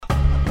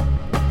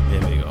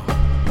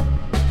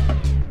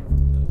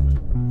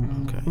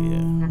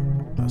Yeah,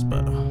 that's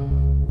better.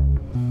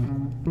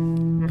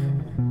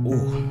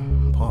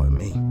 Ooh, pardon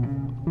me.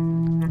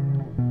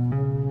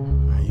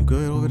 Are you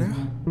good over there?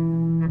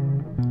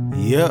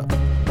 Yeah.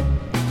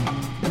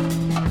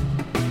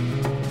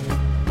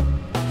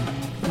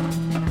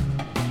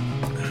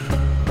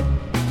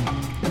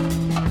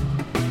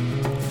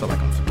 I feel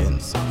like I'm forgetting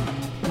something.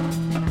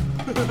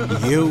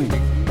 You.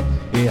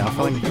 Yeah, I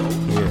feel like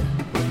yeah.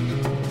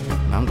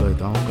 No, I'm good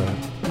though. I'm good.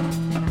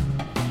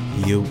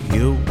 You.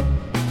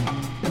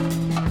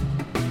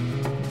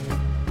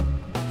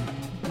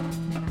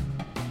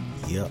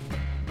 Yep.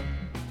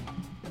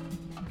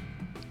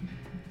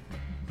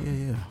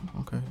 Yeah.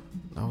 Okay.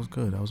 That was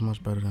good. That was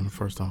much better than the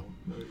first time.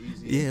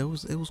 Yeah, it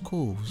was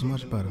cool. It was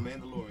much better.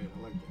 Mandalorian,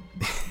 I like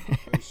that.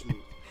 Very smooth.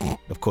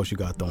 Of course, you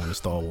got throwing the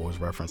Star Wars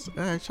reference.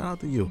 Hey, shout out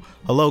to you.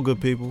 Hello, good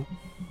people.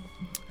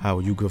 How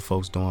are you good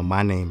folks doing?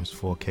 My name is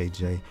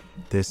 4KJ.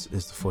 This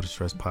is the For the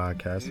Stress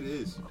podcast. It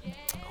is.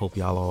 Hope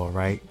y'all are all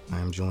right. I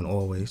am joined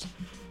always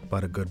by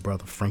the good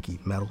brother Frankie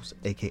Metals,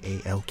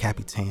 a.k.a. El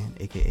Capitan,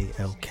 a.k.a.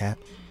 El Cap,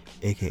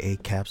 a.k.a.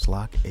 Caps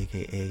Lock,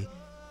 a.k.a.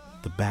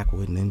 the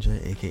Backwood Ninja,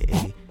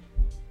 a.k.a.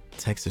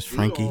 Texas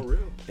Frankie, all real.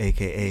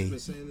 a.k.a.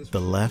 the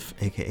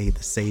Left, a.k.a.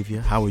 the Savior.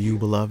 How are you,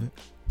 beloved?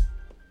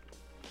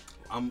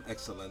 I'm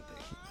excellent.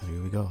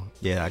 Here we go.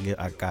 Yeah,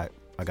 I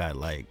got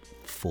like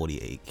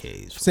 48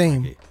 Ks.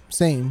 Same.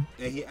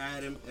 And he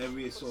add him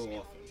every so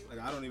often.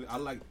 Like I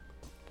like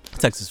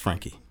Texas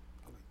Frankie.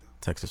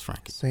 Texas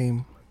Frankie.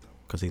 Same.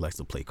 Because he likes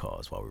to play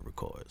cards while we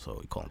record, so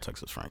we call him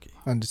Texas Frankie.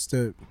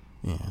 Understood.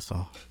 Yeah,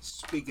 so.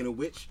 Speaking of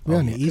which, We're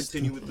on the East.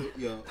 continue with the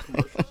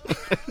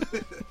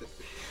commercials.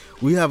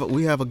 We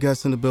have a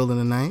guest in the building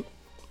tonight.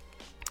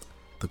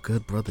 The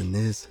good brother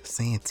Niz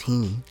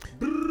Santini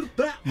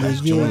has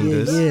joined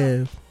us.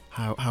 Yeah.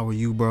 How are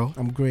you, bro?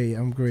 I'm great.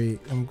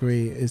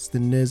 It's the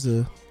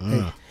Nizza.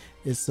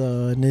 It's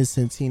Niz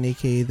Santini,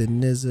 aka the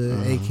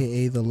Nizza,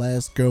 aka the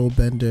last girl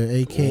bender,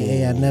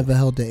 aka I never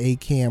held the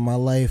AK in my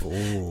life,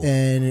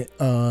 and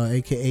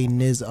aka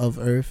Niz of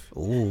Earth,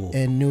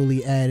 and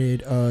newly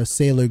added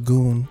Sailor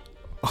Goon.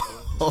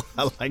 Oh,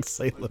 I like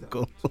Sailor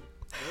Goon.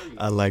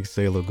 I like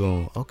Sailor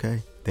Goon.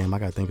 Okay. Damn, I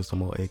gotta think of some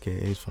more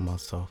AKAs for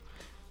myself.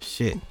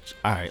 Shit.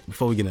 All right,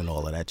 before we get into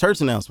all of that,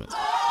 church announcements.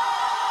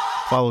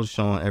 Follow the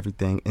show on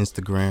everything.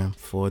 Instagram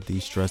for the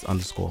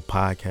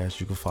stress_podcast.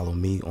 You can follow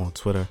me on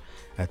Twitter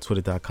at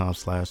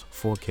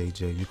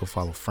twitter.com/4KJ. You can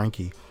follow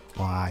Frankie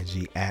on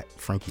IG at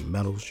Frankie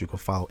Metals. You can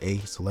follow A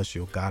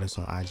Celestial Goddess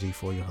on IG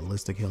for your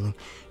holistic healing.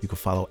 You can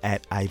follow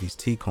at Ivy's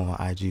Teaco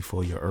on IG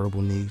for your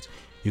herbal needs.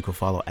 You can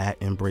follow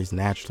at Embrace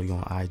Naturally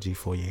on IG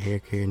for your hair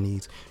care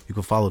needs. You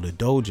can follow the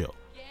dojo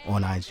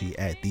on IG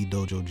at The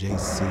Dojo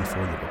JC for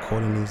your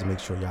recording needs. Make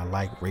sure y'all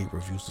like, rate,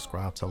 review,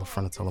 subscribe, tell a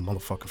friend, and tell a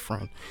motherfucking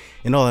friend,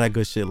 and all of that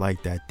good shit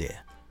like that there.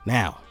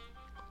 Now,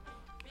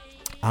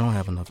 I don't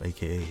have enough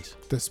AKAs.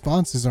 The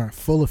sponsors are in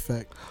full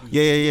effect.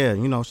 Yeah.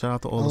 You know, shout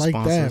out to all the like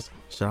sponsors.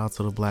 that. Shout out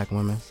to the black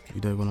women.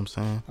 You dig what I'm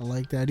saying? I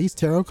like that. These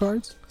tarot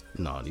cards?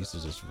 No, these are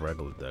just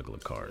regular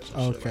cards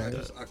and shit Okay. like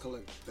that. I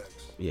collect decks.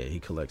 Yeah, he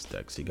collects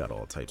decks. He got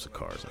all types of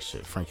cards and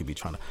shit. Frankie be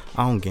trying to.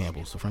 I don't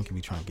gamble, so Frankie be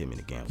trying to get me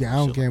to gamble. Yeah, I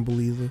don't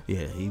gamble either.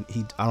 Yeah, he.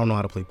 I don't know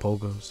how to play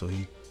poker, so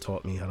he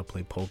taught me how to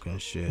play poker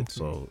and shit. Okay.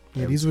 So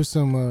Yeah, these are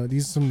some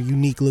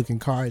unique looking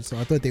cards. So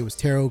I thought they was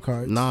tarot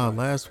cards. Nah,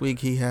 last week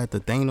he had the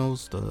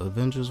Thanos, the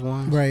Avengers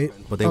ones. Right.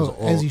 But they was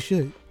all as you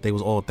should. They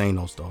was all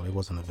Thanos though. It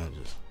wasn't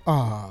Avengers.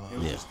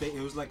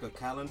 It was like a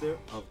calendar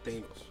of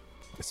Thanos.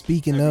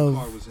 Speaking Every of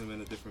card was him in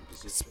a different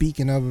position.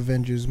 Speaking of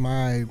Avengers,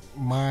 my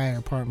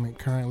apartment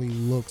currently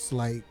looks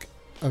like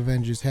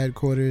Avengers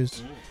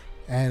headquarters.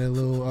 I had a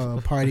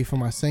little party for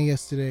my son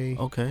yesterday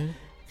Okay.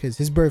 because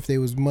his birthday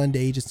was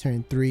Monday. He just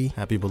turned 3.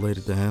 Happy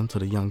belated to him, to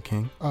the young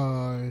king.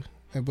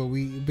 But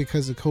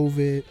because of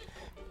COVID,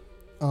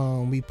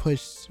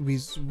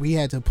 we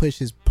had to push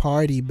his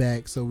party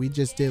back, so we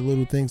just did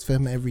little things for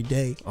him every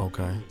day.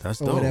 Okay,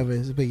 that's Or dope. whatever.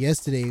 But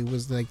yesterday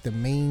was like the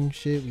main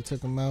shit. We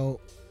took him out.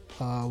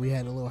 We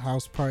had a little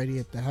house party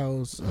at the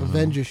house.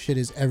 Avengers shit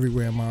is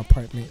everywhere in my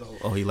apartment.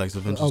 Oh, he likes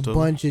Avengers A too?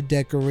 bunch of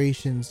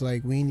decorations.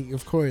 Like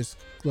of course,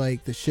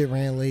 like the shit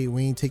ran late.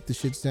 We ain't take the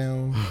shits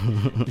down.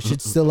 The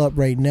shit's still up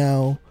right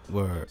now.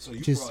 Word. So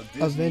you Just brought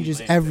Disney Avengers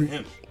land every- to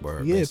him.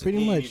 Word. Yeah, basically.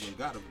 pretty He ain't much. even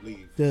gotta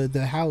leave.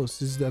 The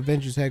house is the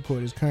Avengers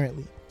headquarters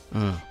currently.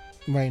 Mm.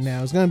 Right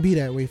now, it's gonna be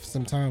that way for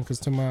some time because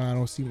tomorrow I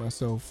don't see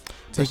myself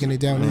taking it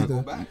down Man, Go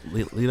either. back.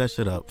 Leave that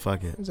shit up.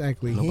 Fuck it.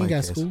 Exactly. He Nobody ain't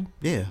got cares. school.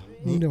 Yeah.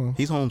 What you doing?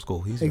 He's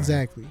homeschooled. He's right.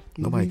 Exactly.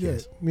 Nobody He good.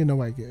 cares. Yeah,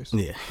 nobody cares.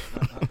 Yeah.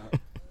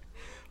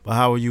 But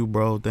how are you,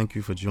 bro? Thank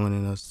you for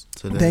joining us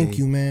today. Thank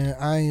you, man.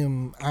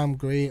 I'm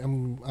great.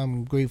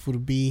 I'm grateful to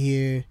be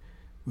here.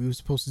 We were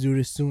supposed to do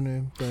this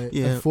sooner, but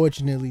Yeah.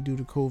 unfortunately, due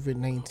to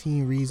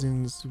COVID-19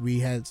 reasons,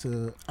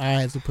 I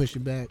had to push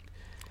it back.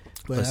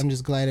 But I'm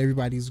just glad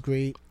everybody's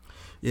great.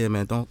 Yeah,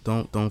 man.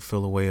 Don't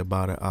feel a way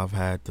about it. I've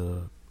had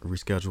to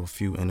reschedule a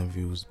few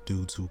interviews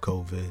due to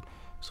COVID,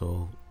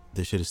 so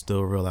This shit is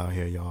still real out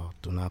here, y'all.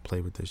 Do not play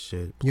with this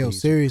shit. Yo,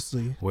 Please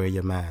seriously. wear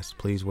your mask.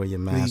 Please wear your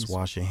mask. Please.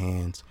 Wash your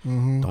hands.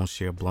 Mm-hmm. Don't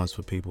share blunts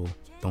with people.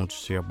 Don't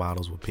share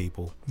bottles with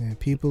people. Yeah,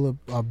 people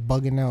are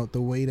bugging out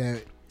the way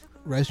that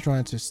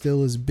restaurants are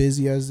still as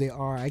busy as they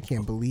are. I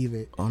can't believe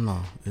it. Oh no,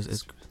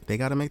 it's they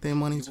gotta make their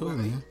money too,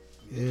 man.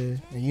 Yeah,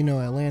 and you know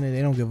Atlanta,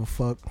 they don't give a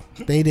fuck.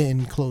 They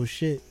didn't close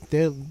shit.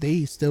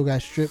 They still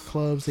got strip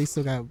clubs. They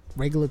still got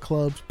regular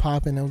clubs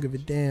popping. They don't give a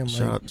damn.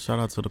 Shout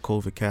out to the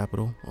COVID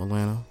capital,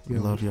 Atlanta. We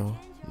Yo. love y'all.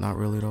 Not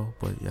really though,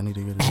 but y'all need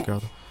to get it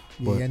together.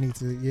 Yeah, But- I need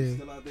to. Yeah,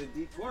 Still out there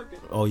deep twerking.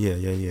 Oh yeah.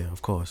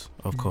 Of course.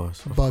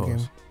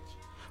 Bugging.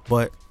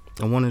 But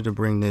I wanted to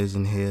bring Niz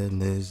in here.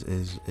 Niz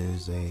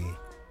is a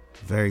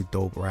very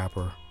dope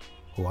rapper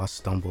who I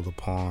stumbled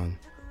upon,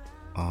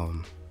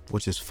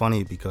 which is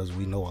funny because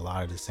we know a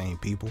lot of the same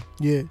people.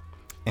 Yeah,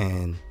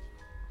 And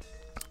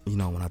you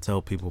know, when I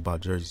tell people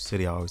about Jersey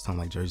City, I always tell them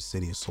like Jersey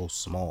City is so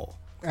small,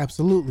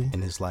 absolutely,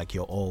 and it's like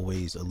you're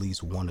always at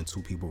least 1 or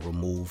 2 people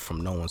removed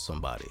from knowing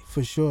somebody.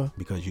 for sure.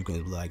 Because you can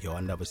be like, yo,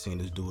 I never seen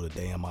this dude a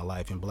day in my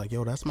life, and be like,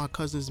 yo, that's my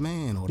cousin's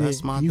man, or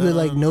that's Yeah, my. you could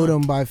like know da-da-da-da.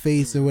 them by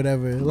face or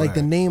whatever. Like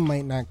the Right. name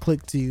might not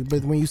click to you,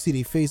 but when you see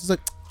their face, it's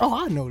like, oh,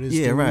 I know this.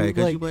 Yeah, dude. right.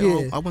 Because Like, you be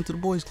like, oh, I went to the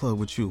boys club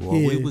with you, or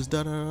we Yeah. was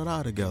da da da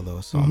da together,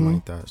 or something Mhm.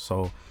 like that.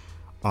 So,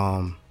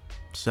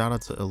 shout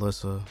out to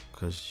Alyssa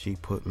because she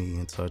put me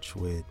in touch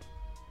with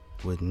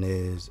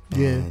Niz.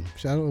 Yeah, And,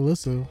 shout out to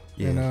Alyssa.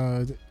 Yeah.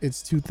 And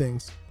it's 2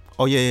 things.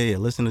 Oh yeah.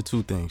 Listen to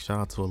 2 things. Shout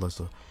out to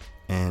Alyssa,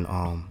 and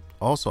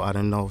also I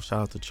didn't know. Shout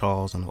out to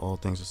Charles and the All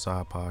Things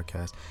Aside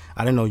podcast.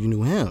 I didn't know you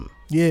knew him.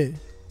 Yeah,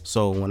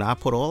 So when I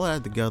put all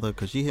that together,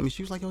 cause she hit me,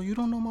 she was like, "Yo, you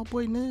don't know my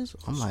boy Niz?"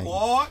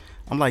 Squad.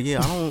 I'm like,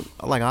 yeah,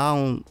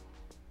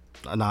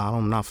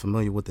 I'm not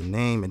familiar with the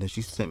name. And then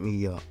she sent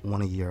me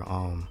one of your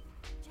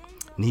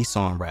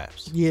Nissan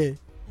raps. yeah.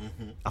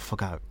 I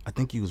forgot. I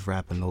think he was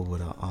rapping over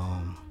the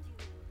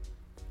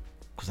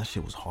cause that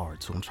shit was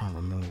hard too. I'm trying to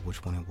remember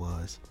which one it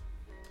was.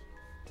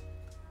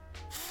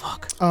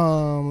 Fuck.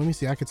 Let me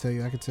see. I could tell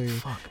you.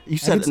 Fuck. You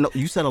said no.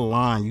 You said a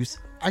line.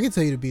 I can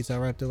tell you the beats I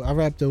rapped over. I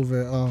rapped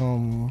over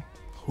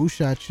Who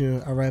Shot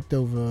You? I rapped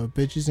over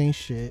Bitches Ain't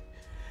Shit.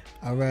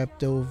 I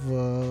rapped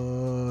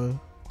over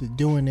the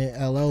Doing It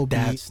LL beat.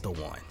 That's the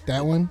one.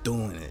 That one?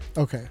 Doing it.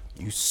 Okay.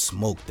 You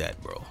smoked that,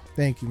 bro.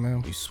 Thank you,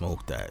 man. You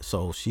smoked that.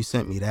 So she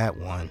sent me that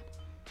one,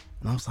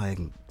 and I was like,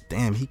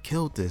 damn, he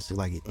killed this.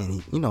 Like, and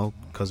he, you know,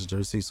 because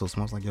Jersey so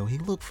small, I was like, yo, he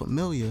looked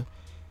familiar.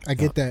 I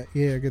get that.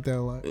 Yeah, I get that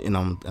a lot. And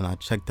I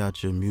checked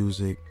out your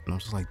music, and I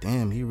was just like,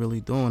 damn, he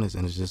really doing this.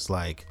 And it's just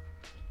like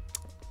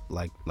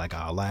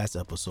our last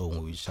episode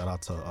when we shout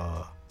out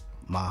to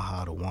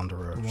Maha the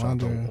Wanderer, shout out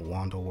to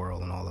Wander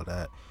World and all of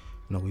that.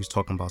 You know, we was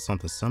talking about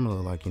something similar,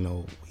 like, you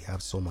know, we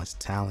have so much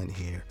talent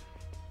here,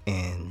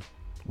 and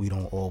we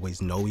don't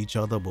always know each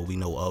other, but we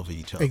know of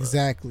each other.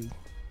 Exactly.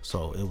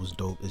 So it was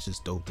dope. It's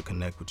just dope to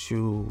connect with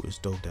you. It's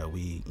dope that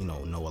we, you know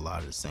a lot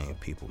of the same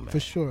people, man. For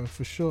sure.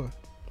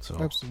 So,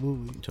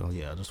 Absolutely. so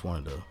yeah, I just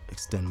wanted to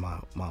extend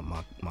my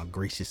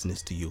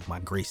graciousness to you,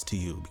 my grace to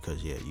you,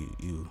 because yeah,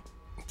 you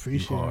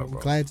Appreciate hard, it.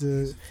 bro.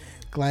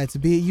 Glad to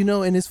be. You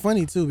know, and it's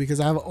funny too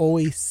because I've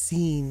always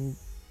seen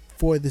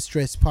For the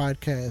Stress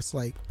podcast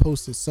like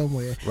posted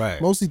somewhere. right.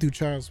 Mostly through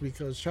Charles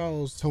because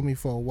Charles told me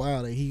for a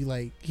while that he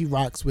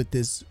rocks with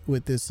this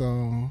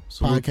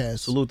podcast.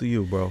 Salute to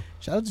you, bro.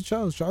 Shout out to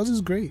Charles. Charles is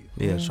great.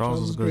 Yeah, man.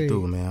 Charles is a good great.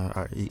 dude, man.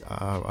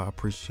 I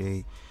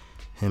appreciate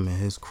him and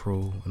his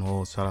crew, and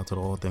all. Shout out to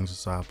the All Things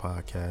Aside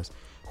podcast,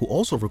 who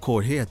also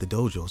record here at the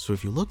dojo. So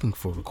if you're looking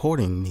for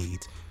recording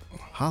needs,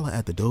 holla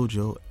at the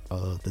dojo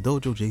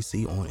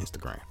JC on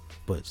Instagram.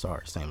 But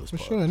sorry, shameless For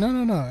plug. sure.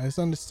 No. It's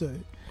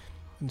understood.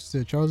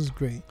 Charles is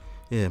great.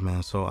 Yeah,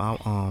 man. So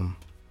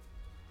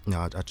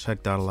I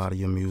checked out a lot of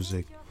your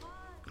music,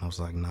 and I was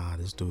like, nah,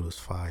 this dude is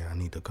fire. I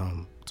need to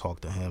come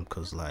talk to him,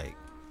 cause like,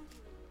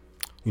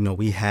 you know,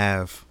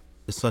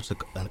 it's such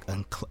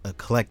an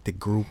eclectic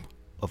group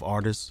of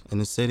artists in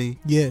the city,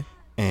 Yeah.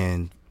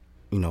 and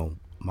you know,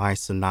 my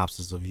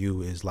synopsis of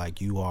you is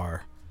like you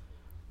are.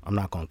 I'm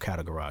not gonna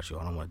categorize you.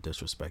 I don't want to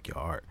disrespect your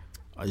art.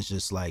 It's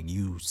just like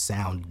you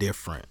sound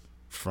different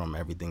from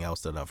everything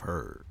else that I've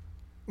heard.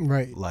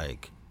 Right.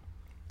 Like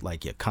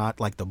your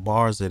like the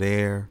bars are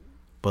there,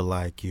 but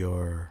like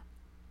your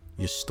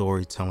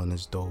storytelling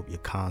is dope. Your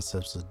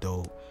concepts are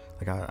dope.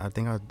 Like I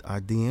think I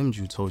DM'd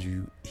you, told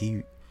you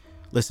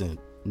listen.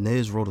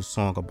 Niz wrote a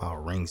song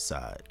about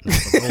Ringside.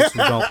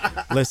 Now,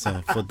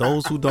 for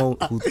those who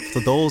don't listen, for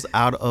those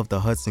out of the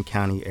Hudson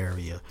County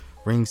area,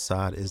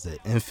 Ringside is the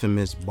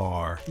infamous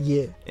bar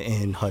Yeah.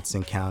 in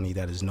Hudson County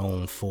that is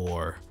known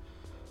for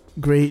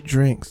Great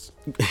drinks.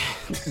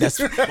 that's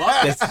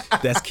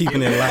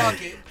keeping it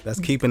light.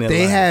 That's keeping it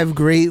They light. have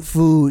great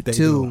food They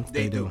too. do.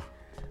 They do.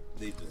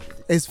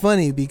 It's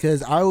funny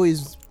because I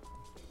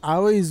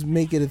always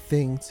make it a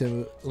thing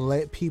to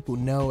let people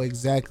know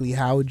exactly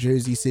how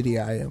Jersey City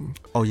I am.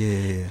 Oh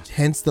yeah.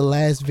 Hence the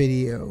last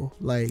video.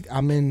 Like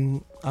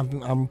I'm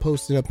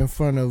posted up in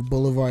front of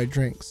Boulevard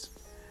Drinks.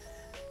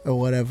 or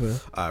whatever.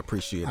 I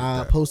appreciate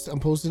I'm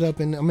that. posted up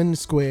and I'm in the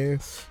square.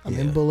 I'm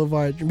in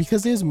Boulevard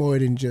because there's more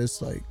than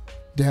just like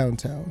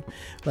downtown.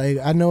 Like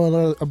I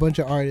know a bunch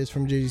of artists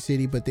from Jersey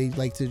City, but they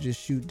like to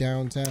just shoot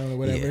downtown or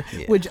whatever,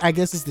 which I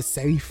guess is the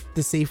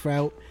safe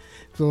route.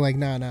 So like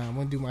nah, I'm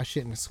gonna do my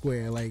shit in the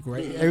square. Like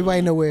right,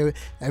 everybody know where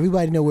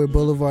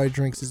Boulevard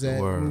Drinks is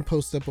at. I'm gonna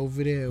post up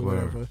over there or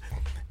whatever.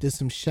 Did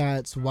some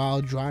shots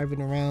while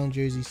driving around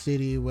Jersey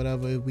City,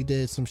 whatever. We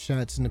did some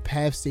shots in the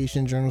PATH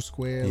station, Journal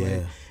Square. Yeah.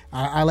 Like,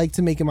 I like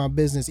to make it my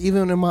business.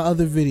 Even in my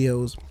other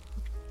videos,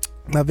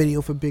 my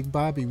video for Big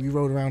Bobby, we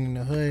rode around in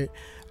the hood.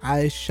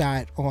 I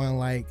shot on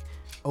like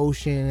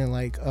Ocean and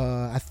like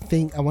I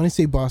want to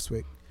say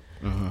Bostwick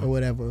or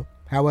whatever.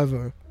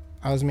 However,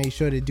 I was made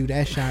sure to do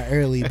that shot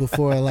early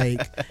before like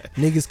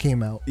niggas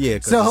came out. Yeah,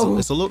 so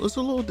it's a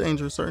little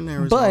dangerous. Certain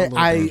areas, but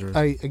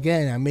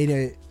I made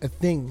it a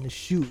thing to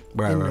shoot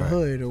in the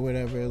hood or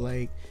whatever,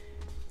 like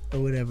or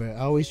whatever. I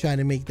always try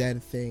to make that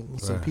a thing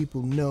so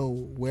people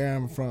know where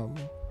I'm from.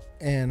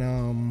 And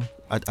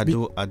I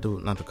do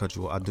not to cut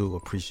you off, I do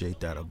appreciate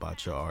that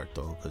about your art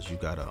though, because you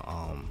got a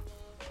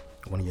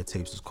one of your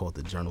tapes is called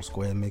the Journal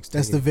Square mixtape.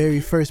 That's the very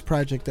first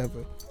project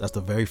ever. That's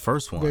the very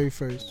first one. Very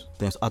first.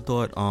 Thanks. I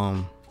thought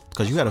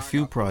because you had a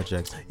few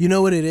projects. You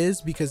know what it is?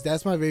 Because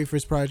that's my very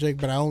first project,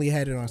 but I only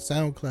had it on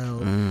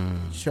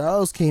SoundCloud.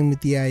 Charles came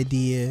with the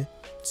idea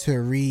to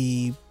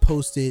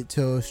repost it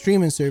to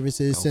streaming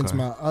services since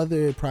my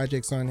other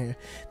projects on here.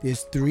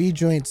 There's 3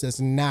 joints that's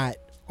not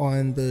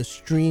on the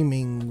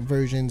streaming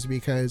versions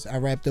because I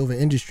rapped over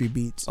industry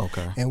beats.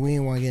 Okay. And we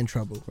didn't want to get in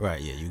trouble. Right,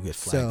 yeah, you get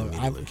flagged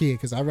immediately.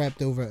 because I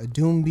rapped over a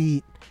Doom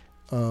beat,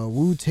 a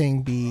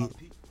Wu-Tang beat,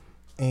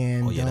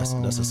 and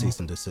that's a cease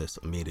and desist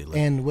immediately.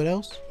 And what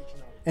else?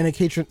 And a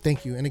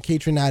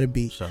K-Tronada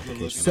beat. Shout out to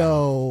K-Tronada.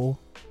 So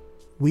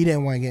we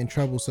didn't want to get in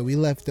trouble, so we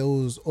left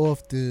those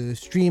off the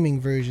streaming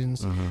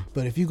versions.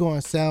 But if you go on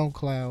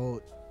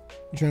SoundCloud,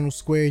 Journal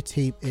Square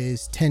tape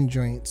is 10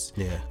 joints.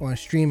 Yeah. On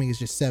streaming it's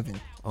just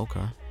 7.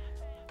 Okay.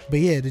 But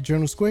yeah, the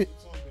Journal Square.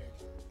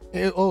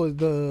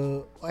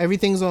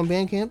 Everything's on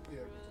Bandcamp.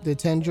 The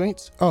 10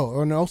 joints.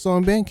 And also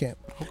on Bandcamp.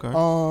 Okay.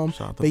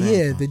 But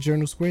yeah, the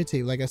Journal Square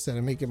tape. Like I said,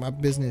 I make it my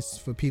business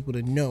for people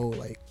to know.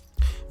 Like.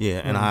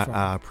 Yeah, and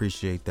I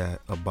appreciate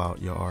that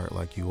about your art.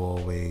 Like you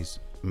always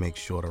make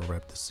sure to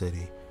rep the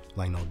city.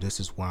 Like, no, this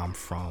is where I'm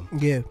from.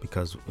 Yeah.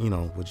 Because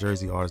with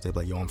Jersey artists, they be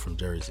like, yo, I'm from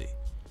Jersey.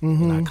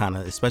 And I kind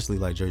of, especially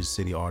like Jersey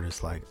City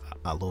artists, like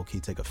I low key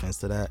take offense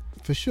to that.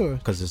 For sure.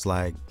 Because it's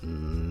like,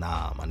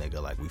 nah, my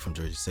nigga, like we from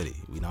Jersey City.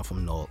 We not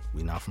from North.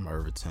 We not from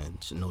Irvington.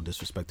 No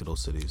disrespect to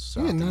those cities.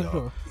 So yeah, not at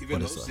all.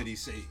 Even those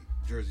cities say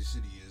Jersey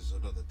City is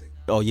another thing.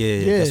 Oh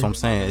yeah. That's what I'm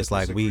saying. It's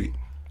like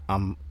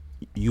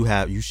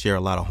you share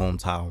a lot of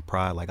hometown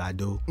pride like I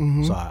do.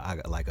 So I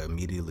like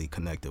immediately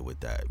connected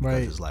with that.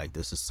 Because it's like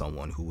this is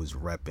someone who is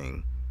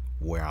repping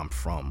where I'm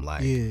from.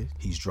 Like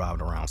he's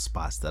driving around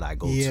spots that I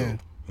go to.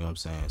 You know what I'm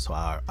saying? So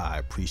I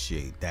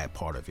appreciate that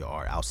part of your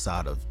art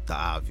outside of the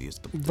obvious,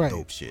 the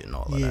dope shit and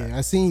all of that. Yeah,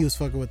 I seen you was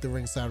fucking with the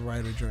Ringside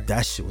Rider drink.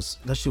 That shit was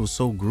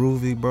so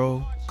groovy,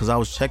 bro. Cause I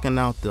was checking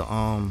out the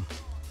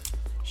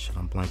shit,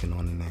 I'm blanking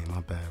on the name.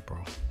 My bad, bro.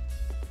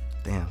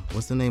 Damn,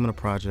 what's the name of the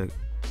project?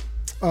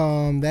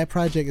 That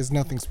project is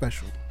Nothing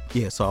Special.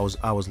 Yeah, so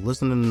I was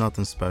listening to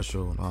Nothing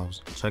Special. I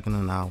was checking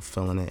it out,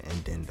 feeling it,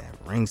 and then that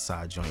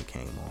Ringside joint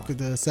came on. With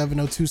the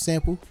 702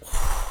 sample.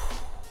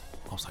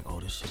 I was like, oh,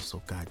 this shit is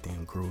so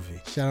goddamn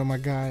groovy. Shout out my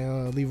guy,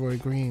 Leroy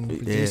Green,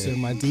 producer,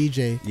 my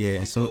DJ. Yeah,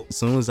 and so as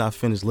soon as I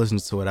finished listening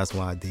to it, that's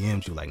why I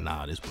DM'd you like,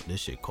 nah, this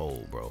shit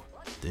cold, bro.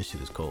 This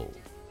shit is cold.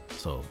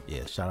 So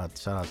yeah, shout out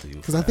to you.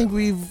 Because I think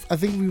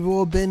we've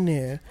all been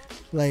there,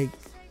 like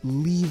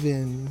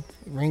leaving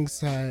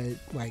Ringside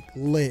like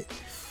lit,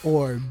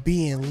 or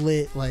being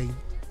lit, like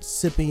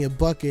sipping your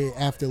bucket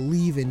after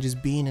leaving,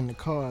 just being in the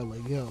car,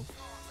 like yo,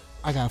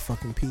 I gotta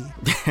fucking pee.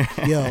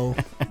 Yo.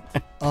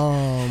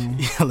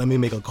 Yeah, let me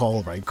make a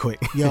call right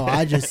quick. Yo,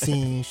 I just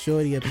seen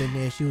Shorty up in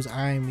there. She was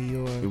eyeing me,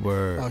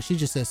 or she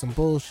just said some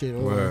bullshit,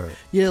 or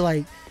yeah,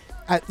 like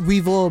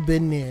we've all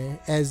been there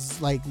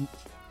as like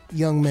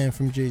young men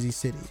from Jersey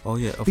City. Oh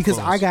yeah, because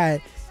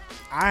course.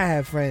 I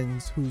have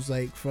friends who's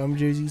like from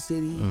Jersey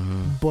City,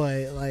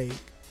 but like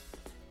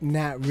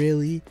not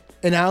really.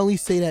 And I only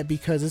say that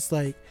because it's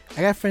like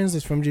I got friends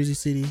that's from Jersey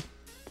City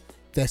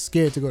that's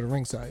scared to go to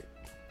Ringside.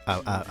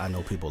 I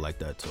know people like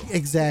that too.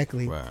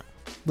 Exactly. Right.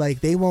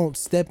 Like they won't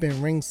step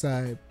in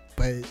Ringside,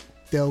 but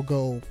they'll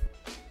go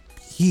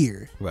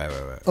here. Right.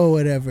 Or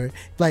whatever.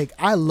 Like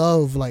I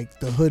love like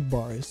the hood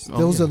bars.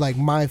 Those are like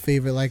my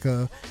favorite. Like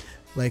a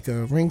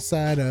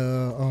Ringside,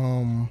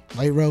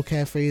 Light Rail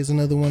Cafe is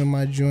another one of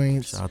my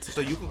joints.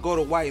 So you could go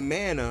to White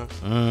Manor,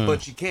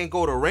 but you can't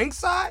go to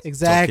Ringside?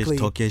 Exactly.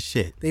 Talk your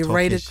shit. They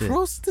right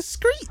across the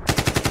street.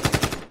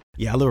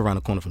 Yeah, I live around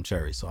the corner from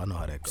Cherry, so I know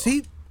how that goes.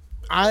 See,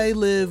 I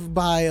live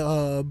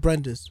by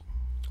Brenda's.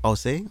 Oh,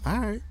 see? All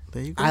right.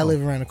 There you go. I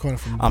live around the corner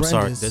from Brenda's.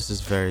 I'm sorry. This is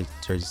very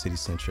Jersey City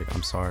centric.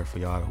 I'm sorry for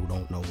y'all who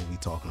don't know what we're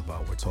talking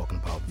about. We're talking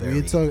about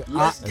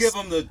Let's give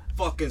them the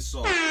fucking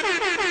song.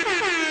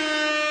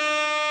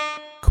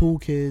 Cool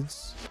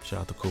Kids. Shout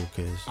out to Cool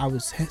Kids. I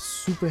was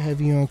super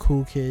heavy on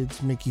Cool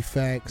Kids, Mickey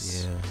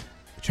Fax, Yeah.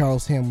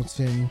 Charles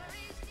Hamilton,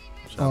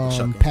 Shout out to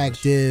Chuck Pac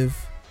English.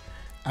 Div.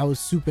 I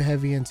was super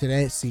heavy into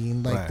that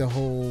scene, like Right. the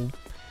whole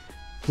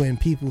when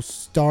people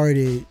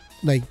started,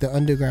 like the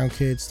underground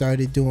kids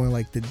started doing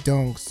like the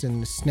dunks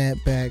and the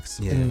snapbacks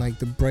Yeah. and like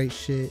the bright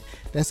shit.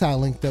 That's how I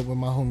linked up with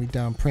my homie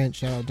Don Prince.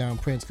 Shout out Don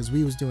Prince, because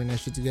we was doing that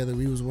shit together.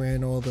 We was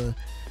wearing all the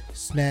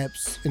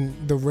snaps and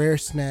the rare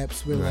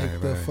snaps with like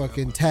Right, the right.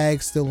 fucking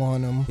tags still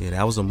on them. Yeah,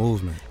 that was a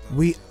movement.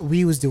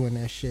 We was doing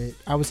that shit.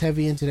 I was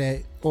heavy into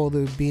that. All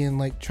the being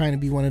like trying to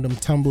be one of them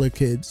Tumblr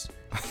kids.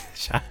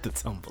 Shout out to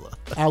Tumblr.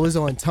 I was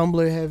on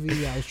Tumblr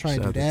heavy. I was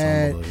trying Shout to do out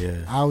that. Tumblr,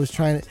 yeah. I was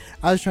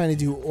trying to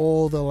do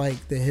all the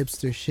like the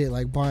hipster shit,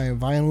 like buying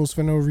vinyls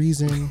for no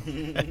reason,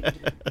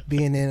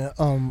 being in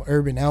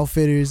Urban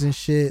Outfitters and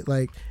shit.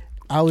 Like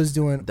I was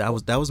doing. That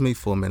was me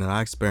for a minute.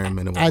 I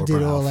experimented with I did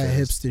Urban all that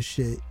Outfitters. hipster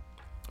shit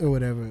or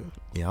whatever.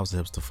 Yeah, I was a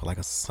hipster for like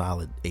a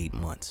solid 8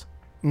 months.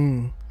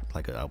 Mm.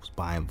 Like I was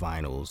buying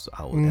vinyls.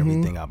 Mhm.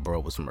 Everything I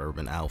brought was from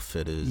Urban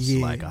Outfitters.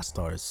 Yeah. Like I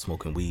started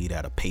smoking weed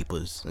out of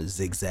papers, and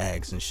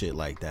zigzags and shit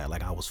like that.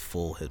 Like I was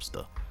full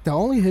hipster. The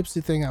only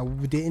hipster thing I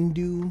didn't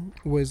do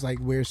was like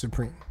wear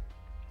Supreme,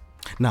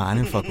 Nah, I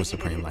didn't fuck with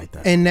Supreme like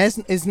that. and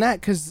it's not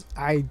because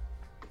I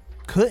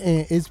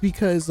couldn't. It's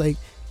because like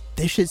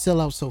this shit sell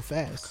out so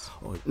fast.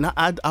 No,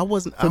 I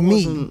wasn't. For I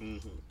me.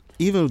 wasn't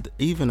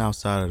even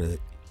outside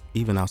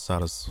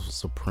of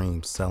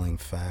Supreme selling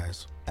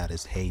fast at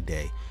its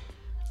heyday.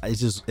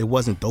 It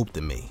wasn't dope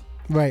to me.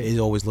 Right. It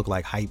always looked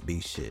like hype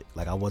beast shit.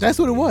 Like I wasn't. That's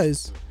what it really-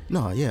 was.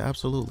 No, yeah,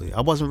 absolutely.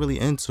 I wasn't really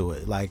into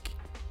it. Like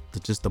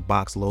just the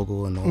box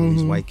logo and all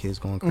these white kids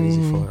going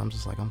crazy for it. I'm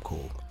just like, I'm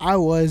cool. I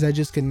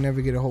just could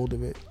never get a hold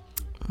of it.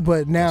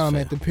 But now I'm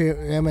That's at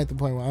I'm at the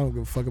point where I don't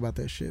give a fuck about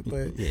that shit.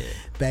 But Yeah.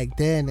 back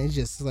then, it's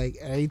just like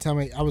every time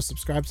I was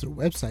subscribed to the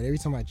website, every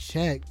time I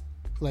check,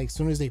 like as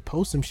soon as they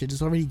post some shit,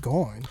 it's already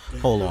gone.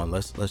 Hold on,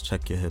 let's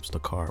check your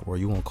hipster card. Were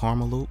you on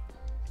Karma Loop?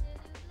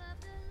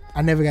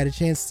 I never got a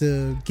chance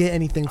to get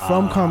anything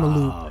from Karma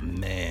Loop. Oh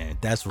man,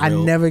 that's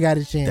real. I never got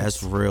a chance.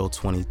 That's real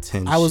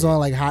 2010. I was shit. on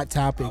like Hot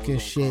Topic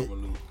and shit.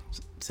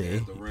 See,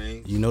 The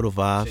rings, you know the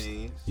vibes.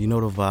 chains. You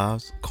know the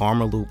vibes.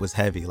 Karma Loop was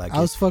heavy. Like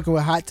I was fucking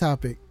with Hot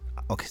Topic.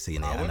 okay. See,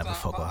 I never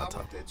fuck with Hot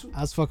Topic.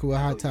 I was fucking with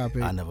Hot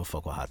Topic. I never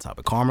fuck with Hot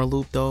Topic. Karma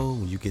Loop though,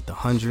 when you get the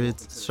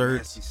hundreds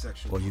shirts,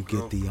 or you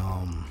get the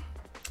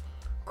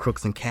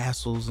Crooks and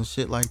Castles and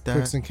shit like that.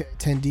 Crooks and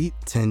 10 Deep.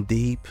 10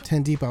 Deep.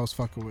 10 Deep I was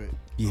fucking with.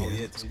 Yeah, Oh,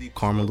 yeah, 10 Deep.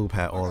 Karma Loop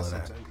had all of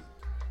that.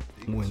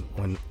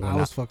 When I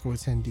was fucking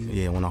with 10 Deep.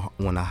 yeah,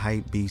 when the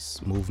hype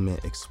beast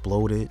movement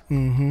exploded,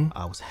 Mm-hmm.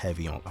 I was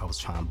heavy on. I was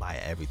trying to buy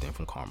everything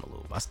from Karma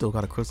Loop. I still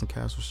got a Crooks and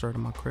Castle shirt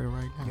in my crib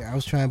right now. Yeah, I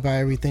was trying to buy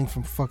everything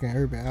from fucking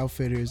Urban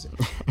Outfitters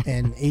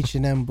and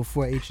H&M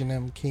before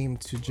H&M came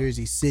to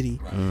Jersey City.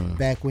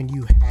 Back when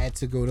you had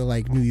to go to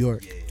like New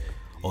York.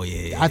 Oh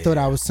yeah. I thought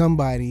I was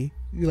somebody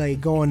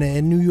like going to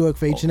in New York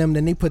for H&M.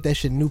 Then they put that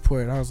shit in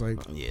Newport. I was like,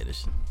 Yeah,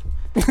 this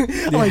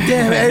I'm like,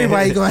 damn,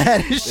 everybody gonna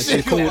have this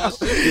shit. cool. Yeah,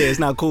 it's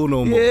not cool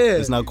no more. Yeah.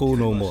 It's not cool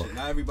no more.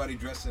 Not everybody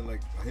dressing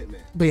like a hitman.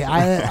 But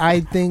yeah,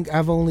 I think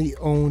I've only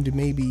owned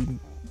maybe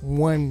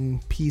one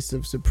piece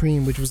of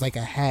Supreme, which was like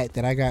a hat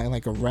that I got in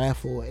like a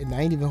raffle, and I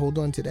didn't even hold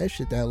on to that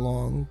shit that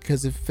long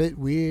because it fit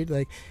weird.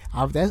 Like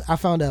I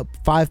found out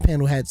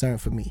 5-panel hats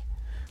aren't for me.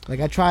 Like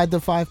I tried the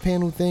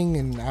 5-panel thing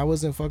and I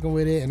wasn't fucking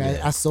with it, and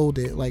I sold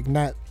it like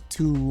not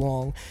too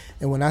long.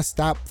 And when I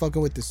stopped fucking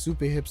with the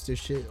super hipster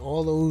shit,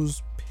 all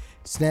those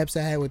snaps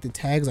I had with the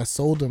tags, I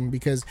sold them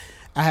because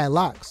I had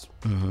locks.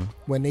 Mm-hmm.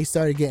 When they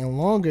started getting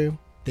longer,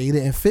 they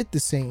didn't fit the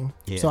same.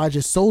 Yeah. So I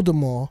just sold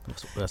them all.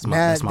 That's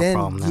my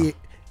problem now.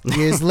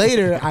 Years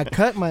later, I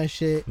cut my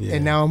shit, Yeah.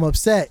 and now I'm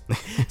upset.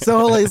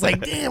 So it's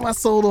like, damn, I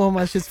sold all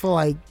my shits for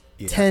like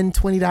Yeah. $10,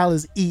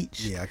 $20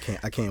 each. Yeah,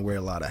 I can't wear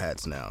a lot of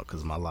hats now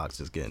because my locks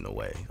just get in the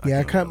way. Yeah,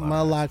 I can't cut wear a lot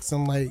my of hats. locks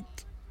in like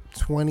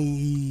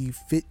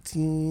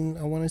 2015,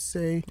 I want to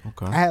say.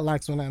 Okay. I had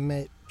locks when I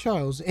met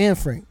Charles and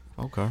Frank.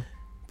 Okay.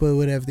 But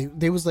whatever,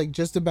 they was like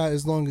just about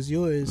as long as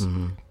yours.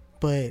 Mm-hmm.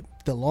 But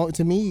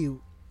to me,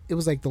 it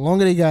was like the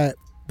longer they got,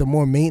 the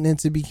more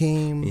maintenance it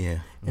became. Yeah.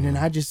 And then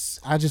I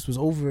just was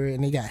over it,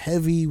 and they got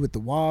heavy with the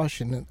wash,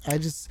 and then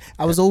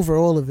I was over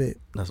all of it.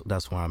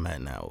 That's where I'm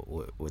at now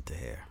with the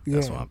hair.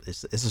 That's Yeah. why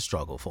it's a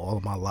struggle for all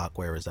of my lock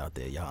wearers out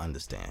there. Y'all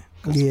understand?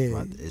 'Cause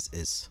Yeah.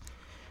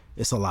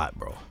 It's a lot,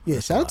 bro. Yeah,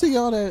 It's a shout out lot. to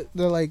y'all that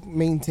like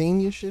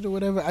maintain your shit or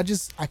whatever. I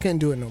couldn't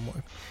do it no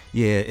more.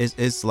 Yeah,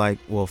 it's like,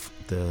 well,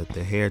 the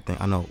hair thing.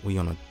 I know we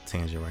on a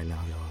tangent right now,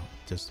 y'all.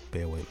 Just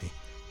bear with me.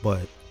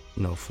 But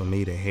for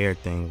me, the hair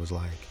thing was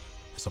like,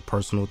 it's a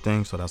personal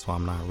thing, so that's why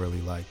I'm not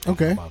really like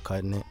thinking Okay. about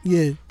cutting it.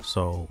 Yeah,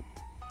 So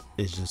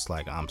it's just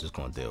like I'm just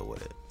gonna deal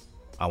with it.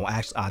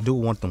 I do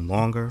want them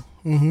longer,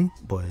 mm-hmm.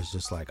 but it's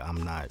just like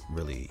I'm not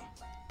really.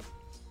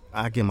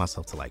 I give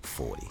myself to like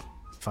 40.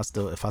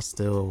 If I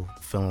still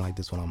feeling like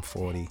this when I'm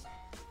 40,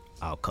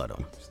 I'll cut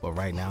them. But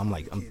right now I'm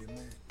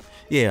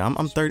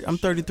 30. I'm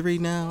 33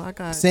 now. I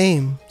got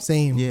Same.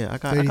 yeah. I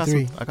got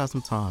 33.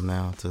 some time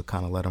now to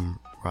kind of let them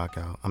rock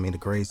out. I mean, the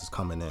grades is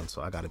coming in,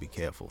 so I got to be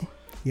careful.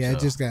 Yeah, So- I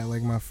just got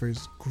like my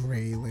first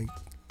gray like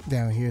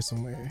down here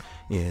somewhere.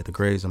 Yeah, the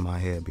grades in my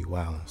head be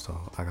wilding, so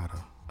I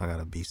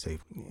gotta be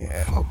safe.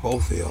 Yeah. Fuck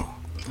both of y'all.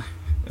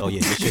 Oh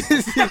yeah,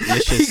 this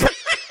shit.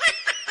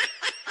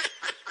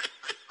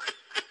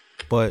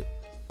 But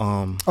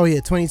Oh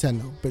yeah, 2010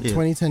 though. But Yeah.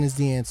 2010 is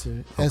the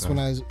answer. That's Okay. when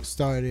I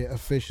started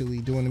officially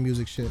doing the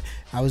music shit.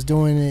 I was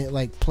doing it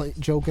like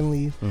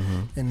jokingly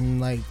mhm, in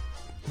like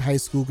high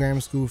school,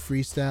 grammar school,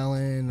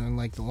 freestyling on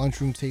like the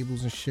lunchroom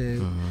tables and shit.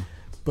 mhm.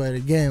 But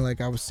again,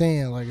 like I was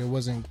saying, like it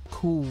wasn't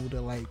cool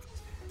to like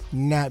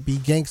not be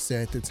gangster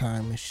at the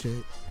time and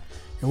shit.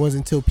 It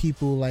wasn't until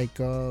people like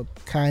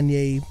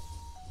Kanye,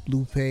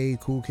 Lupe,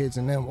 Cool Kids,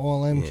 and them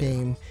all them Yeah.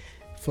 came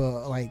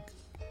for like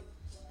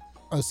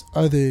us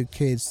other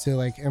kids to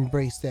like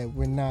embrace that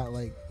we're not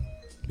like,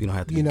 You don't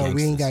have to. you be know,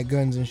 we ain't gangsters. got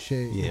guns and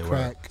shit, Yeah, and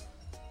crack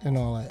and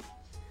all that.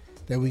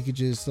 That we could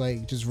just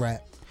like just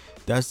rap.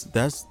 That's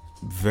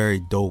very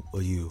dope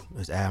of you.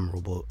 It's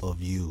admirable of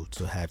you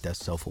to have that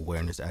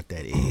self-awareness at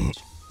that age,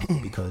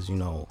 because you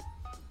know,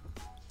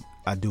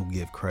 I do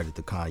give credit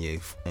to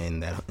Kanye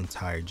and that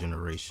entire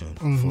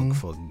generation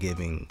for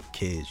giving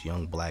kids,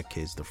 young black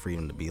kids, the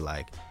freedom to be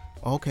like,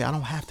 okay, I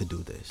don't have to do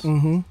this,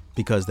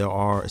 because there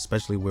are,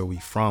 especially where we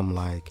from,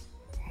 like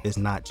it's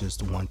not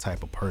just one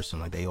type of person.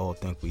 Like they all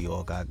think we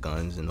all got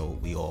guns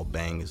and we all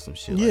bang and some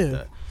shit Yeah. like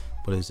that.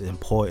 But it's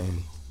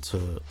important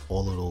to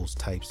all of those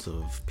types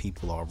of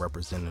people are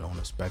represented on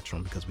the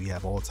spectrum, because we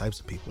have all types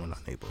of people in our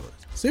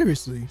neighborhoods.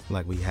 Seriously.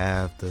 Like we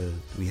have the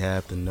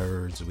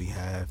nerds, we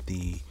have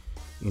the,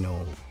 you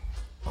know,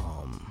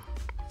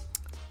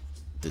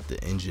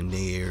 the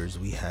engineers,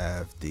 we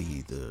have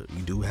we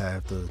do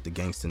have the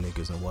gangster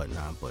niggas and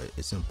whatnot, but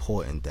it's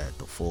important that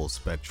the full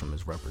spectrum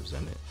is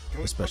represented, Can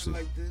we especially.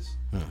 put it like this?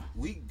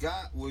 We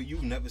got what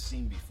you've never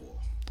seen before.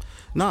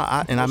 No,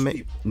 I Most make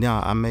people. no,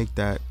 I make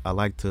that. I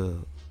like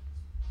to.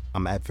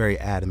 Very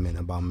adamant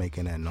about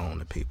making that known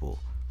to people.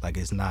 Like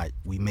it's not.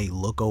 We may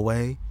look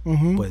away,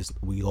 but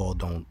we all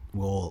don't.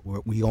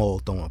 We all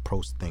don't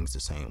approach things the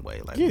same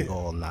way. Like we Yeah.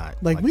 all not.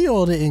 Like we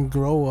all didn't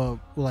grow up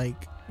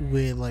like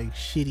with like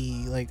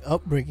shitty like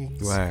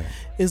upbringings. Right.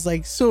 It's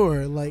like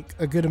sure, like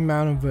a good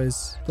amount of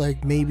us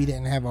like maybe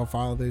didn't have our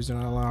fathers in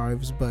our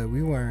lives, but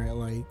we weren't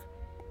like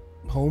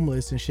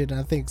homeless and shit. And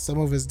I think some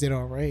of us did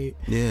all right.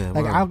 Yeah.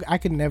 Like right. I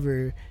could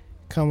never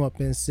come up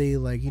and say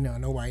like, you know,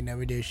 nobody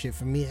never did shit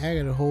for me. I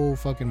got a whole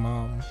fucking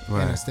mom and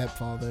Right. a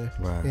stepfather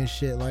Right. and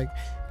shit. Like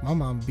my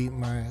mom beat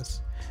my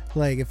ass.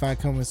 Like if I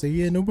come and say,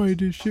 yeah, nobody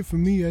did shit for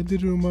me, I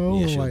did it on my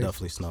own. Yeah, she'll like,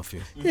 definitely snuff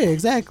you. yeah,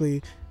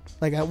 exactly.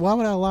 Like, why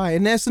would I lie?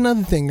 And that's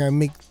another thing I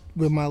make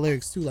with my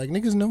lyrics too. Like,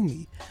 niggas know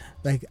me.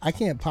 Like, I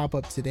can't pop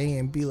up today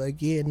and be like,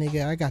 yeah,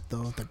 nigga, I got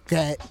the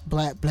gat,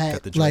 black.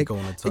 Got the Like, Draco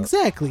on the top.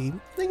 exactly.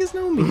 Niggas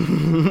know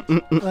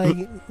me.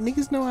 Like,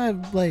 niggas know I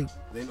like.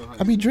 They know how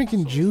I be you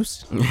drinking so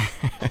juice. You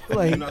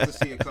Like, not to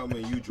see it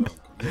coming, you drunk.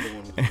 You're the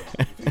one who's drunk.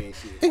 If you ain't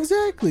see it.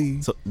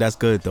 exactly. So that's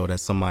good though. That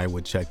somebody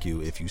would check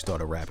you if you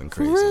started rapping For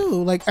crazy.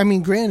 real. Like, I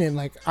mean, granted,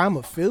 like I'm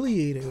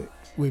affiliated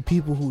with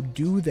people who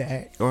do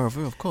that, Or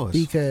of course.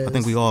 Because- I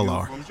think we all You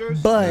are. from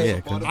Jersey? but Yeah,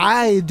 'cause-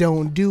 I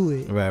don't do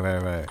it.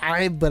 Right.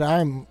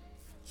 I'm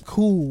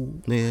cool.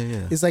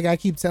 Yeah. It's like I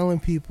keep telling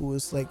people,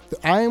 it's like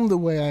I am the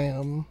way I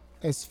am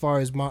as far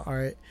as my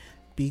art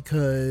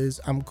because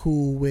I'm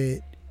cool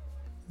with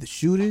the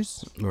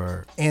shooters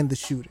Word. and the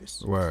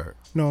shooters. Word.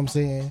 Know what I'm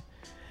saying?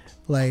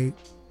 Like,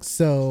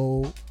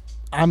 so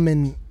I'm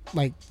in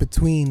like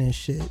between and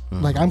shit.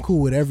 Like I'm cool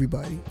with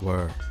everybody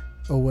Word.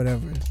 or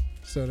whatever.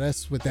 So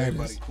that's what that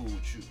Everybody is. cool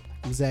with you.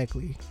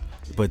 Exactly.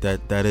 But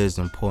that is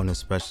important,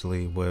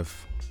 especially with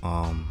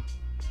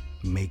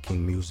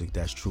making music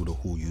that's true to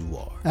who you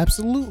are,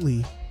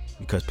 Absolutely.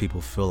 because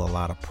people feel a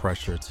lot of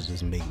pressure to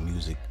just make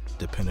music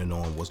depending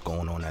on what's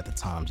going on at the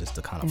time, just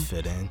to kind of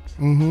fit in.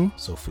 Mm-hmm.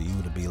 So for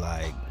you to be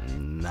like,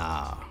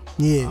 nah,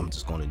 Yeah. I'm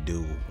just gonna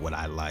do what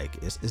I like.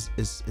 It's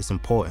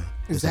important.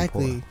 It's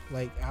Exactly. important.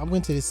 Like I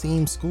went to the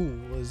same school,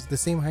 was the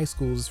same high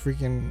school as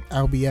freaking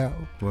Albiel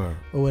Word.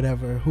 or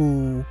whatever,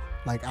 who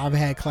like I've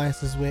had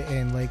classes with,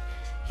 and like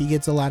he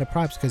gets a lot of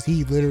props because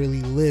he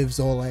literally lives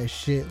all that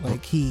shit.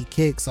 Like he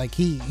kicks, like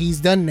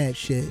he's done that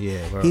shit.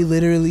 Yeah. Word. He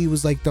literally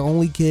was like the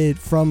only kid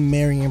from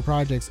Marion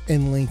Projects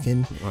in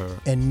Lincoln, Word.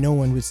 and no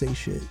one would say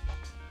shit.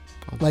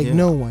 Like Yeah.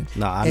 no one.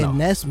 Nah, I know. And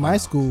that's I my know.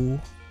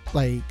 school,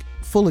 like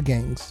full of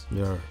gangs.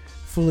 Yeah.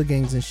 Full of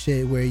gangs and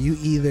shit, where you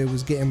either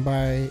was getting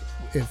by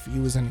if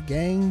you was in a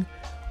gang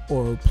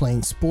or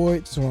playing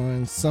sports or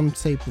on some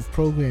type of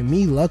program.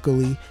 Me,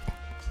 luckily,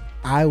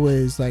 I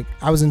was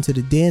into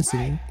the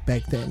dancing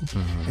back then,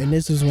 and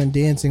this is when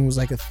dancing was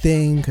like a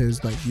thing,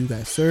 because like You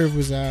Got Served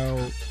was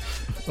out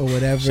or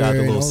whatever, Shout out to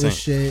and Lil all this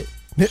shit.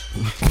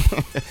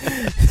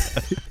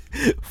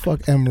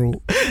 Fuck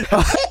Emerald.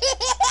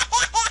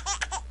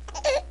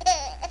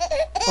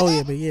 Oh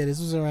yeah, but yeah, this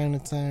was around the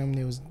time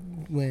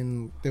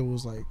when there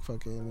was like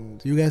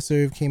fucking You Got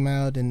Served came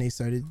out, and they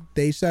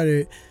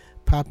started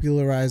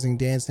popularizing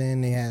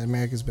dancing. They had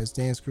America's Best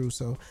Dance Crew,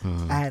 so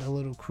I had a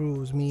little crew. It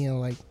was me and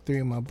like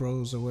 3 of my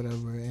bros or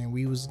whatever, and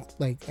we was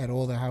like at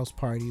all the house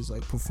parties,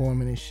 like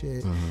performing and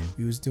shit.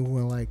 We was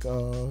doing like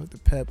the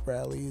pep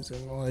rallies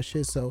and all that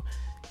shit. So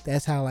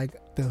that's how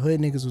like the hood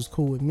niggas was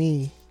cool with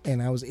me,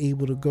 and I was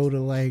able to go to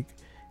like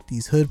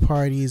these hood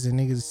parties and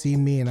niggas see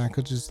me, and I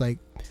could just like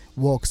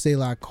walk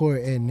Saylock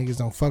Court and niggas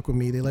don't fuck with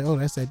me. They like, oh,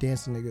 that's that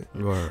dancing nigga.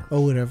 Right.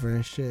 Or whatever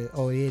and shit.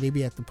 Oh yeah, they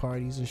be at the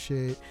parties and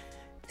shit.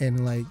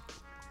 And like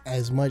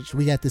as much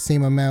we got the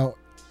same amount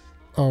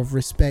of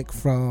respect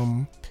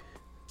from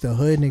the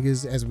hood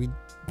niggas as we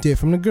did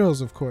from the girls,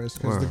 of course.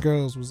 Because the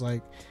girls was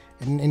like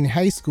in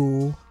high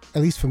school,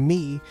 at least for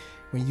me,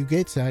 when you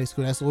get to high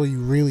school, that's all you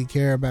really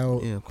care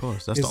about. Yeah, of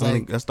course. That's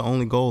the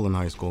only goal in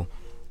high school.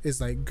 It's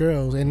like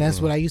girls, and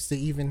that's what I used to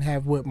even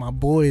have with my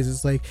boys.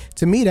 It's like,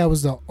 to me, that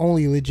was the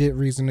only legit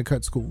reason to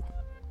cut school.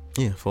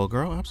 Yeah, for a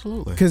girl,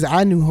 absolutely. Because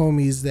I knew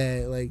homies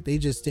that like they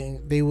just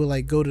didn't. They would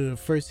like go to the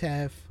first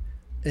half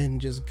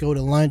and just go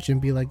to lunch and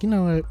be like, you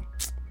know what,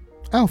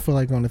 I don't feel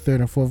like going to third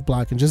and fourth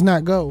block, and just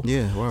not go.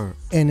 Yeah, word.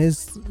 And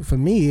it's for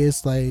me,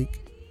 it's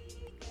like,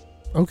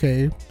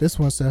 okay, this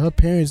one said her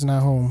parents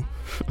not home.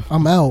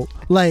 I'm out.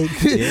 Like,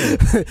 yeah,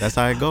 that's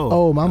how it goes.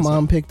 Oh, my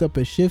mom picked up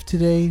a shift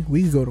today.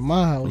 We could go to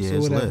my house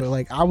or whatever. Lit.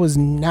 Like, I was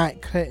not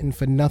cutting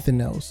for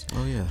nothing else.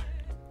 Oh yeah.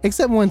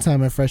 Except one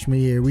time in freshman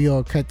year, we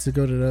all cut to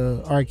go to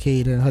the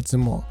arcade in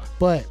Hudson Mall.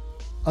 But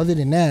other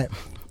than that,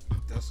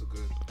 that's a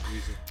good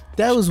reason.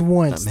 That was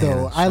once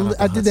though.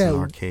 I did that.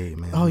 Arcade,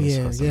 man. Oh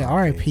yeah.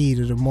 R.I.P.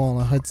 to the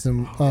mall in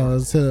Hudson.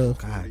 To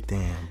God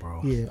damn,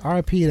 bro. Yeah,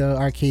 R.I.P. to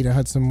arcade in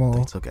Hudson Mall.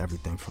 They took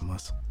everything from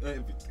us.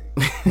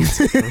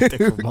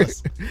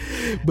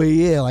 But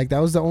yeah, like that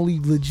was the only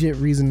legit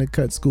reason to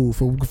cut school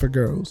for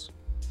girls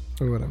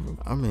or whatever.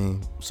 I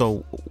mean,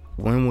 so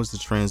when was the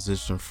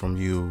transition from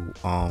you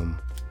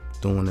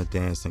doing the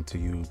dancing to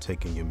you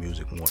taking your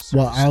music more seriously?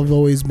 Well, I've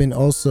always been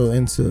also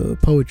into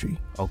poetry.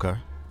 Okay.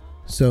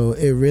 So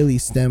it really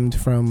stemmed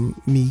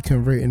from me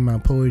converting my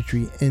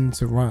poetry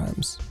into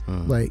rhymes.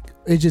 Like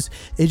it just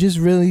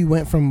really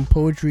went from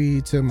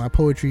poetry to my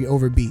poetry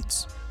over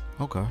beats.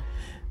 Okay.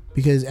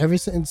 Because ever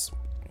since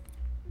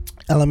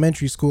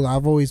elementary school,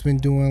 I've always been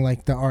doing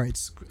like the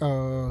arts.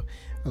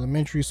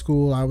 Elementary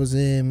school, I was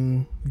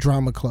in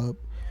drama club.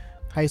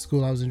 High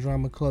school, I was in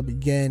drama club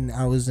again.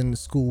 I was in the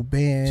school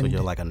band. So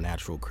you're like a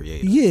natural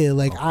creator. Yeah,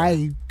 like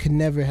I could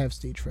never have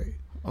stage fright.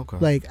 Okay.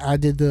 Like I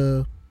did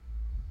the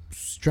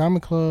drama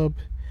club,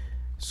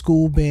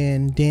 school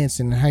band,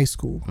 dancing in high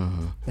school.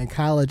 In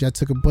college, I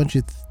took a bunch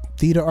of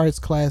theater arts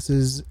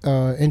classes,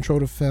 intro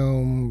to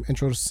film,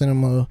 intro to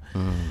cinema.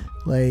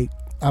 Like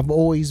I've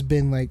always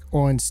been like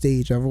on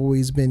stage. I've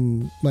always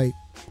been like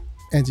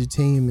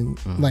entertainment.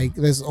 Like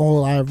that's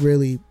all I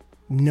really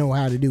know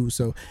how to do.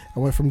 So I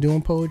went from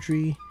doing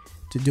poetry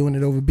to doing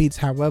it over beats.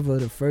 However,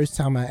 the first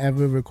time I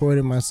ever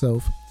recorded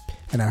myself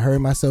and I heard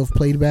myself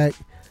played back,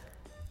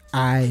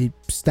 I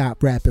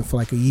stopped rapping for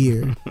like a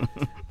year.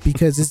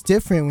 Because it's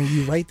different when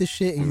you write the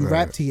shit and you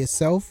rap to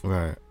yourself.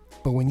 Right.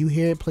 But when you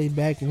hear it played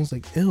back and it's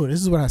like, ew,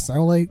 this is what I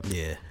sound like.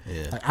 Yeah.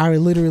 Like, I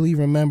literally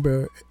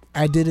remember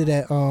I did it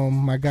at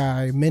my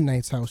guy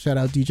Midnight's house. Shout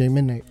out DJ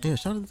Midnight. Yeah,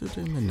 shout out to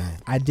DJ Midnight.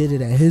 I did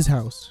it at his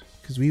house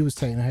because we was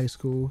tight in high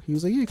school. He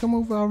was like, yeah, come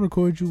over, I'll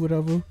record you,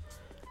 whatever.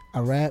 I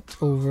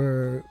rapped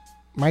over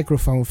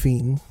Microphone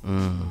Fiend.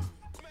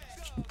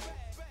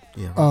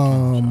 Yeah.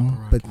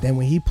 But then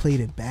when he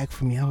played it back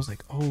for me, I was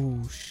like,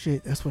 oh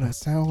shit, that's what I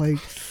sound like.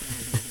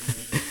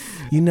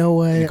 You know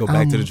what? You go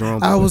back to the drum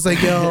board. I was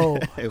like, yo,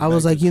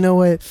 you know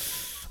what?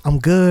 I'm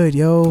good,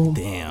 yo.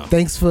 Damn.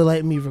 Thanks for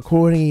letting me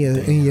record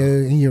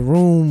in your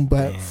room,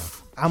 but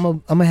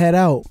I'ma head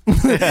out.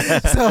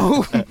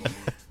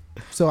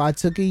 So I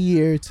took a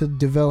year to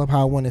develop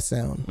how I want to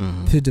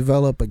sound, to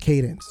develop a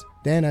cadence.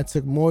 Then I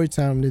took more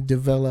time to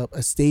develop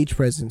a stage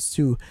presence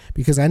too,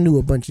 because I knew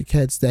a bunch of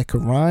cats that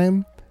could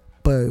rhyme,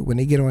 but when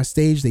they get on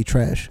stage, they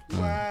trash.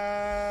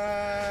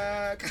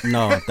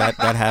 No,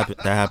 that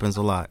happens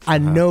a lot. I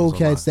know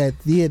cats that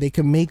they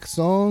can make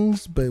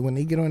songs, but when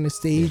they get on the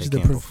stage,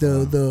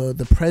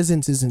 the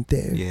presence isn't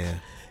there. Yeah.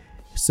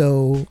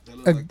 So they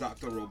look like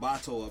Dr.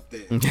 Roboto up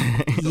there.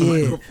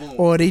 Yeah,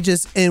 or they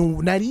just, and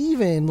not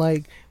even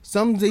like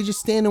some, they just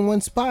stand in one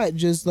spot,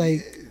 just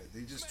like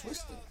they just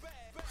twisting.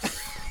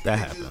 That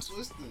happens.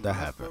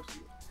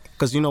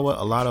 Because you know what,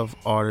 there's a lot of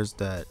artists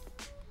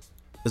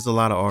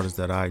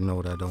that I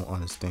know that don't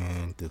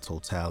understand the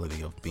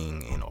totality of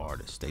being an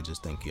artist. They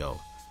just think, yo,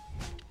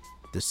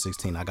 this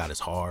 16 I got is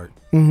hard.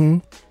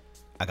 I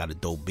got a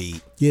dope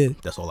beat. Yeah.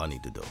 That's all I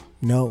need to do.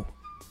 No.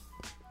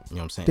 You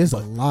know what I'm saying? There's a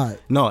lot.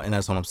 No, and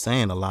that's what I'm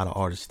saying. A lot of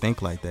artists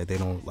think like that. They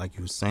don't, like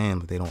you were saying,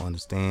 but they don't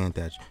understand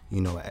that, you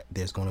know,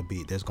 there's gonna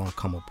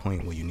come a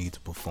point where you need to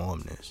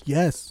perform this.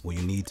 Yes. Where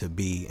you need to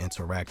be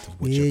interactive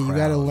with your crowd.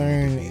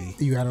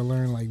 You gotta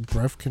learn like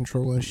breath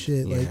control and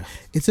shit. Yeah. Like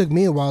it took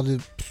me a while to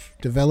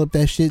develop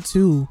that shit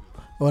too.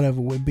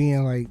 Whatever, with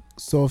being like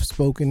soft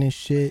spoken and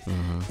shit.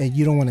 And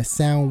you don't want to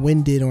sound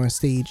winded on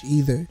stage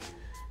either.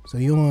 So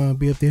you don't want to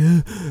be up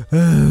there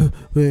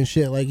and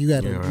shit. Like you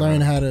got to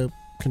learn how to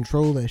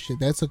control that shit.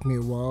 That took me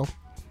a while,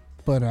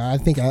 but I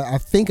think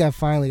I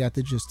finally got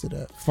the gist of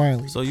that.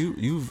 Finally. So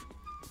you've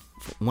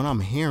when I'm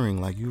hearing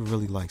like you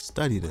really like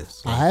study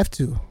this. I have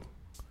to,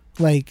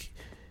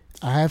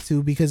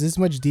 because it's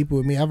much deeper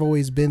with me. I've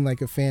always been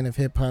like a fan of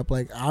hip hop.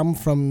 Like I'm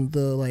from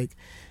the like,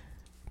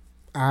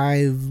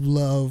 I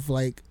love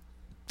like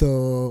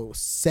the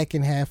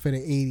second half of the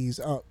 80s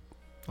up.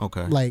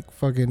 Okay. Like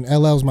fucking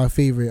LL's my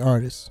favorite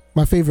artist,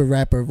 my favorite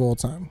rapper of all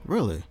time.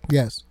 Really?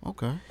 Yes.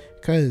 Okay.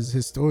 Cause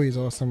his story is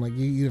awesome. Like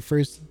you're the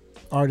first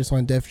artist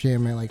on Def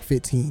Jam at like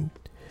 15,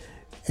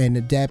 and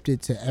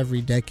adapted to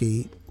every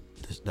decade.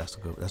 That's a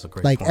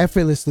great like point.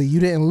 Effortlessly.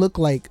 You didn't look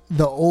like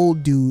the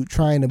old dude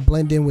trying to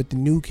blend in with the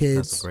new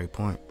kids. That's a great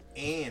point.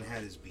 And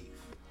had his beef.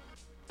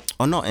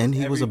 Oh no, and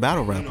he was a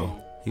battle rapper.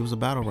 He was a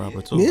battle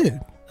rapper too. Yeah.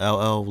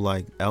 LL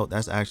like L.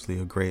 That's actually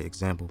a great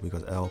example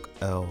because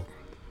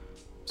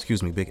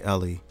Big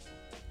Ellie.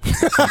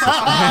 Cause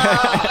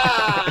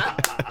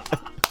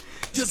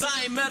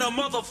I ain't met a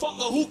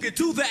motherfucker who can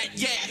do that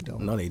yet.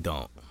 No, they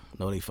don't.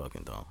 No, they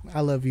fucking don't.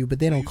 I love you, but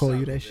they don't call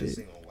you that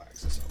shit.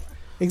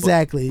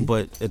 Exactly.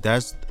 But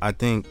that's, I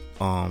think,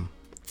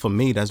 for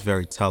me, that's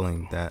very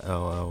telling that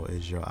LL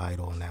is your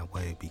idol in that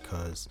way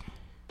because,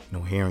 you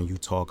know, hearing you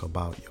talk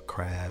about your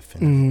craft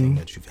and everything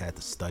that you've had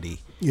to study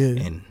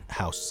and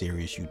how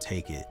serious you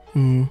take it,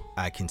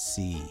 I can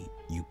see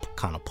you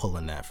kind of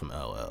pulling that from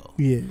LL.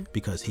 Yeah.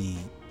 Because he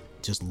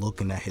just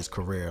looking at his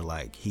career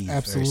like he's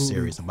very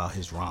serious about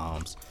his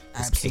rhymes,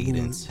 his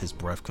cadence, his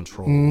breath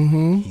control.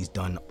 He's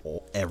done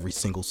every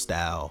single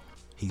style.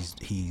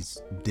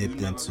 He's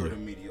dipped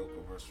into.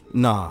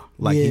 Nah,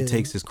 like he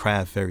takes his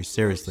craft very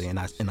seriously, and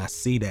I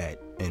see that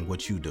in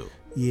what you do.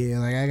 Yeah,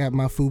 like I got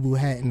my FUBU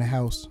hat in the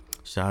house.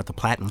 Shout out to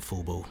Platinum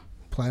FUBU.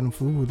 Platinum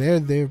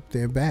FUBU,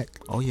 they're back.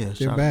 Oh yeah,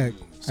 they're back.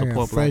 I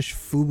got fresh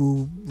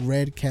FUBU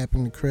red cap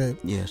in the crib.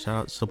 Yeah, shout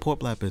out, support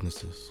black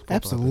businesses.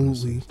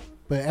 Absolutely.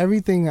 But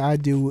everything I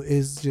do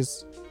is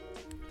just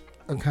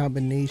a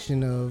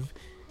combination of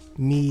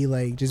me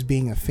like just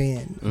being a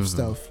fan of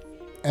stuff.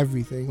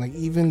 Everything, like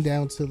even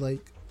down to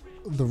like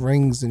the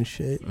rings and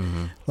shit.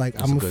 Like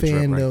that's I'm a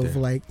fan of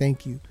like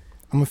thank you.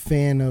 I'm a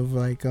fan of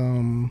like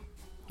who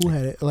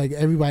had it? Like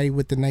everybody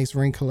with the nice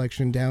ring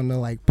collection down to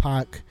like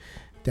Pac,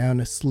 down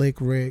to Slick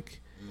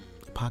Rick.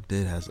 Pac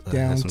did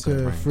down some to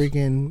good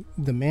freaking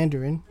the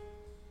Mandarin.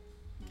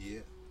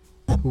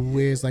 Who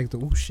wears like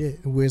who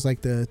wears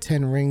like the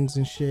 10 rings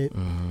and shit.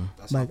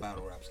 That's like, how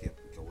battle raps get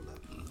rolled up.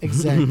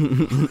 Exactly.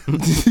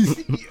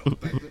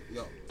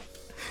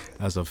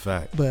 That's a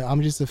fact. But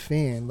I'm just a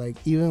fan. Like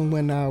even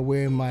when I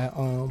wear my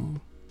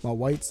my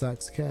White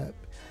Sox cap,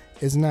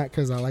 it's not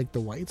because I like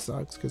the White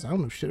Sox because I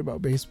don't know shit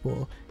about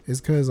baseball. It's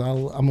because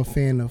I'm a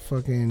fan of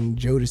fucking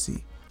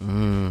Jodeci.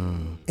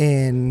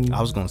 And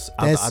I was gonna.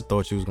 I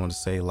thought you was gonna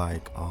say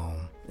like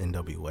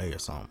NWA or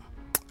something.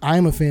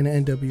 I'm a fan of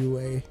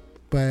NWA,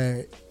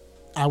 but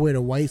I wear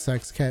the White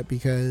Sox cap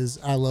because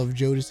I love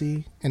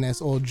Jodeci, and that's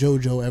all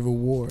JoJo ever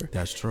wore.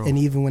 That's true. And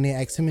even when they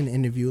asked him in the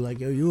interview, like,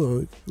 "Yo,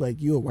 you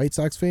a White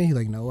Sox fan?" He's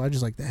like, "No, I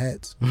just like the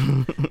hats."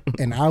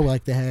 And I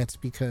like the hats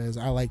because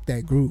I like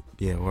that group.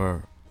 Yeah,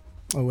 word.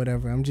 Or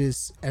whatever. I'm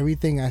just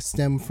everything I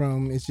stem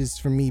from is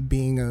just for me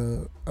being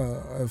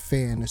a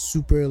fan, a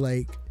super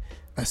like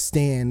a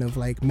stan of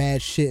like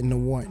mad shit in the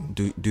one.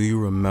 Do you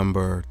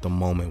remember the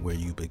moment where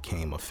you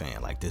became a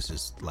fan? Like this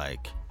is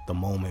like the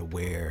moment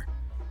where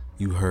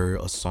you heard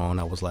a song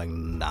that was like,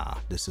 nah,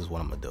 this is what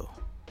I'm gonna do.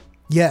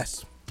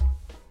 Yes.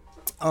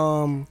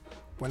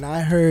 When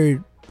I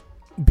heard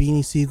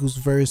Beanie Siegel's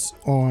verse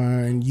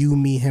on You,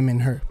 Me, Him,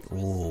 and Her.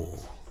 Ooh,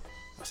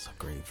 that's a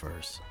great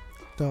verse.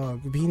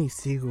 Dog, Beanie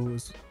Siegel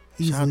was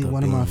easily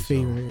one of my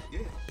favorite.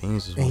 Yeah.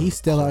 Beans is and he's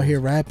still out here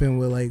rapping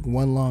with like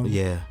one lung.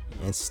 Yeah,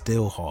 and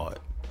still hard.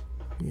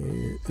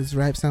 Yeah, his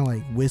rap sound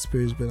like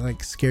whispers, but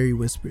like scary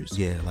whispers.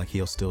 Yeah, like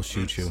he'll still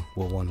shoot you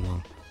with one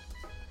lung.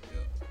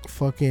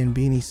 Fucking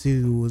Beanie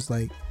Siegel was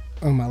like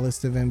on my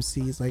list of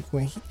MCs. Like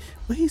when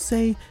he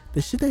say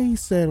the shit that he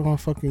said on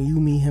fucking You,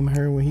 Me, Him,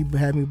 Her when he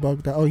had me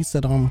bugged out. Oh, he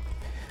said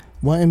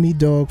wanting me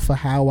dog for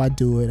how I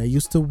do it. I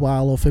used to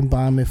wild off and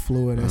bomb in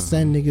Florida.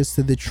 Send niggas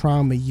to the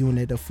trauma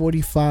unit. A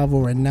 45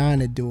 or a 9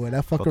 to do it.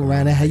 I fuck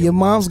around and have your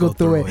moms go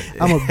through it.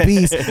 I'm a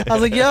beast. I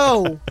was like,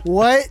 yo,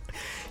 what?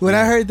 When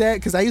I heard that,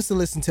 because I used to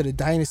listen to the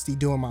Dynasty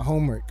doing my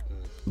homework.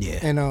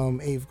 Yeah. In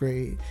 8th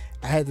grade,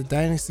 I had the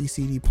Dynasty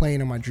CD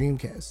playing on my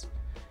Dreamcast.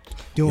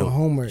 Doing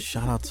homework.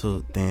 Shout out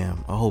to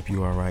I hope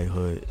you all right,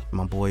 Hood.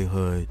 My boy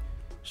Hood.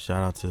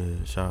 Shout out to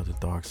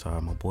Dark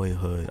Side. My boy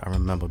Hood. I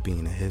remember being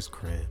in his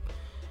crib.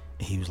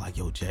 And he was like,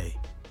 yo, Jay,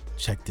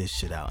 check this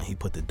shit out. And he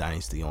put the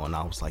Dynasty on.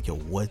 I was like, yo,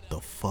 what the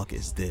fuck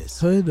is this?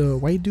 Hood,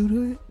 white dude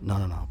Hood?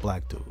 No,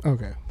 black dude.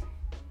 Okay.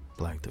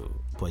 Black dude.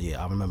 But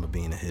yeah, I remember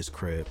being in his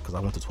crib because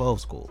I went to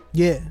 12 school.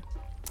 Yeah.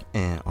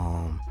 And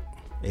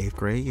 8th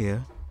grade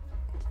year,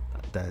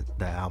 that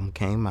album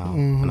came out.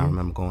 And I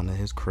remember going to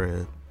his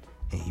crib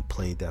and he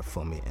played that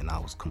for me and I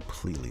was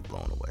completely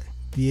blown away.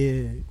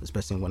 Yeah.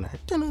 especially when that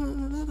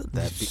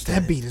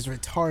That beat is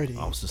retarded.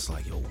 I was just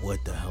like, yo,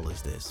 what the hell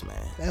is this,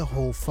 man? That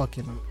whole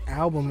fucking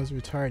album is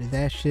retarded.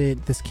 That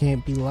shit, This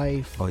Can't Be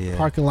Life. Oh, yeah.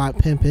 Parking Lot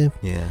Pimpin'.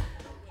 Yeah.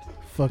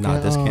 Fucking, Nah,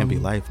 This Can't Be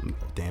Life.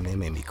 Damn, they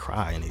made me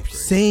cry in 8th grade.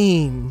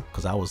 Same.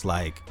 Because I was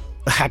like,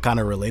 I kind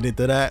of related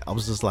to that. I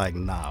was just like,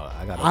 nah,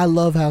 I gotta. I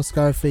love how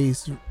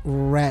Scarface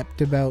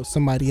rapped about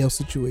somebody else's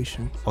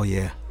situation. Oh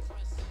yeah,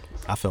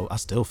 I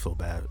still feel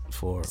bad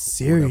for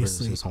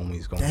Seriously, his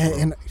homies going that,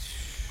 through. and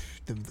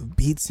the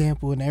beat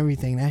sample and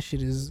everything. That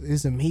shit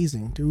is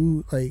amazing,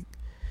 dude. Like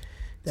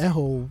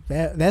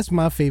that's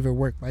my favorite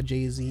work by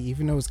Jay-Z.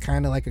 Even though it's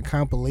kind of like a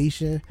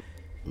compilation.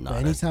 Nah,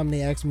 But anytime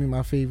they ask me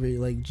my favorite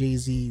like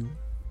Jay-Z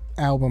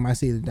album, I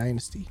say The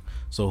Dynasty.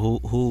 So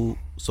who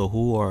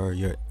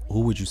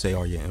would you say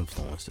are your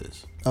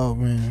influences? Oh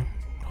man,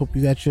 hope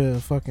you got your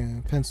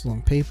fucking pencil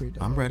and paper.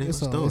 Dog. I'm ready.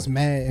 It's Let's do it's it.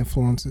 mad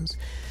influences.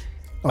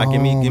 Like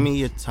give me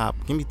your top.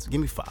 Give me 5.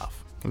 Give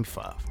me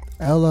 5.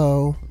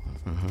 LO,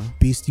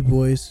 Beastie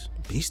Boys.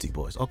 Beastie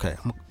Boys. Okay,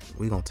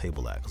 we gonna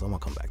table that because I'm gonna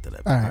come back to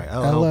that. All right,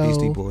 LL, LL,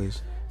 Beastie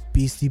Boys.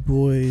 Beastie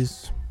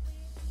Boys,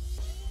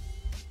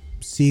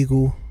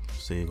 Siegel,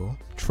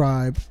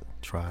 Tribe,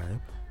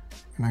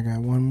 and I got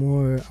one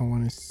more. I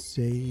want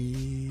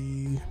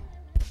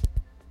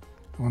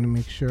to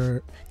make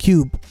sure.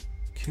 Cube.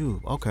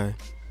 Okay,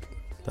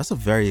 that's a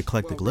very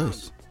eclectic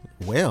list.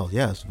 Well,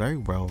 yes, very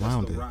well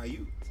rounded. That's the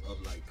Ryu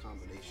of like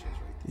combinations,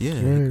 right? Yeah,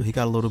 Sure. he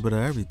got a little bit of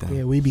everything.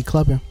 Yeah, we be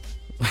clubbing.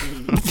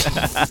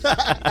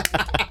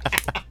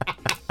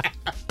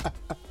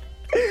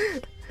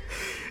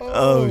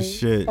 Oh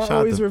shit! I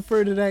always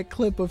refer to that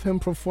clip of him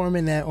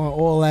performing that on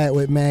All That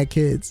with Mad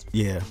Kids.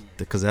 Yeah,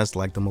 because that's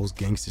like the most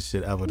gangster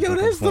shit ever. Yo,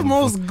 that's the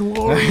most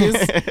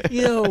glorious.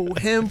 Yo,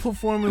 him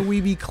performing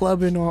We Be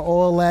Clubbing on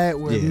All That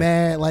with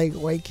mad like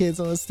white kids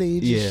on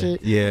stage and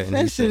shit. Yeah, and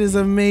that shit is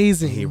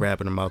amazing. He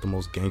rapping about the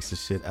most gangster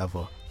shit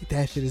ever.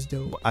 That shit is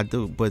dope. I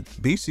do, but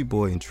Beastie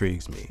Boy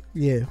intrigues me.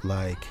 Yeah.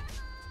 Like,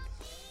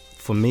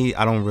 for me,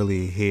 I don't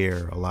really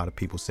hear a lot of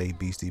people say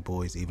Beastie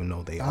Boys, even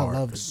though they are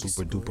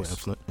super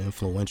duper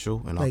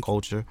influential in our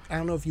culture. I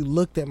don't know if you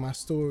looked at my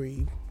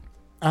story.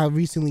 I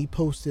recently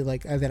posted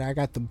like that I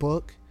got the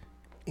book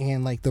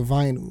and like the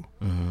vinyl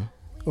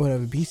or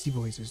whatever. Beastie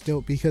Boys is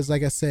dope because,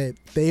 like I said,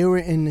 they were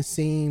in the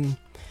same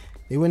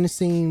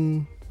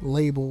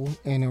label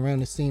and around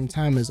the same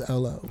time as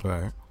LO.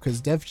 Right. Because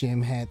Def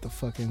Jam had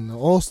the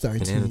All-Star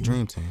team. They had a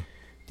dream team.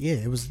 Yeah,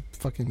 it was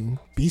fucking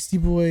Beastie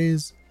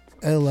Boys,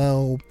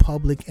 LL,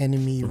 Public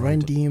Enemy, Run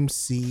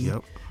DMC.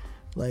 Yep.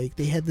 Like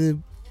they had the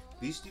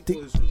Beastie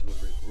Boys was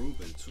with Rick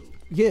Rubin too.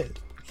 Yeah.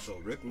 So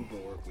Rick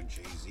Rubin worked with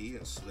Jay-Z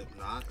and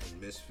Slipknot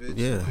and Misfits.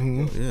 Yeah.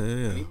 Like,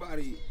 Yeah.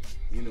 Anybody,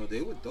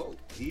 they were dope.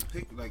 He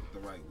picked like the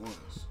right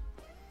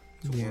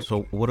ones.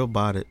 So what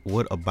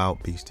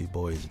about Beastie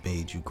Boys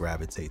made you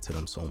gravitate to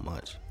them so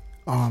much?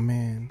 Oh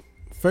man.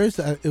 First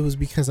it was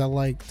because I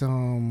liked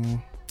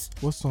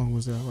what song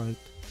was that I liked?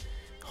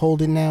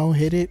 Hold It Now,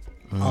 Hit It.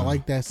 I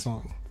like that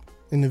song.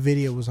 And the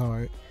video was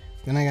hard.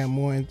 Then I got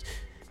more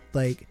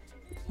like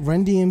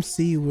Run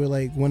DMC were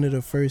like one of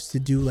the first to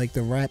do like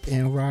the rap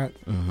and rock.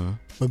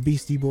 But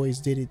Beastie Boys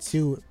did it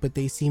too, but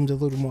they seemed a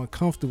little more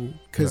comfortable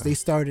because they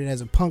started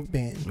as a punk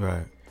band.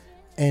 Right.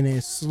 And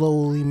then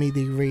slowly made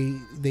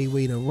their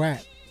way to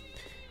rap.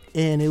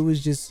 And it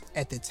was just,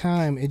 at the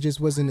time, it just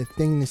wasn't a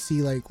thing to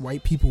see like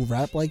white people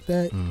rap like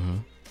that.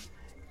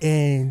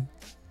 And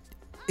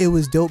it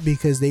was dope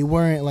because they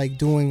weren't like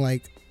doing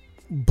like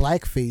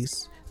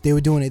blackface. They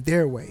were doing it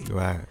their way.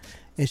 Right.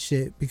 And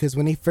shit. Because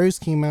when they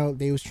first came out,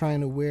 they was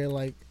trying to wear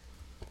like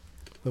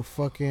the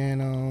fucking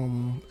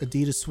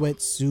Adidas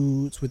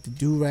sweatsuits with the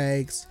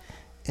do-rags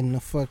and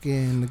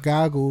the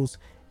goggles.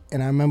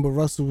 And I remember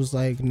Russell was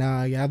like,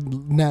 nah,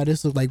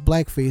 this looks like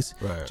blackface.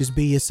 Right. Just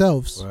be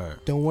yourselves. Right.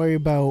 Don't worry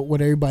about what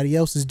everybody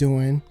else is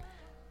doing.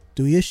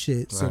 Do your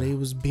shit. So Right. they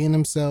was being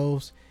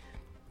themselves.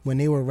 When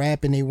they were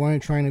rapping, they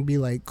weren't trying to be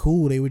like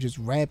cool. They were just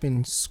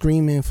rapping,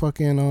 screaming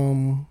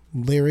fucking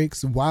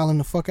lyrics, wilding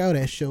the fuck out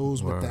at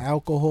shows with the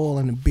alcohol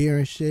and the beer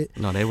and shit.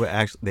 No, they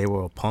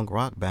were a punk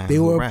rock band. They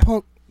were a rapped.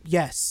 punk,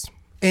 yes.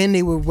 And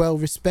they were well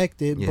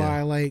respected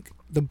by like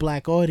the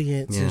black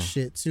audience and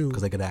shit too.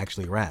 Because they could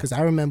actually rap. Because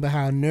I remember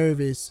how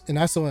nervous, and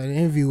I saw in an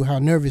interview how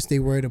nervous they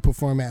were to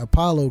perform at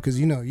Apollo. Because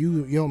you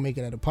don't make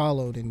it at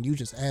Apollo, then you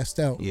just asked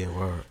out. Yeah,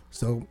 word.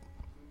 So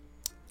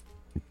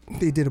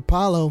they did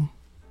Apollo,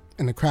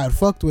 and the crowd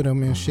fucked with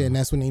them and shit. And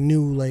that's when they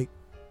knew like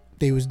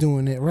they was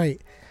doing it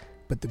right.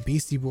 But the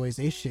Beastie Boys,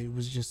 they shit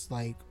was just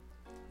like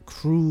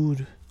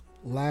crude,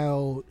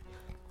 loud,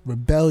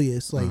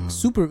 rebellious, like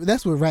super.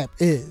 That's what rap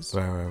is.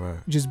 Right.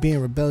 Just being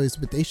rebellious,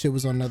 but they shit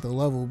was on another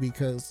level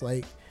because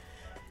like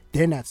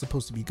they're not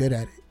supposed to be good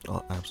at it.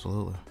 Oh,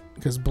 absolutely.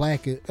 Because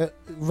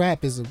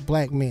rap is a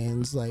black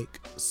man's like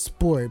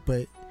sport,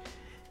 but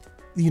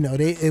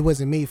it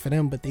wasn't made for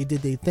them. But they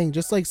did their thing,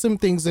 just like some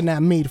things are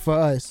not made for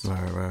us.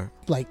 Right.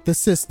 Like the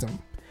system,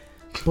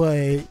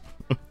 but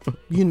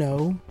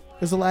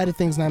there's a lot of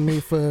things not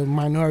made for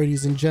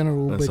minorities in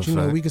general. That's but a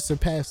fact. we could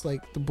surpass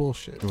like the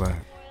bullshit. Right.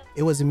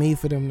 it wasn't made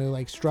for them to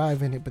like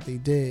strive in it, but they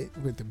did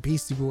with the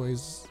Beastie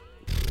Boys.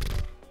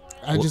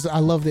 I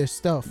love their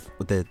stuff.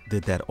 But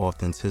did that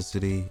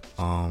authenticity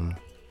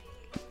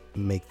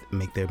make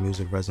their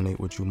music resonate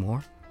with you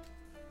more?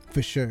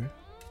 For sure.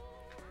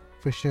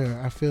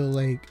 I feel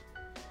like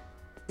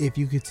if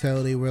you could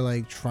tell they were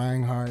like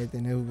trying hard,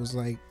 then it was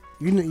like,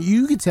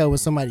 you could tell when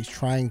somebody's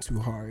trying too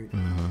hard.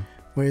 Mm-hmm.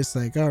 Where it's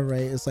like, all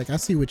right, it's like I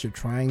see what you're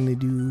trying to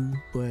do,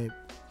 but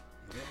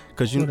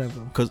whatever.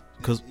 Because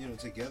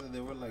together they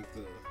were like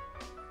the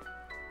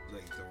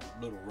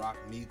little rock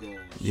Migos.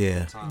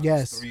 Yeah.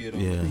 Yes. 3 of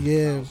them.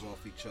 Yeah. Bounce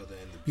off each other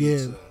and the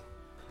beats. Yeah.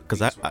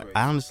 Because I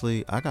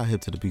honestly, I got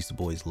hip to the Beastie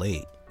Boys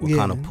late. What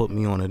kind of put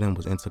me on to them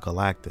was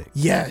Intergalactic.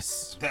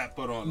 Yes. That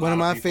put on one of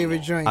my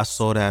favorite joints. I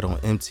saw that on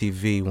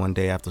MTV one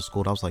day after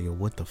school. I was like, yo,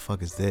 what the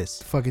fuck is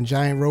this? Fucking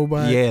giant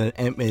robot. Yeah,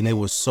 and it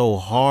was so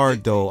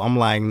hard though. I'm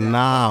like,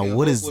 nah,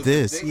 what is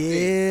this?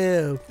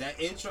 Yeah.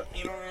 That intro,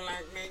 you know,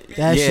 like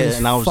that shit's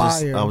and I was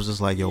fire. just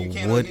like, yo,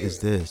 what is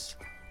this?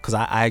 Cause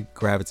I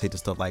gravitate to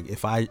stuff like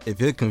if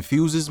it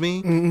confuses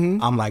me,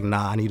 I'm like,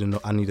 nah, I need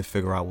to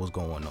figure out what's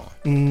going on.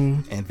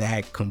 And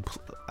that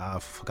I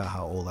forgot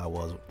how old I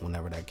was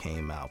whenever that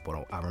came out,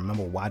 but I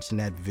remember watching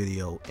that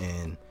video,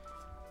 and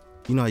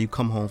you know how you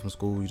come home from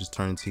school, you just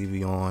turn the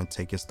TV on,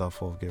 take your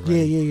stuff off, get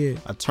ready. Yeah.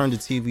 I turned the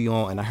TV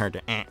on and I heard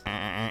the and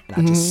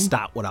I just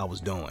stopped what I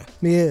was doing.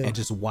 Yeah. And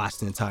just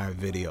watched the entire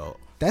video.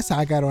 That's how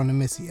I got on to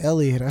Missy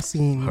Elliott. I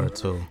seen her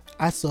too.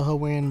 I saw her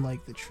wearing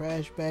like the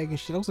trash bag and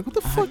shit. I was like, what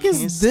the fuck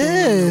is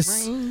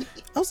this?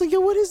 I was like, yo,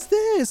 what is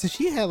this? And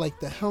she had like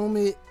the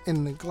helmet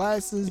and the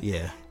glasses.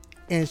 Yeah.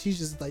 And she's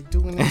just like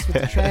doing this with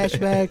the trash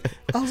bag.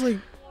 I was like,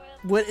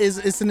 what is,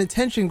 it's an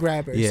attention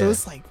grabber. Yeah. So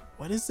it's like,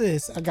 what is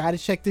this? I gotta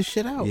check this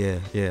shit out.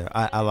 Yeah.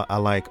 I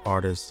like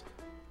artists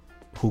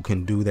who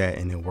can do that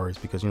and it works,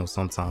 because, you know,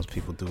 sometimes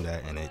people do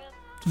that and it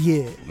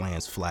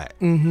lands flat.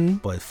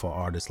 But for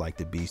artists like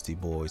the Beastie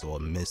Boys or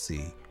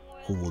Missy,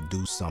 who will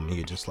do something,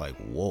 you're just like,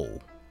 whoa,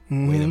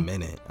 wait a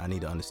minute, I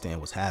need to understand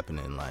what's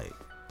happening. Like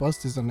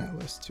Busta's on that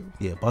list too.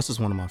 Yeah,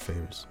 Busta's one of my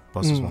favorites.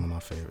 One of my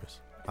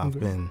favorites.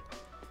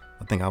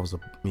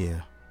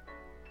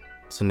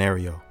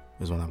 Scenario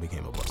is when I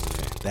became a Busta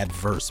fan. That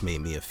verse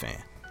made me a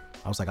fan.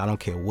 I was like, I don't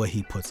care what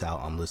he puts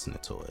out, I'm listening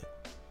to it.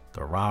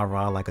 The rah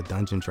rah like a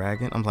dungeon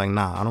dragon, I'm like,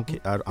 nah, I don't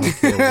care. I don't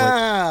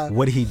care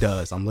what he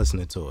does, I'm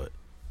listening to it.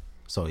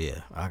 So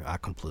yeah, I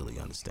completely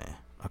understand.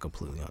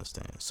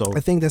 So I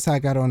think that's how I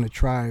got on the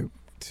Tribe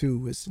too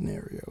with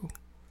Scenario.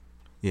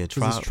 Yeah,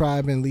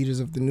 Tribe and Leaders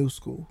of the New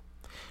School.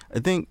 I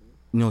think,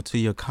 you know, to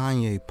your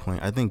Kanye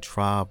point, I think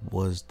Tribe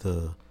was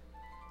the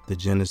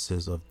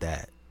genesis of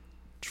that.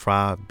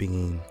 Tribe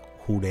being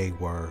who they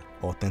were,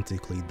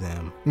 authentically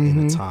them,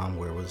 in a time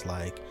where it was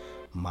like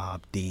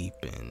Mobb Deep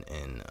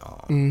and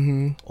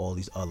all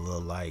these other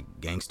like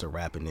gangster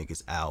rapping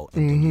niggas out,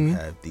 and then you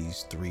have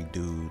these 3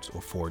 dudes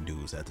or 4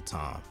 dudes at the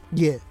time,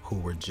 who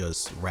were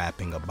just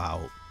rapping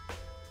about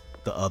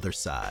the other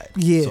side,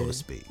 so to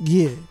speak.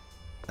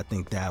 I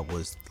think that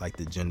was like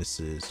the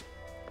genesis.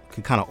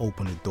 Could kind of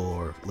open the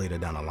door later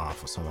down the line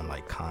for someone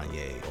like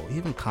Kanye or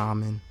even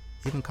Common.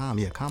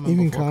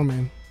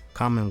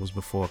 Common was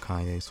before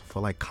Kanye, so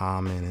for like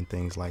Common and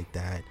things like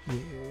that.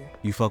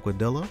 You fuck with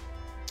Dilla?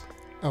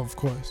 Of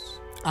course.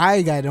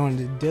 I got on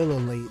to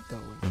Dilla late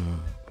though.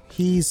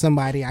 He's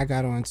somebody I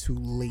got on to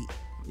late.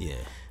 Yeah.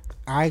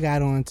 I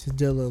got on to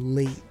Dilla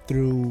late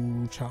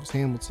through Charles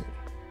Hamilton.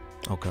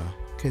 Okay.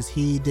 Because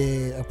he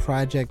did a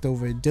project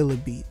over at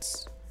Dilla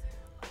Beats.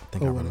 I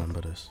think I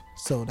remember this.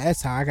 So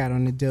that's how I got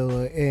on the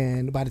Dilla,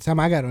 and by the time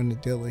I got on the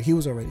Dilla, he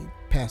was already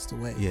passed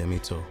away. Yeah, me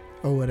too.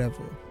 Or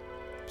whatever.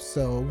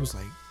 So it was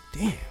like,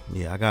 damn.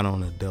 Yeah, I got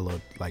on the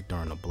Dilla like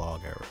during the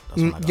blog era.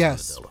 That's when I got on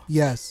the Dilla.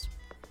 Yes.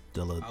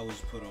 Dilla. I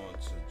was put on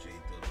to J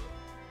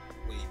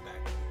Dilla way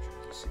back in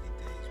the Jersey City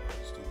days when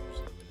I still was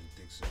living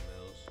in Dixon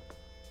Mills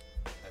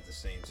at the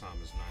same time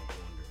as Ninth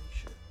Wonder and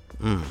shit.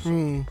 So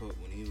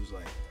when he was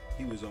like,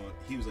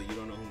 you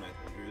don't know who Ninth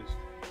Wonder is?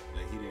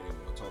 Like, he didn't even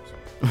want to talk to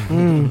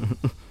me.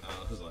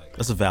 I was like,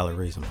 that's a valid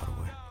reason, by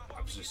the way.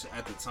 I was just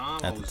at the time.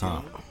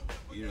 Young,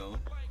 you know,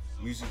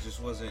 music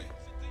just wasn't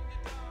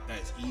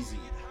as easy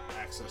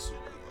accessible.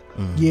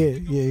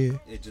 Yeah.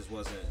 It just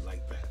wasn't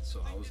like that.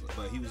 So I was,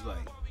 but he was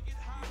like,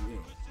 you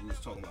know, we was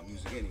talking about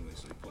music anyway,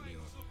 so he put me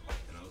on,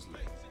 and I was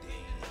like,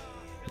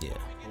 damn. Yeah.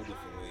 Whole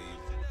different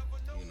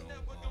wave. You know,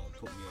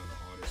 put me on the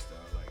artists that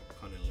are like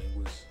Cunning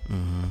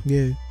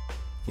Linguist.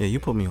 Yeah, you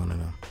put me on to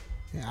them.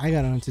 Yeah, I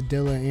got on to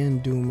Dilla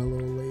and Doom a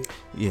little late.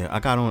 Yeah, I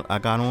got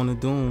on to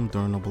Doom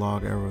during the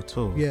blog era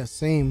too. Yeah,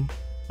 same.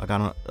 I got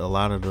on a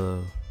lot of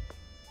the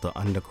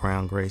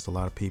underground greats, a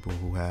lot of people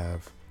who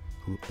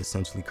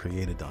essentially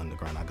created the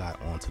underground. I got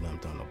onto them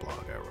during the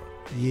blog era.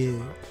 Yeah,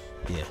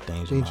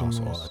 Danger Mouse,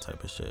 all that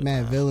type of shit.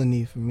 Mad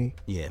Villainy for me.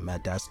 Yeah,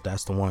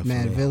 that's the one for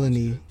Mad me.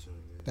 Villainy,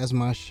 that's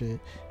my shit.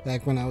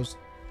 Back when I was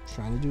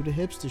trying to do the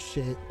hipster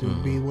shit, to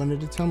be one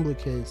of the Tumblr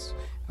kids.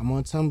 I'm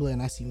on Tumblr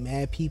and I see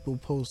mad people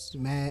post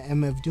mad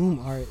MF Doom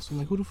art. So I'm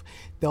like,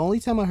 the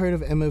only time I heard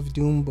of MF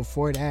Doom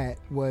before that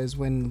was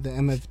when the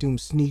MF Doom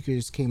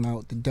sneakers came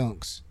out, the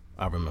Dunks.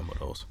 I remember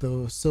those.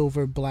 The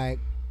silver, black.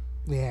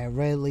 They had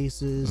red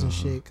laces and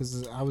shit.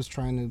 Because I was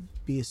trying to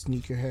be a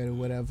sneakerhead or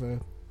whatever.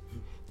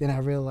 Then I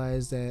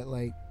realized that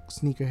like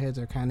sneakerheads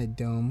are kind of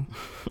dumb.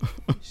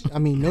 I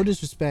mean, no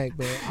disrespect,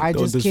 but I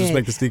Don't just can't.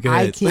 disrespect the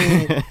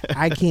sneakerheads.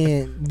 I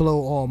can't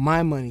blow all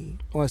my money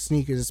on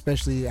sneakers.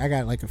 Especially I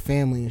got like a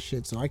family and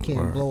shit, so I can't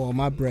Right. blow all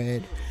my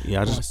bread.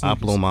 Yeah, on I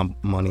blow sneakers. my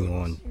money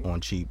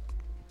on cheap,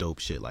 dope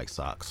shit like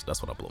socks.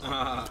 That's what I blow.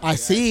 I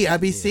see. I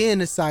be seeing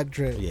the sock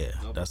drip. Yeah,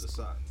 No, but that's the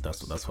sock.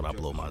 that's what I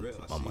blow my Real.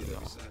 I see money it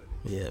on. every Saturday.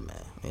 Yeah,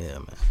 man. Yeah,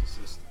 man.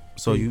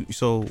 Consistent.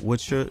 So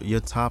what's your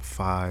top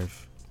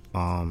 5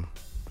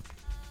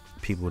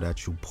 people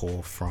that you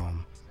pull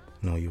from?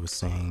 You know, you were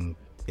saying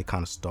it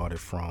kind of started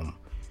from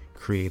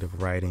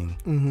creative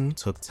writing,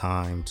 took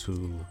time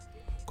to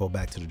go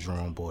back to the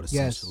drawing board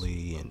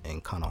essentially,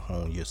 and kind of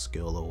hone your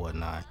skill or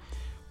whatnot.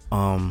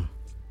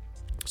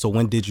 So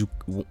when did you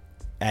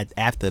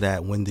after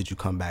that, when did you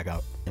come back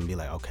out and be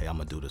like, okay, I'm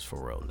gonna do this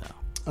for real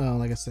now?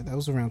 Like I said, that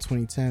was around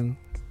 2010.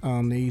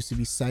 There used to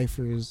be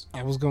ciphers.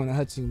 I was going to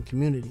Hudson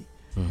Community.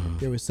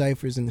 There were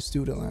ciphers in the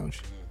student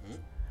lounge.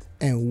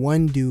 And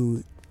one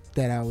dude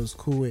that I was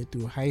cool with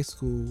through high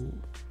school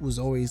was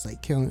always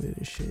like killing it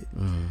and shit.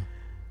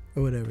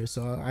 Or whatever.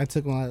 So I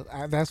took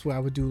that's where I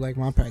would do like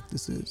my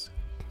practices.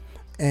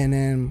 And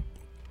then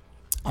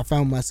I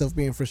found myself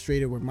being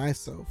frustrated with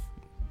myself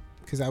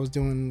because I was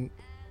doing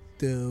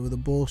the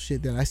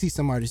bullshit that I see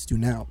some artists do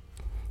now.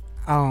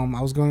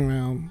 I was going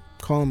around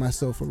calling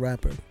myself a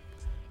rapper,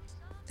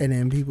 and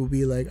then people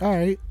be like, all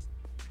right,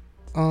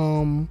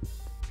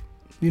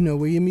 you know,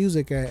 where your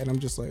music at? And I'm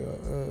just like,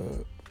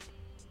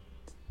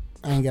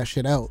 I ain't got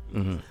shit out.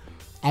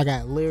 I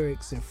got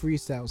lyrics and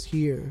freestyles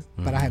here,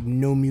 but I have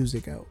no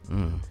music out.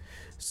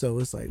 So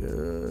it's like,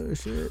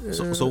 shit.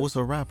 So what's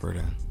a rapper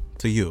then?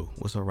 To you,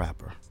 what's a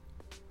rapper?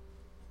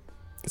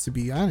 To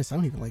be honest, I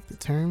don't even like the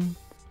term.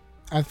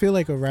 I feel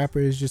like a rapper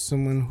is just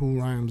someone who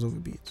rhymes over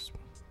beats.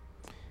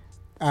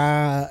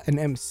 An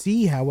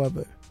MC,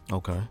 however,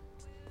 Okay.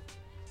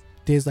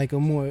 there's like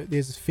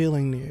there's a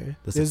feeling there.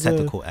 There's a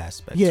technical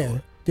aspect to Yeah,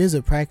 it. there's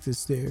a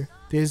practice there.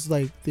 There's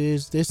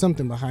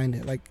something behind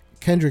it. Like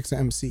Kendrick's an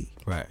MC.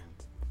 Right.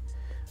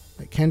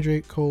 Like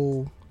Kendrick,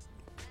 Cole.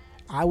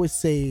 I would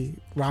say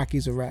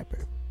Rocky's a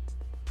rapper.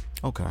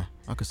 Okay.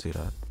 I could see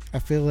that. I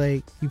feel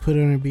like you put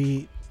it on a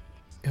beat,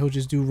 he'll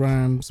just do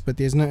rhymes, but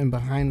there's nothing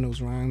behind those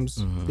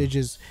rhymes. They're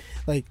just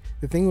like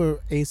the thing with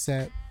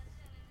ASAP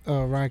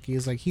Rocky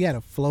is like he had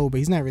a flow, but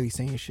he's not really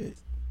saying shit.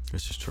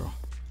 This is true.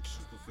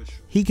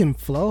 Superficial. He can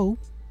flow,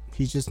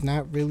 he's just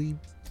not really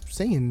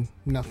saying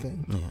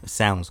nothing. Yeah, it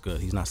sounds good.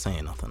 He's not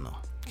saying nothing though.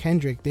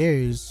 Kendrick,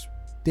 there's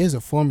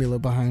a formula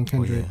behind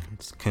Kendrick. Oh,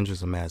 yeah.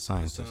 Kendrick's a mad It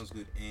scientist. sounds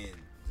good and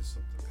there's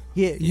something.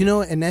 Yeah, you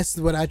know, and that's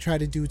what I try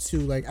to do too.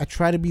 Like I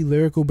try to be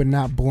lyrical but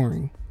not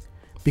boring.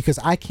 Because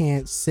I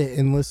can't sit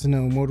and listen to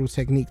Immortal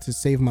Technique to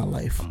save my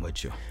life. I'm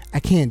with you.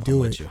 I can't do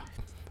I'm it. with you.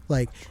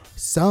 Like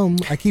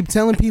I keep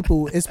telling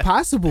people it's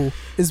possible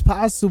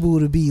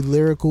to be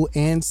lyrical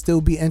and still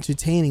be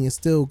entertaining and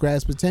still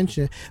grasp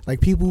attention. Like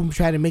people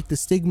try to make the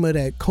stigma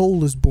that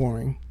Cole is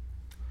boring.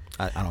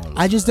 I don't.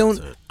 I just don't.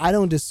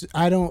 That's it.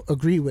 I don't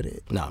agree with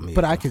it. Not me.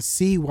 But I can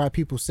see why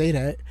people say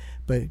that.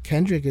 But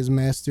Kendrick has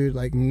mastered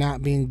like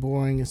not being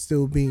boring and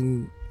still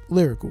being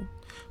lyrical.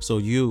 So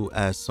you,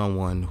 as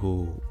someone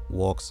who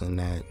walks in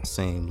that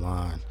same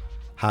line,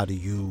 how do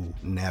you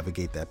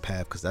navigate that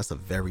path? Because that's a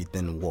very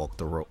thin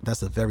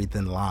that's a very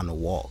thin line to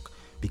walk.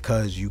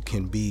 Because you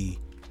can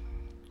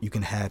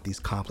have these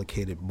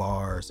complicated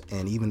bars,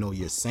 and even though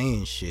you're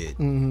saying shit,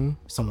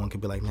 someone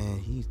could be like, "Man,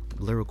 he's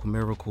lyrical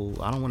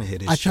miracle. I don't want to hear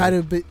this." I shit. try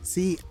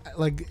to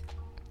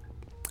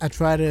I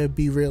try to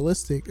be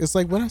realistic. It's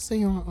like what I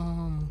say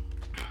on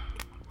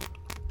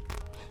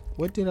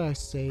what did I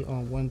say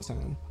on one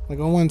time? Like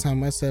on one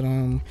time I said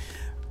I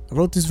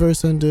wrote this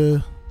verse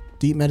under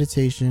deep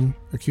meditation,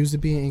 accused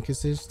of being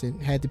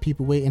inconsistent, had the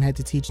people waiting, had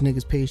to teach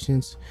niggas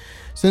patience.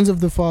 Sins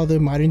of the father,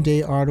 modern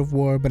day art of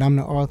war, but I'm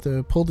the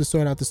author. Pulled the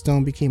sword out the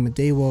stone, became a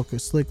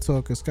daywalker, slick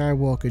talker,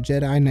 skywalker,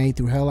 Jedi Knight,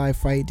 through hell I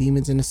fight,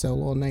 demons in the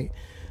cell all night.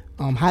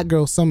 Hot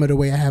girl summer, the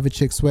way I have a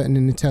chick sweating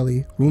in the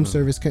telly. Room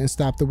service couldn't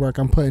stop the work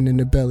I'm putting in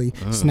the belly.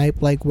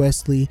 Snipe like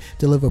Wesley,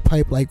 deliver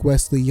pipe like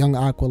Wesley. Young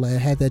Aqualad,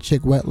 had that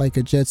chick wet like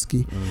a jet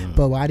ski.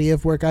 But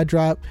YDF work I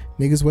dropped,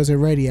 niggas wasn't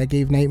ready. I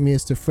gave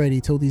nightmares to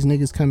Freddie, told these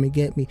niggas come and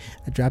get me.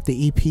 I dropped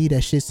the EP, that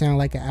shit sound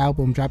like an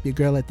album. Drop your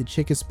girl at the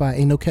chicken spot,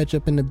 ain't no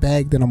ketchup in the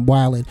bag, then I'm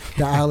wildin'.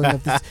 The island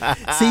of the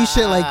see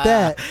shit like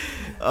that.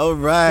 All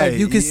right. Like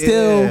you can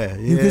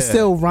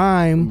still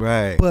rhyme,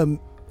 right, but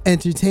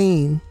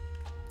entertain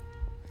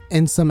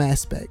in some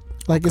aspect.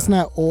 Like it's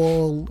not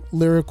all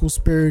lyrical,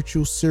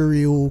 spiritual,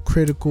 serial,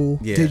 critical,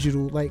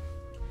 digital. Like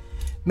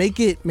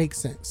make it make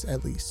sense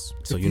at least.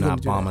 So you're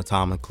not bomb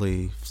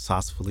atomically,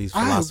 philosophies,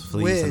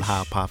 and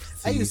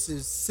hypotheses. I used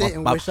to sit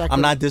and wish I could. I'm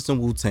not dissing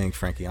Wu-Tang,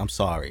 Frankie. I'm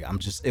sorry.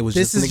 It was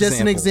This just is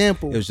just an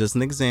example. It was just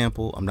an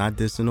example. I'm not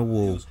dissing the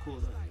Wu.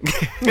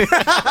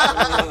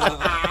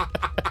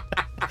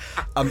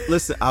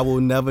 Listen, I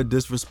will never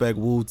disrespect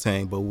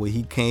Wu-Tang, but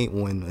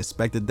when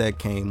Inspector Deck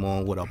came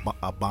on with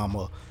a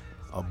bomb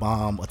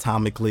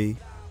atomically.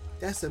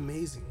 That's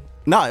amazing.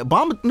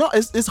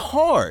 It's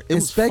hard.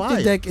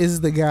 Inspector Deck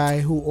is the guy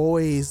who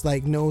always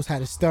like knows how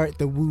to start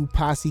the Wu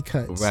posse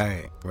cuts.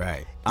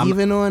 Right.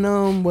 Even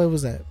on what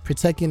was that?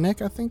 Protect Your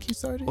Neck, I think he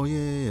started. Oh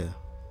yeah.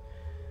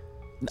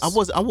 I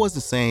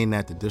wasn't saying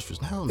that to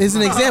disrespect. It's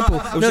an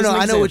example. No,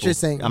 I know what you're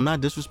saying. I'm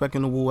not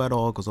disrespecting the Wu at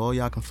all because all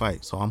y'all can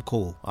fight, so I'm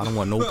cool. I don't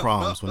want no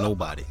problems with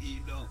nobody.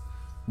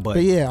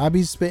 But yeah, I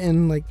be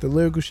spitting like the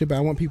lyrical shit, but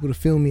I want people to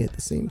feel me at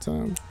the same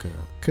time.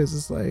 Because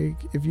it's like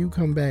if you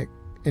come back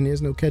and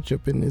there's no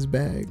ketchup in this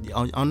bag.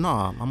 Oh no,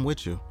 I'm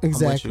with you.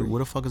 Exactly. I'm with you. Where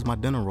the fuck is my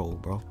dinner roll,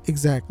 bro?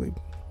 Exactly.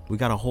 We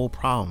got a whole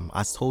problem.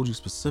 I told you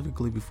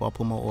specifically before I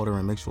put my order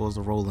in, make sure there's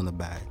a roll in the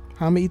bag.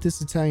 How am I eat this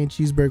Italian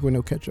cheeseburger with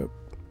no ketchup?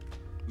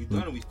 You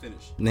done or we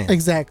finished? Now,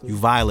 exactly. You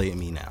violating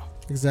me now.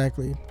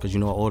 Exactly. Because I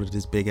ordered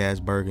this big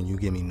ass burger and you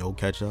give me no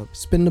ketchup.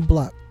 Spin the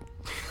block.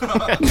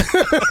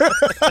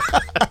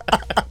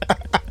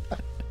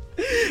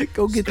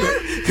 Go get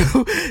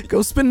that.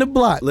 Go spin the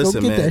block.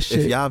 Listen, go get man, that shit.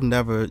 if y'all have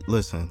never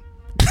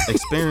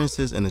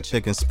experiences in the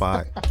chicken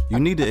spot, you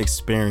need to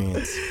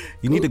experience.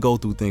 You need to go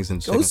through things in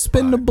the chicken spot. Go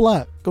spin the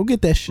block. Go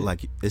get that shit.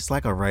 Like it's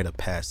like a rite of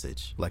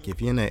passage. Like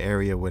if you're in an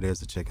area where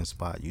there's a chicken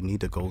spot, you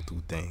need to go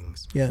through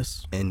things.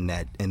 Yes. In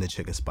the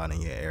chicken spot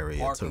in your area.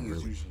 Parking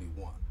is usually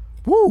one.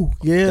 Woo,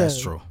 yeah.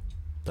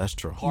 That's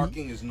true.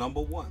 Parking is number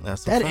one.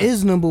 That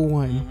is number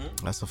one.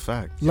 Mm-hmm. That's a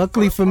fact.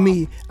 Luckily for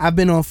me, I've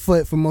been on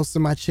foot for most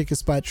of my chicken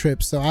spot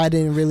trips, so I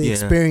didn't really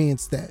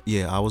experience that.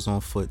 Yeah, I was on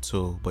foot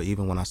too, but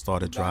even when I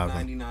started driving,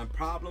 99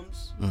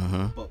 problems,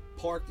 but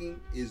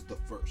parking is the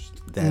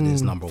first. That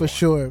is number for one.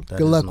 sure. That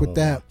Good luck with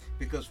that.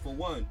 Because for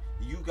one,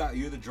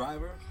 you're the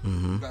driver.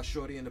 You got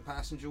Shorty in the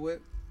passenger whip.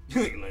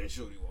 You ain't letting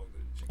Shorty walk.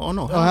 Oh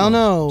no! Hell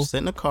no! Sit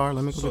in the car.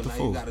 Let me go get the now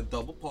food. You got a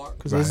double park.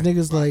 Because there's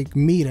niggas like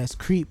me that's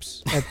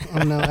creeps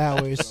on the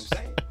hours.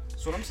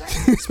 That's what I'm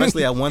saying.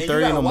 Especially at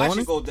 1:30 in the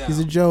morning. These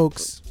are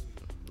jokes.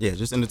 Yeah,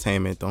 just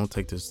entertainment. Don't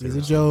take this. These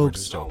are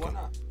jokes. No, why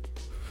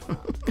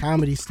not?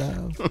 Comedy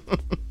style.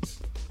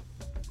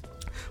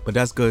 But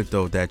that's good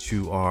though that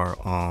you are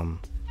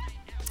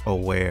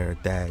aware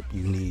that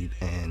you need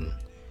an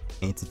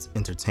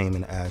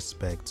entertainment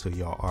aspect to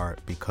your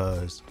art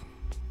because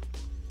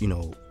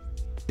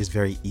it's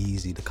very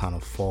easy to kind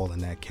of fall in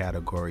that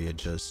category of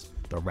just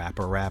the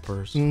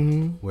rappers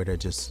where they're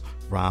just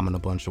rhyming a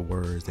bunch of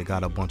words. They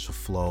got a bunch of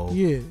flow.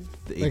 Yeah.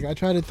 Like I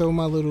try to throw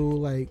my little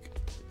like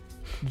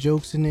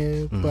jokes in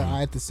there, but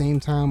at the same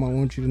time I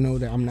want you to know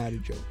that I'm not a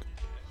joke.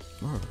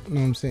 Right. You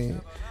know what I'm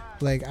saying?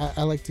 Like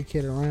I like to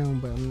kid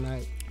around, but I'm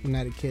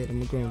not a kid.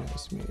 I'm a grown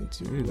ass man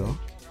too. There you go.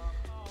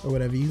 Or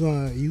whatever. You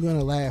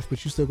gonna laugh,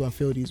 but you still gonna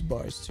feel these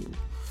bars too.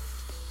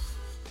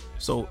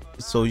 So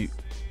you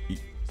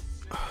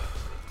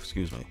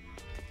excuse me.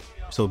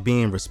 So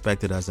being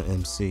respected as an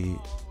MC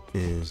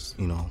is,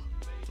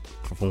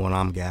 from what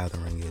I'm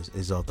gathering,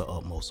 is of the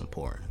utmost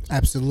importance.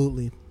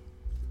 Absolutely.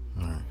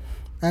 All right.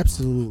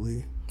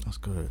 Absolutely. That's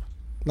good.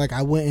 Like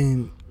I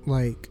wouldn't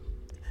like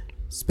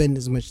spend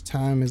as much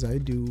time as I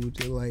do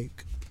to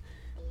like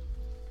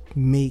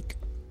make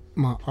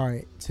my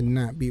art to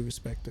not be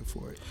respected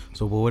for it.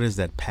 So where does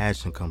that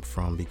passion come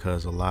from?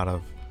 Because a lot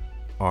of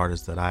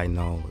artists that I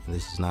know, and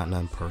this is not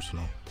nothing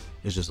personal,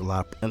 it's just a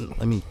lot of, and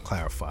let me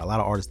clarify, a lot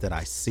of artists that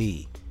I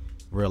see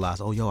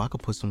realize, I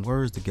could put some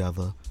words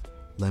together,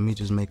 let me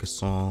just make a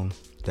song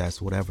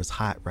that's whatever's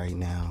hot right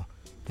now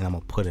and I'm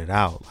gonna put it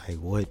out. Like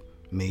what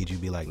made you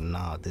be like,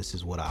 nah, this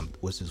is what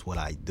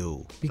I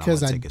do?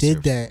 Because I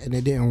did that and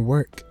it didn't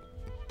work.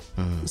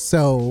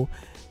 So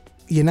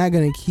you're not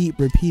gonna keep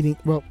repeating.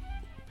 Well,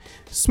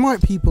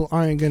 smart people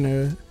aren't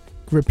gonna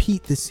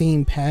repeat the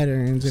same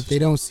patterns if they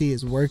don't see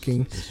it's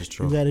working. This is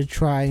true. You gotta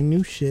try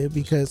new shit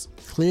because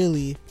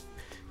clearly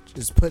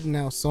just putting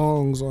out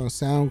songs on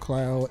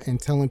SoundCloud and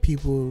telling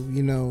people,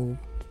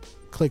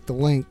 click the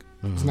link,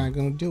 it's not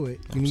gonna do it.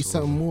 You need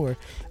something more.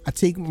 I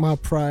take my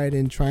pride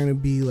in trying to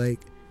be like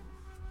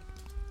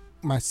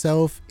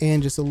myself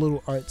and just a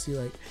little artsy.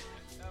 Like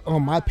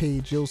on my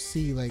page you'll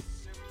see like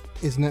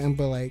it's nothing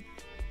but like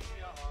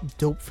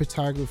dope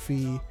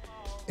photography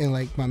and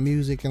like my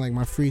music and like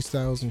my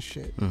freestyles and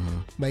shit.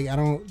 Like I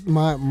don't,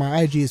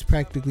 my IG is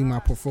practically my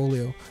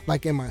portfolio.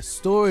 Like in my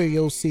story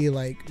you'll see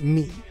like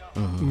me,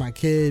 my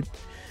kid,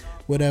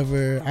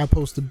 whatever. I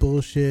post the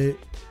bullshit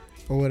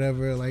or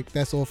whatever, like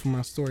that's all from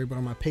my story, but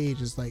on my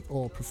page is like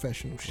all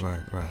professional shit.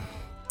 Right.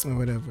 Or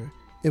whatever.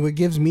 And what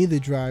gives me the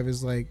drive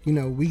is like,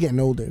 we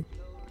getting older.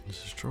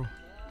 This is true.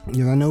 I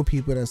know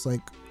people that's like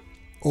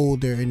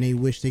older and they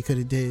wish they could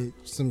have did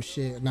some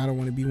shit, and I don't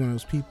want to be one of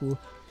those people.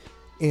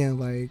 And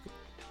like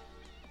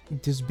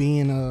just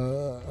being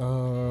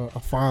a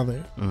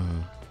father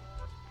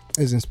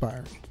is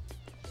inspiring.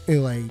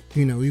 And like,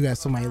 you got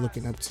somebody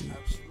looking up to you.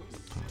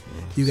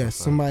 You got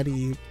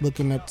somebody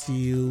looking up to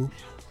you.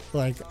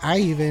 Like I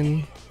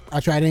even I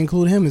try to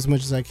include him as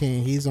much as I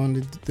can. He's on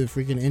the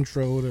freaking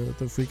intro to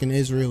the freaking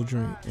Israel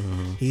joint.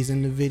 Mm-hmm. He's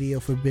in the video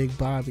for Big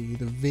Bobby.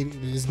 The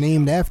video is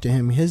named after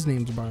him. His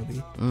name's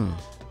Bobby.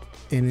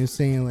 And it's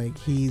saying like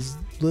he's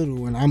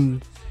little and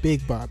I'm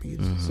Big Bobby.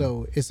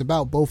 So it's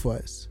about both of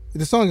us.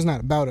 The song is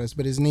not about us,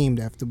 but it's named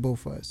after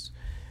both of us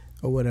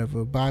or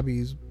whatever.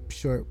 Bobby's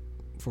short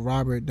for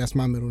Robert. That's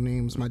my middle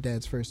name. It's my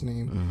dad's first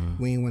name.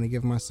 We ain't want to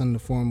give my son the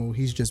formal.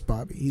 He's just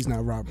Bobby. He's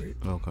not Robert.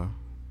 Okay.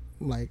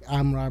 Like,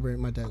 I'm Robert,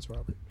 my dad's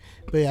Robert.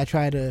 But yeah, I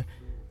try to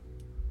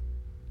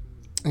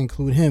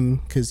include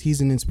him because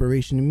he's an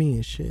inspiration to me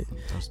and shit.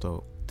 That's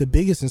dope. The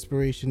biggest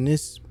inspiration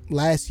this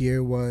last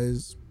year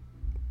was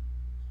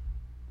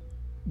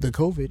the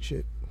COVID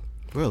shit.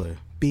 Really?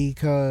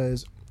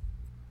 Because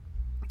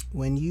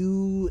when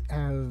you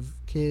have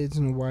kids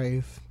and a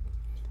wife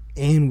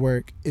and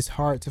work, it's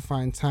hard to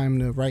find time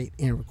to write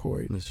and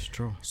record. This is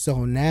true.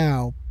 So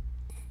now,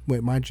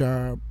 with my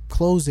job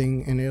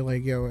closing and they're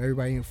like, yo,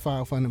 everybody in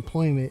file for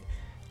unemployment,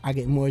 I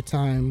get more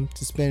time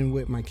to spend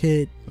with my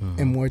kid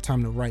and more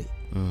time to write.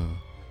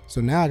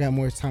 So now I got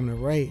more time to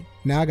write.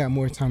 Now I got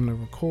more time to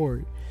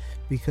record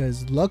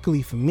because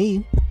luckily for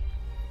me,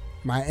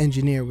 my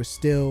engineer was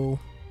still,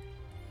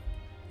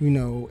 you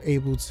know,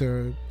 able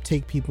to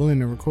take people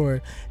in and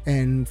record.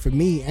 And for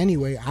me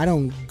anyway, I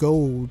don't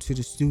go to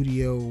the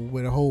studio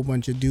with a whole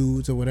bunch of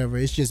dudes or whatever.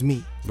 It's just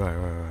me.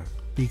 Right.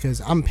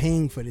 Because I'm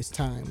paying for this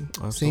time.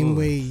 Absolutely. Same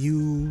way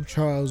you,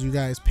 Charles, you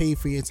guys pay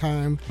for your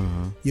time.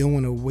 You don't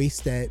want to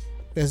waste that.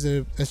 That's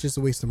just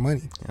a waste of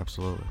money.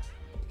 Absolutely.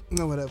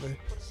 No, whatever.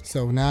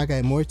 So now I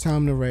got more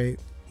time to write,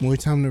 more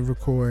time to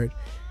record,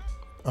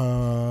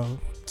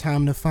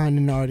 time to find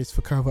an artist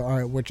for cover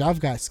art, which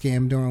I've got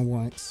scammed on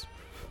once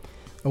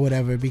or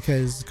whatever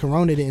because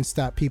Corona didn't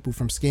stop people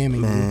from scamming me.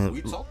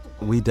 Man,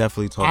 we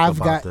definitely talked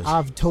about this.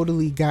 I've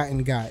totally got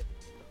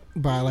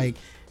by like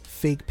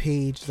fake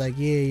page, like,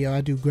 yeah, yo,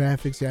 I do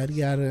graphics, yada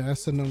yada. I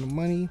send them the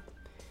money.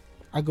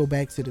 I go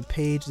back to the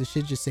page, the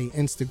shit just say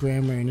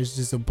Instagrammer and it's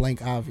just a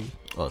blank Avi.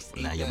 Oh,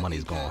 now your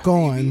money's gone.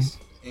 Gone.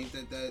 Ain't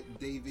that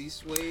Dave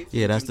East wave?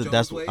 Yeah, that's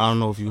I don't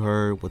know if you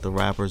heard what the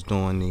rappers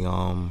doing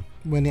the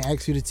when they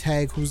ask you to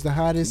tag who's the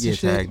hottest and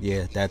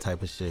shit. That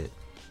type of shit.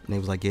 And they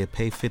was like, yeah,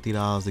 pay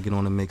 $50 to get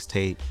on the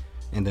mixtape,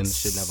 and then the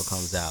shit never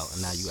comes out,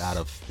 and now you out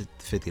of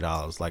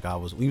 $50. Like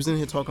we was in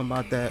here talking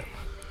about that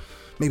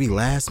maybe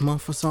last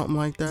month or something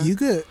like that. You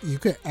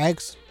could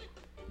ask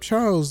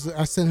Charles.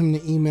 I sent him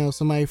the email.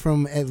 Somebody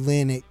from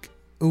Atlantic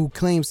who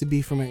claims to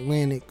be from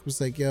Atlantic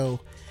was like, yo,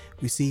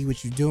 we see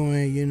what you're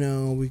doing, you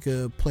know, we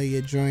could play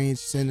your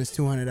joints, send us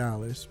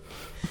 $200.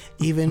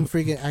 Even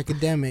freaking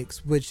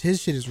Academics, which his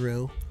shit is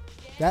real.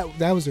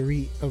 That was a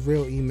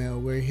real email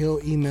where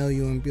he'll email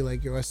you and be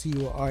like, yo, I see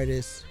you an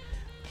artist.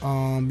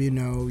 You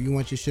know, you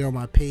want your shit on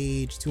my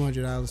page,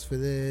 $200 for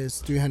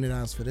this,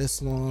 $300 for this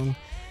song.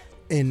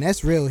 And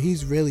that's real.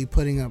 He's really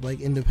putting up like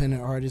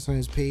independent artists on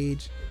his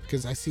page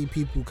because I see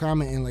people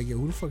commenting like, yo,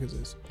 who the fuck is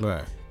this?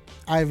 Right.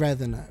 I'd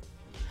rather not.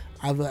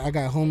 I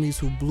got homies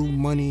who blew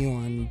money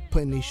on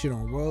putting their shit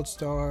on World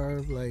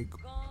Star, like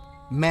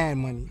mad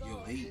money.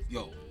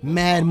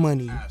 Mad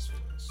money.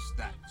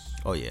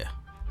 Oh yeah.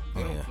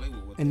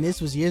 And this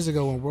was years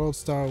ago when World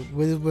Star,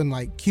 when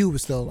like Q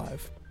was still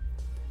alive.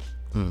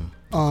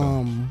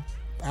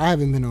 I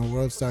haven't been on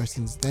World Star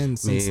since then,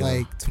 since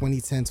like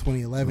 2010,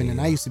 2011, and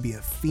I used to be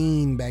a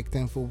fiend back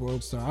then for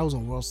World Star. I was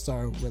on World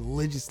Star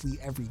religiously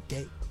every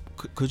day.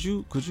 Could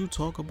you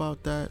talk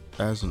about that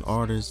as an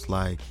artist,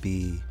 like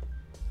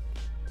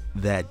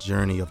that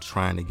journey of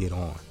trying to get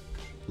on,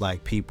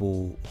 like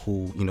people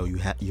who, you know,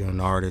 you're an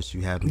artist,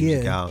 you have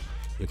music out,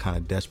 you're kind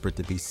of desperate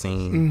to be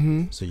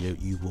seen, so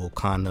you will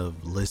kind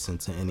of listen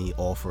to any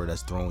offer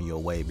that's thrown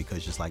your way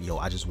because just like, yo,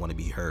 I just want to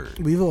be heard.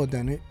 We've all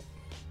done it.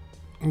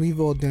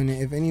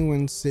 If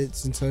anyone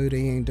sits and tell you they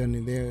ain't done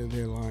it,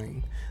 they're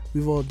lying.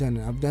 We've all done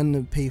it. I've done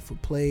the pay for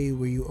play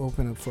where you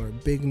open up for a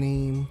big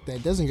name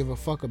that doesn't give a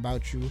fuck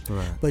about you,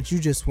 but you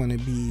just want to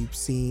be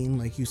seen,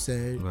 like you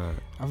said. Right.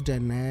 I've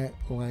done that.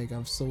 Like,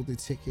 I've sold the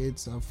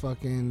tickets. I've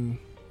done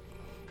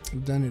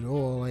it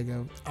all. Like,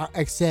 I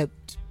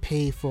except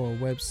pay for a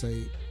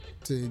website.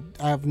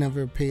 I've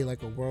never paid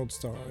like a World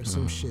Star or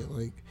some shit.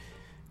 Like,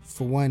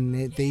 for one,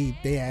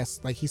 they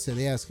ask, like he said,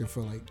 they asking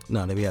for like.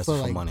 No, they be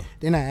asking for money.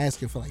 They're not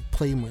asking for like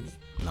play money.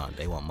 No,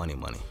 they want money.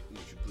 What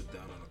you put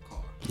down on a car.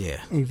 Yeah.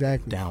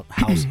 Exactly.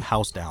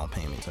 House down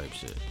payment type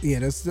shit. Yeah,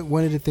 that's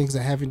one of the things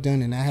I haven't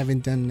done, and I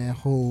haven't done that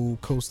whole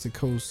coast to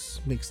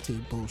coast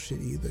mixtape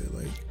bullshit either.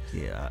 Like.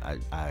 Yeah,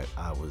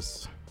 I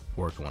was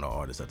working with an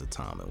artist at the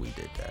time, and we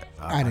did that.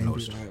 I didn't do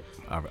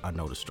that. I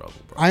know the struggle,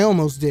 bro. I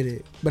almost did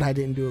it, but I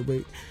didn't do it.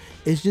 But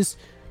it's just,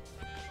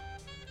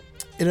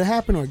 it'll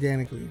happen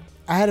organically.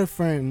 I had a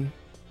friend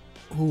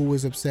who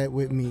was upset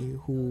with me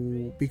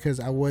because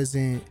I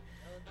wasn't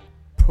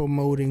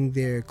promoting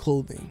their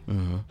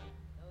clothing.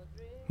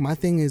 My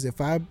thing is,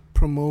 if I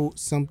promote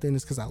something,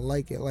 it's because I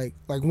like it. Like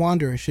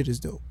Wanderer shit is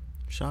dope.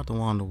 Shout out to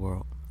Wander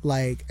World.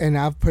 Like, and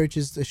I've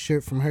purchased a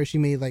shirt from her. She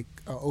made like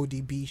a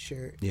ODB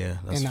shirt. Yeah,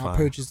 that's and fire. I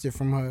purchased it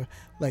from her.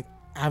 Like,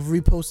 I've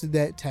reposted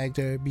that, tagged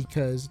her,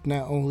 because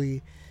not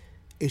only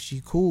is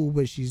she cool,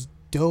 but she's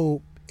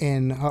dope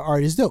and her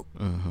art is dope.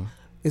 Mm-hmm.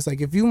 It's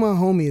like, if you my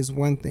homie is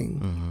one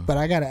thing, but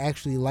I gotta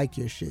actually like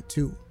your shit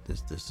too.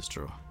 This is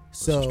true.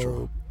 So is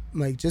true.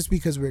 like, just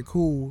because we're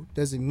cool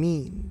doesn't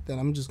mean that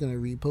I'm just gonna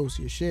repost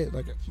your shit.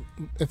 Like,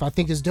 if I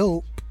think it's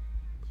dope,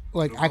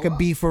 like, I could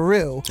be for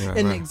real. Right,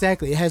 And right.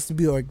 exactly, it has to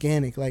be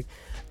organic. Like,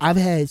 I've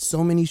had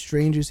so many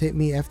strangers hit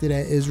me after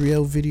that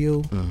Israel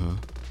video.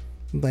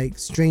 Like,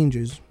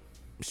 strangers,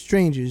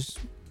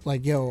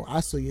 like, yo, I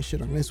saw your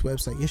shit on this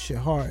website, your shit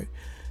hard.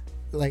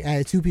 Like, I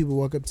had 2 people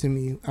walk up to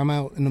me, I'm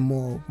out in the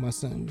mall with my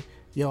son,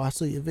 yo, I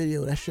saw your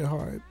video, that shit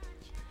hard.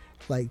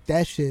 Like,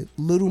 that shit,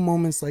 little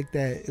moments like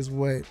that is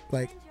what,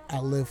 like, I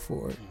live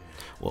for.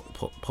 Well,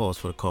 pause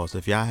for the cause.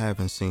 If y'all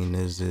haven't seen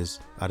this,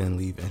 I didn't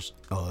leave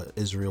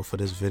Israel for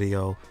this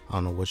video. I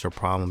don't know what your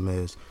problem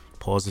is.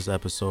 Pause this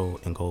episode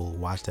and go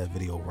watch that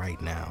video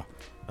right now.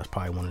 That's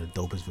probably one of the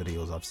dopest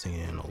videos I've seen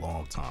in a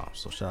long time.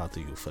 So shout out to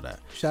you for that.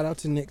 Shout out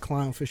to Nick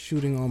Klein for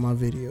shooting all my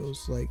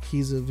videos. Like,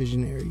 he's a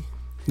visionary.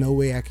 No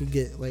way I could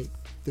get, like,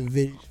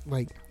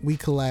 like, we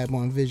collab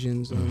on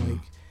visions, and like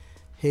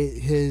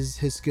his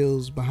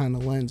skills behind the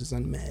lens is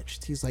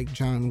unmatched. He's like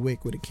John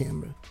Wick with a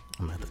camera.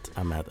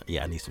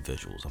 Yeah, I need some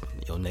visuals.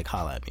 Yo, Nick,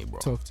 holla at me, bro.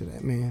 Talk to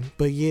that man.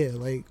 But yeah,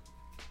 like,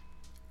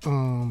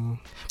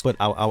 But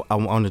I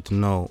wanted to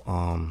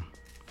know,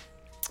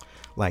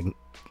 like,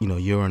 you know,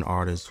 you're an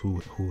artist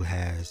who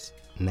has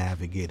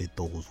navigated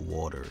those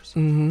waters.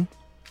 You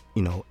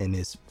know, and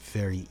it's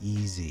very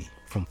easy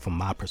from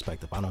my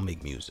perspective. I don't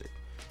make music,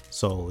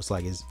 so it's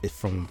like it's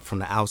from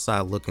the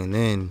outside looking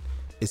in.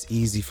 It's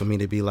easy for me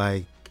to be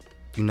like,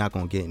 you're not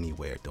gonna get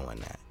anywhere doing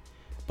that.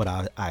 But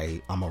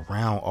I'm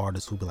around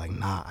artists who be like,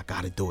 nah, I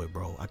gotta do it,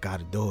 bro. I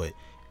gotta do it,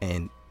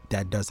 and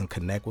that doesn't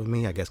connect with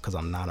me, I guess, because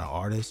I'm not an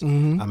artist. I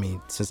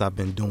mean, since I've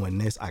been doing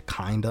this, I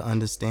kind of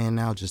understand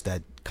now, just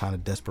that kind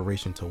of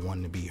desperation to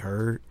want to be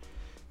heard.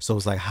 So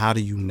it's like, how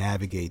do you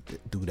navigate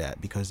through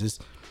that? Because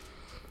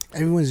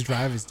everyone's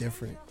drive is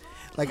different.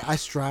 Like, I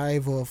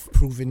strive off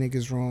proving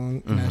niggas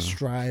wrong, and I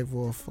strive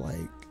off, like,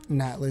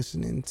 not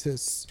listening to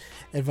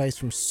advice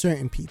from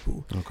certain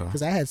people.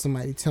 Because I had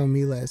somebody tell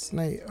me last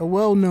night, a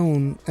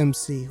well-known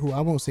MC, who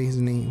I won't say his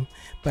name,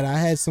 but I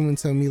had someone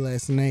tell me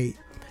last night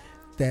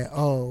that,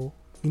 oh,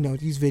 you know,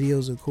 these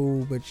videos are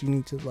cool, but you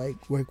need to,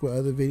 like, work with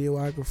other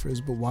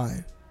videographers. But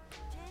why?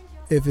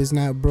 If it's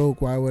not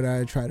broke, why would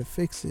I try to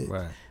fix it?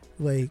 right.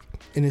 Like,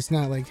 and it's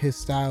not like his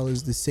style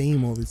is the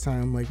same all the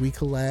time. Like, we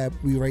collab,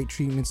 we write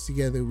treatments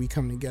together, we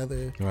come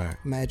together, Right.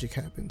 magic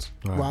happens.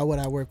 Right. Why would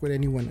I work with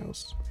anyone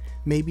else?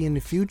 Maybe in the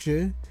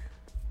future,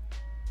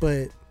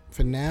 but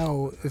for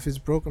now, if it's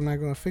broke, I'm not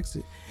gonna fix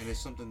it. And it's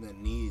something that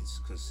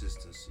needs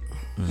consistency.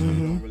 So you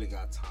don't really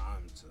got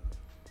time to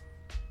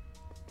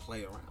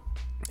play around.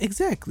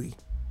 Exactly.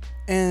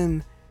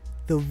 And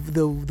the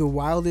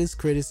wildest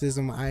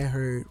criticism I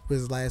heard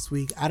was last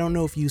week. I don't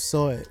know if you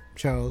saw it,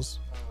 Charles.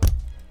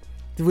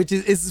 Which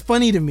is, it's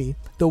funny to me.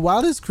 The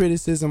wildest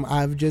criticism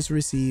I've just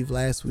received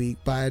last week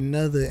by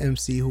another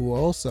MC who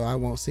also, I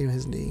won't say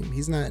his name.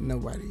 He's not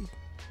nobody.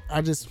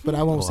 But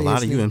I won't say his name. A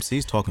lot of you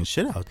MCs talking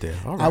shit out there.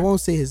 All right. I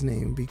won't say his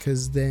name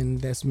because then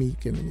that's me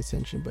giving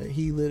attention. But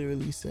he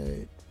literally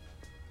said,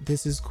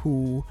 "This is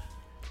cool.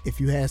 If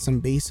you had some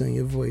bass on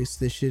your voice,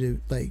 this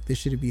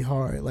should be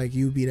hard. Like,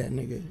 you be that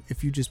nigga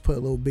if you just put a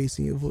little bass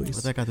in your voice."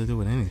 What's that got to do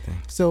with anything?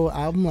 So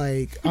I'm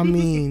like, I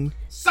mean,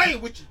 Say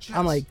it with your chest.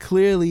 I'm like,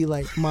 clearly,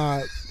 like,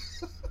 my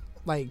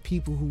like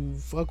people who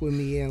fuck with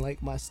me and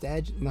like my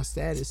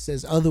status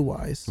says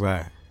otherwise.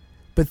 Right.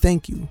 But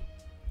thank you.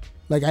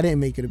 Like, I didn't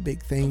make it a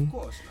big thing. Of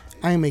course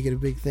not. I didn't make it a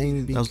big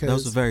thing because That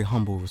was a very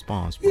humble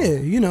response, bro. yeah,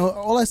 you know,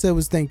 all I said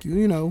was thank you.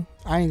 You know,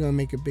 I ain't gonna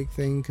make a big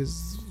thing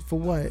because for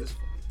what?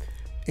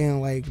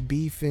 And like,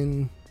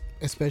 beefing,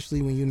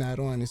 especially when you're not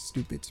on, is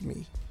stupid to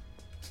me.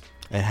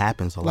 It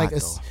happens a Like,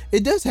 lot, though.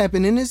 it does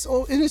happen, and it's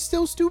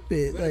still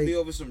stupid. We gotta be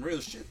Like, over some real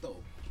shit though.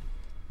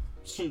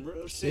 Some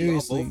real shit.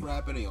 Seriously. Y'all both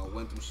rapping and y'all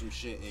went through some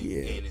shit, and,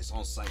 and it's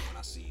on site when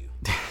I see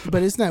you.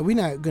 but it's not. We're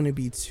not gonna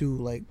be too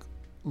like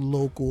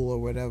local or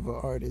whatever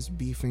artists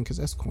beefing because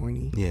that's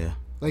corny. Yeah.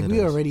 Like, it we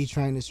is. already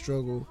trying to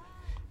struggle,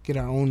 get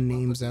our own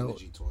names put out.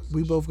 energy towards this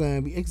We shit. both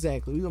gonna be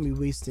we gonna be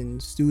wasting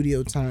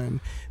studio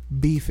time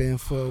beefing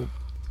for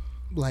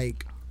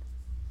like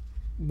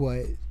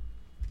what,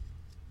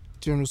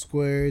 Journal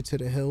Square to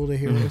the Hill to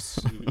hear us.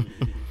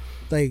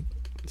 Like,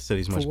 The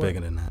city's much for what?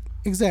 bigger than that.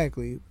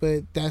 exactly,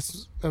 but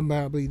that's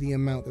probably the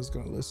amount that's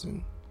gonna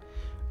listen.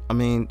 I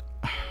mean,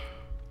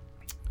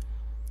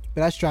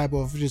 But I strive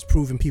off just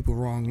proving people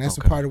wrong. That's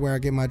a Okay. part of where I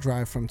get my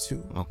drive from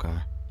too. okay.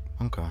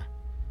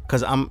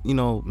 Because I'm,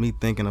 me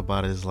thinking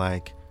about it is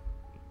like,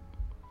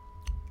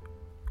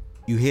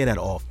 you hear that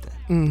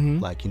often.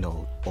 Like,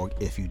 or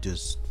if you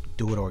just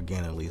do it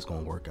organically, it's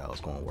going to work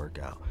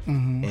out.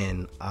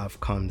 And I've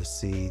come to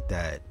see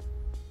that,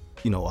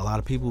 a lot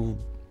of people,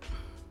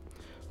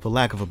 for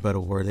lack of a better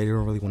word, they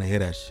don't really want to hear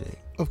that shit.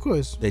 Of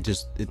course.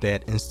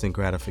 That instant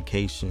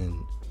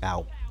gratification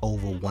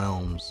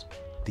overwhelms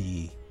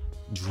the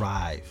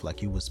drive,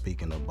 like you were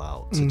speaking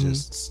about, to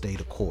just stay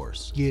the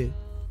course. Yeah.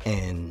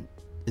 And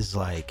it's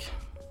like,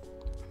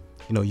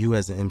 you know, you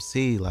as an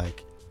MC,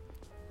 like,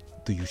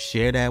 do you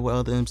share that with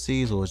other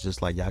MCs, or it's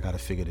just like y'all gotta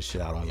figure this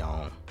shit out on your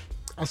own?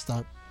 I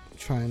stopped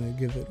trying to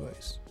give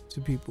advice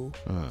to people.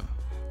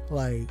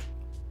 Like,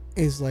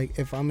 it's like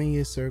if I'm in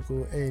your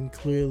circle and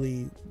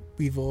clearly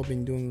we've all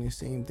been doing the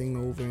same thing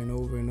over and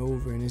over and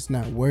over and it's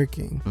not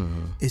working,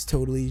 it's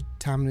totally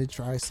time to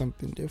try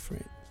something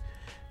different.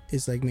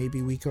 It's like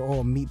maybe we could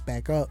all meet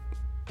back up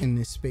in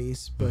this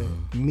space, but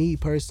me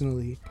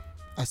personally,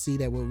 I see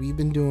that what we've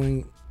been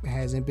doing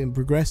hasn't been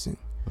progressing.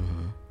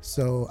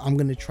 So I'm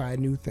gonna try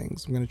new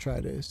things. I'm gonna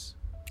try this.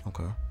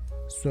 Okay.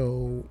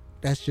 So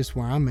that's just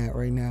where I'm at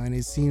right now, and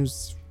it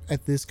seems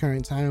at this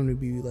current time to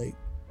be like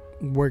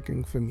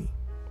working for me.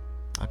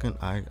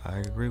 I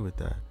agree with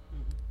that,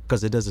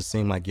 because it doesn't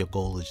seem like your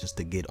goal is just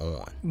to get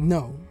on.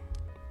 No.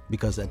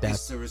 Because It's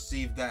that's to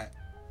receive that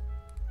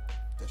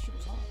shit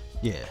was hard.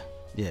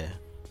 yeah,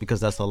 because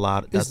that's a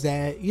lot. That's It's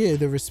that,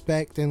 the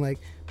respect, and like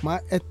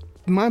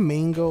my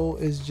main goal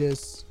is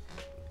just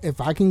if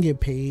I can get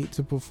paid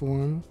to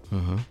perform,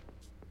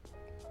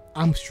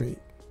 I'm straight.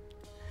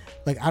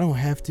 Like, I don't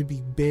have to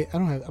be big.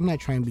 I'm not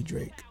trying to be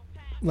Drake.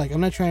 Like,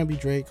 I'm not trying to be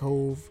Drake,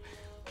 Hove.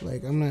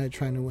 Like, I'm not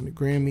trying to win a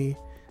Grammy.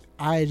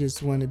 I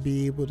just want to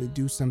be able to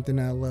do something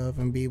I love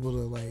and be able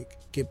to like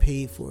get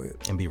paid for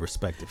it and be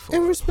respected for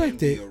and it. respect And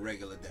be it a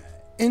regular dad.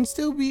 and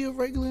still be a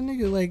regular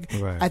nigga. Like,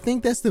 Right. I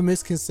think that's the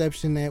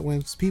misconception, that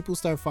when people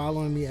start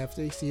following me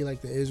after they see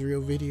like the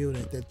Israel video,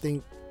 that they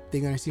think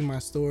they're gonna see my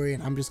story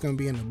and I'm just gonna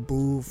be in a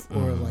booth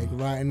or like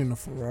riding in a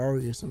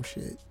Ferrari or some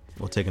shit.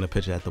 Or taking a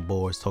picture at the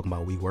boards talking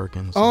about we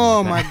working.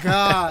 Oh my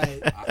God.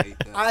 I hate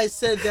that. I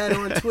said that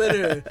on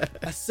Twitter.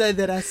 I said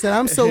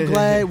I'm so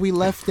glad we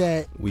left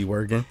that We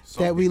working.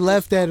 we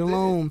left that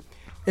alone.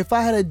 If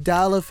I had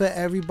 $1 for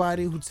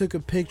everybody who took a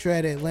picture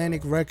at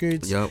Atlantic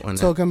Records on that.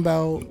 talking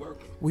about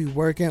we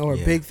working or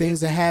Yeah. big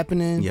things are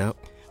happening, Yep.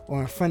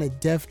 or in front of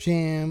Def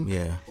Jam,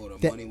 Yeah. Or the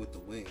that- money with the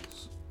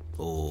wings.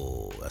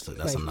 Oh, that's Like,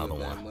 another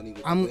That one. money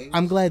with the I'm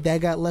wings. glad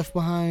that got left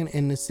behind,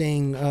 and the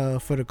saying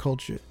for the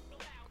culture.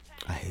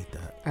 I hate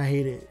that. I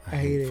hate it. I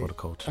hate it. for the I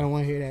culture. don't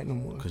want to hear that no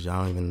more. Because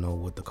y'all don't even know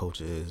what the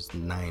culture is.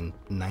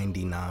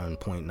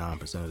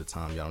 99.9% of the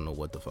time, y'all don't know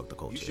what the fuck the You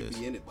culture should is.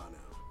 be in it by now.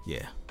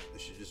 Yeah. It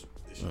should just.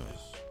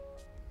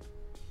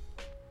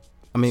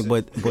 I mean,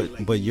 but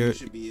like, your you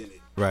should be in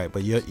it. right,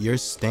 but your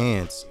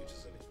stance, You're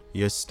just in it.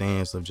 your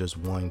stance of just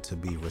wanting to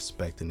be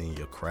respected in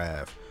your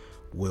craft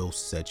will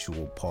set you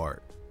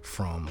apart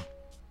from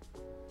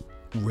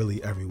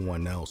really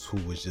everyone else who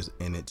was just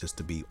in it just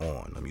to be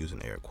on. I'm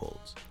using air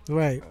quotes.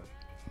 Right.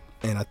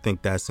 And I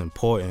think that's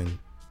important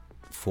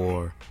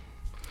for,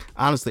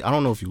 honestly, I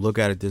don't know if you look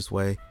at it this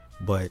way,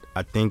 but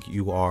I think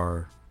you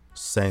are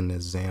setting an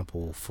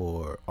example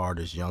for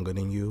artists younger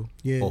than you,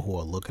 Yeah. or who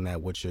are looking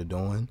at what you're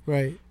doing,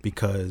 Right.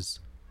 because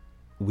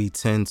we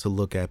tend to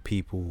look at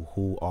people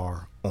who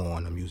are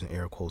on, I'm using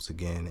air quotes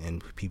again,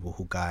 and people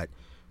who got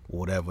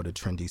whatever the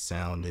trendy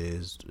sound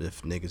is,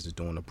 if niggas is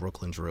doing the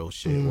Brooklyn drill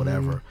shit,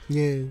 whatever.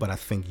 Yeah. But I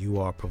think you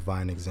are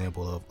providing an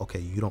example of, okay,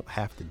 you don't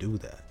have to do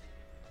that.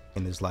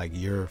 And it's like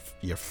you're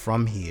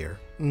from here.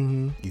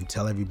 You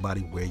tell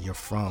everybody where you're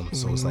from.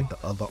 So it's like the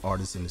other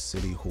artists in the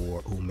city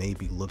who may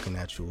be looking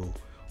at you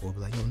or be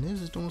like, yo,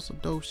 niggas is doing some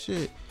dope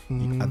shit.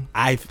 From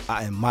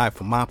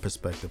my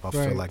perspective, I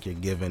feel Right. like you're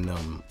giving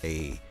them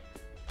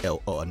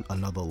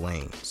another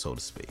lane, so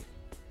to speak.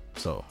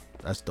 So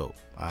that's dope.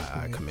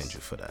 I commend you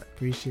for that.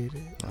 Appreciate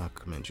it. I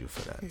commend you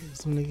for that.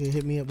 Some nigga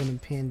hit me up when the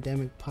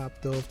pandemic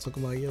popped off,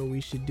 talking about, yo,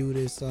 we should do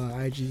this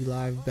IG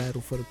live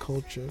battle for the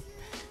culture.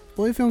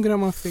 Boy, if you don't get on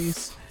my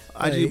face.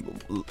 IG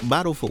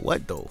battle for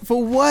what though?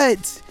 For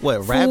what?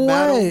 What, For rap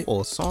battle what?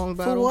 or song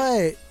battle? For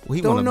what? Well,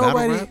 he Don't wanna battle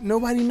nobody rap?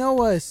 nobody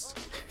know us.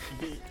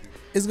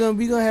 It's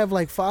gonna have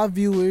like 5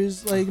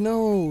 viewers. Like,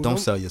 no. Don't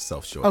sell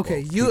yourself short.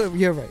 Okay, bro.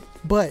 you're right.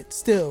 But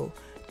still,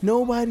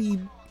 nobody's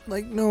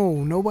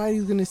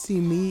gonna see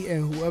me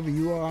and whoever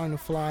you are on the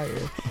flyer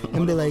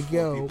and be like,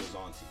 yo,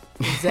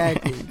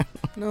 exactly.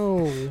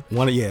 No.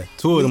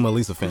 Two of them at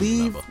least a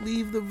family member.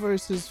 Leave the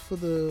verses for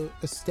the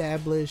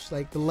established,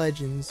 like the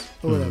legends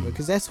or whatever,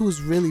 because that's who it's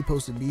really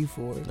supposed to be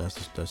for.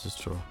 That's just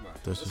true.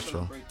 This is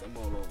true.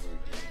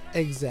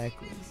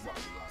 Exactly.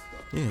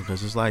 Yeah,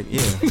 because it's like, yeah.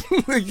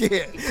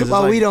 Yeah. it's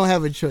While we like- don't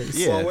have a choice.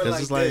 Yeah,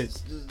 because it's like,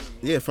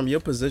 yeah, from your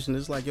position,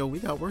 it's like, yo, we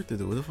got work to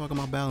do. What the fuck am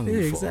I battling Yeah,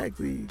 you for?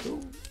 exactly. Go,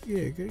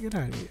 yeah, get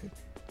out of here.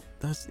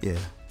 Yeah,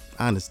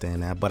 I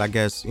understand that. But I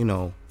guess,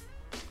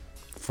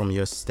 from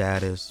your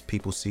status,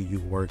 people see you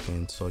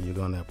working, so you're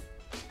going to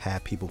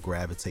have people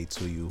gravitate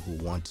to you who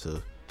want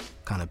to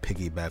kind of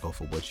piggyback off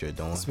of what you're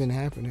doing. It's been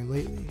happening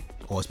lately.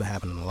 Oh, it's been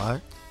happening a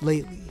lot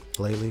Lately.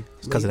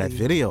 It's because of that Lately.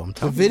 video. I'm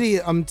telling The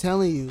video, I'm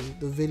telling you,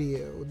 the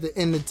video,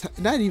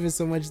 not even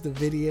so much the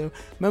video.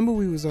 Remember,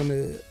 we was on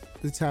the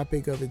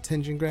topic of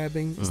attention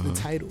grabbing. It's the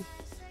title.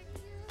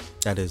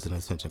 That is an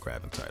attention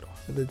grabbing title.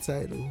 The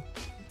title.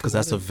 Because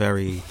that's a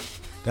very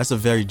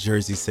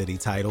Jersey City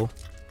title.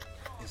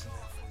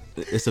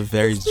 It's a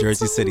very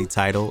Jersey City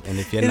title, and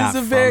if you're It not is a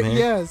from very here,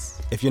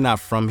 yes. if you're not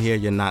from here,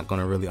 you're not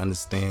gonna really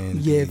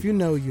understand. Yeah, if you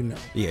know, you know.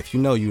 Yeah, if you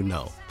know, you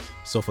know.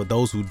 So for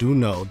those who do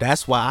know,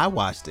 that's why I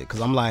watched it,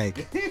 because I'm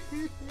like,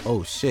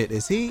 oh shit,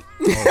 is he?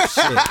 Oh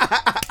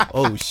shit.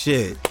 Oh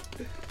shit.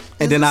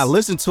 And then I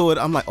listened to it,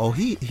 I'm like, oh,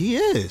 he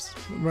is.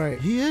 Right.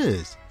 He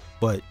is.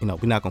 But, you know,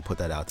 we're not going to put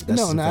that out there.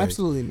 No,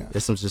 absolutely not.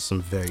 There's just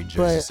some very Jersey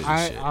But City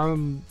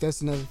shit.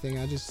 that's another thing.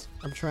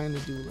 I'm trying to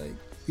do like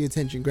the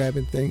attention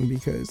grabbing thing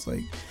because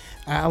like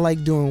I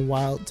like doing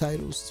wild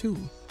titles too,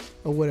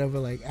 or whatever.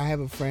 Like I have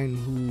a friend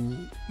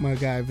who, my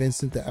guy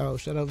Vincent the L.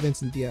 Shout out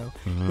Vincent the L.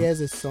 Mm-hmm. He has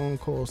a song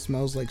called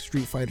 "Smells Like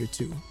Street Fighter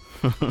 2."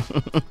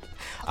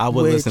 I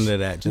would listen to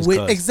that just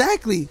because.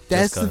 Exactly.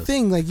 That's the 'cause.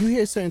 thing. Like you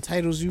hear certain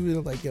titles, you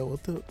really like, yo,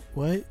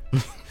 what?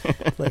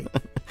 Like,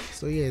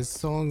 so yeah,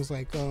 songs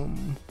like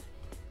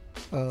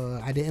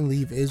I Didn't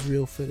Leave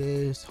Israel for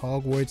This,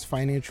 Hogwarts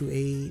Financial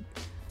Aid.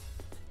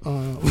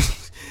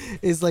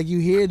 It's like you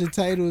hear the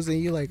titles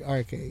and you're like,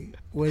 okay,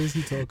 what is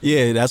he talking?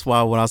 Yeah, that's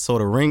why when I saw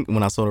the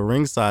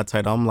ringside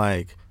title, I'm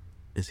like,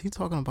 is he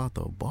talking about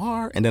the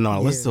bar? And then when I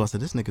listened to it, I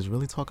said, this nigga's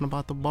really talking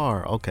about the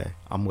bar. Okay,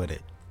 I'm with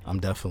it. I'm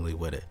definitely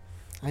with it.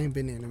 I ain't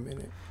been there in a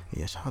minute.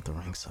 Yeah, shout out to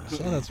ringside.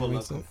 Shout out to Pull up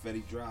ringside.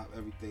 confetti drop,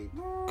 everything.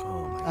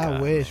 Oh my I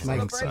God, wish man.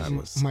 Mike Ringside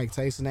was- Mike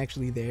Tyson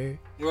actually there.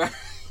 Right.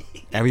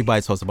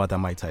 Everybody talks about that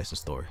Mike Tyson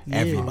story.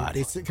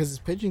 Everybody. Because his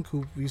pigeon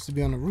coop used to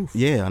be on the roof.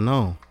 Yeah, I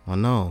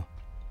know.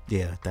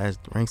 Yeah, that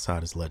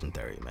ringside is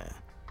legendary, man.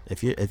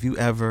 If you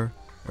ever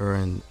are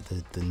in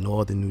the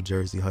northern New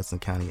Jersey, Hudson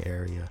County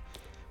area,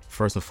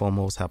 first and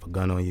foremost, have a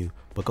gun on you,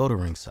 but go to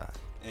ringside.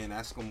 And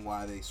ask them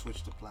why they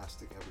switched to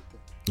plastic everything.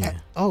 Yeah,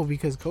 Oh,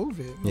 because COVID.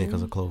 yeah, man.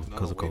 because of COVID. No,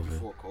 Because of way COVID.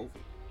 before COVID.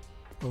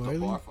 Oh, The really?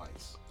 bar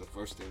fights. The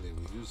first thing they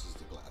would use is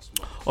the glass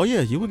mugs. Oh yeah,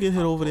 you would get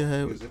hit over the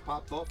head. Because it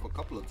popped off a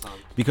couple of times.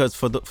 Because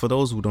for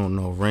those who don't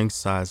know,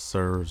 ringside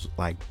serves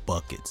like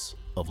buckets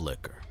of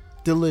liquor.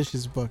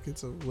 Delicious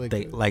buckets of liquor.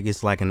 They like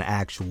it's like an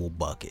actual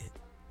bucket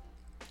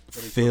But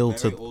it's filled a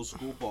very to old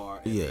school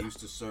bar, and Yeah. they used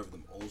to serve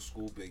them old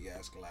school big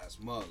ass glass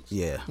mugs.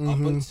 yeah. Up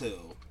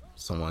until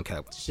Someone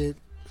kept Shit.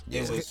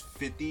 it was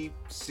 50,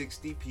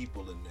 60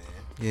 people in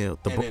there, yeah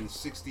and then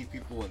 60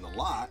 people in the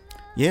lot,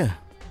 yeah.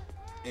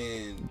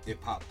 and it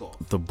popped off.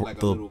 The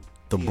Like a little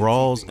the TNT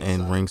brawls thing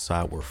and inside.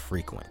 ringside were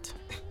frequent,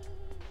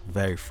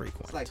 very It's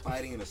frequent. like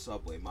fighting in a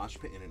subway, mosh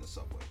pitting in a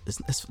subway.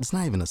 It's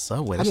not even a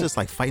subway. It's don't- just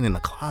like fighting in a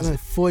I'm closet. not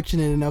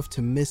fortunate enough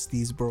to miss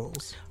these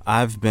brawls.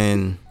 I've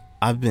been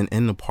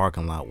in the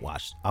parking lot.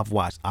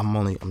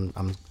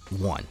 I'm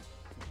one.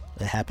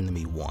 It happened to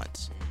me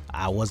once.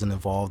 I wasn't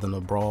involved in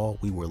the brawl.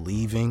 We were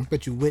leaving,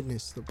 But you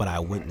witnessed the but I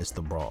witnessed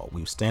the brawl.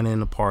 We were standing in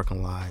the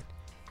parking lot,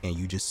 and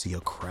you just see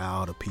a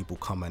crowd of people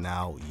coming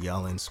out,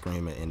 yelling,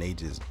 screaming, and they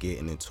just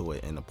getting into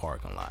it in the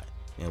parking lot.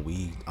 And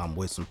I'm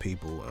with some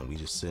people, and we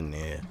just sitting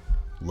there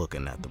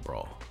looking at the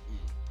brawl.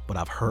 But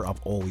I've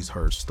always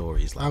heard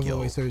stories like, I've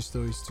always heard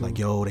stories too. like,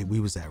 yo, we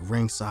was at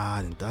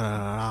ringside and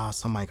da-da-da-da,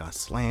 somebody got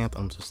slammed.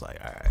 I'm just like,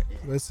 all right.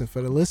 Listen,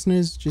 for the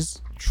listeners,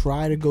 just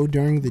try to go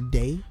during the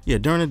day. Yeah,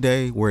 during the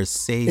day where it's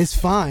safe. It's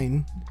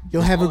fine.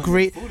 You'll have a and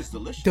great. The food is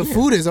delicious. The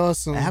food is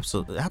awesome.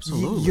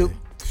 Absolutely.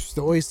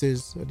 The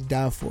oysters are to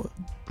die for.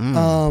 I Not the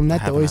haven't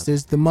had-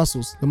 oysters, the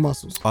mussels. The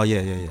mussels. Oh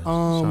yeah. Shout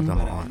out to But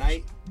my at aunt.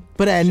 night,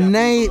 But at Chef,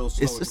 night,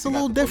 it's a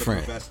little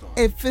different.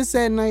 if it's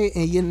at night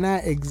and you're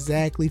not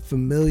exactly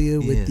familiar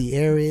Yeah, with the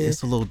area,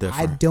 it's a little I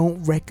different.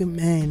 don't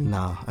recommend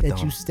Nah, I that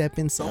don't. you step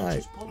Don't inside.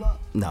 just pull up.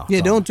 No.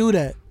 Yeah, don't do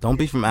that. Don't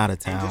be from out of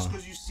And just town.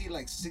 because you see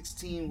like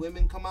 16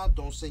 women come out,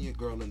 don't send your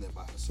girl in there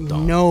by herself.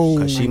 Don't. No.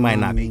 Cause she might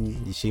not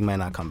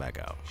come back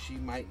out. She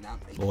might not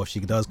make Or if she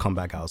does come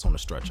back out, it's on a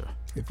stretcher.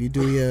 If you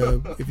do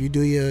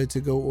your to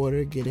go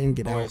order, get in,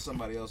 get it. Or out.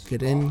 somebody else's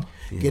Get car. in,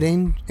 Yeah. get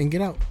in, and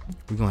get out.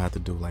 We're gonna have to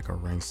do like a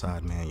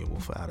ringside manual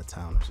for out of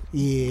towners.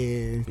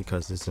 Yeah,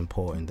 Because it's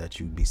important that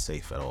you be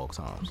safe at all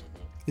times.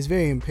 it's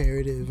very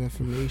imperative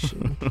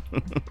information.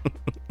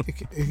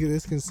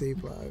 This can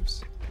save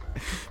lives.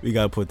 We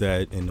gotta put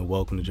that in the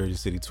Welcome to Jersey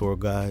City tour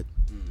guide.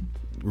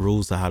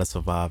 Rules to how to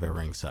survive at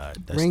ringside.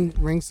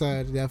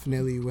 Ringside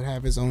definitely would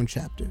have his own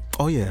chapter.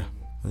 Oh yeah,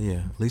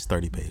 at least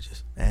 30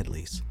 pages, at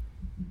least.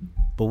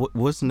 But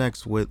what's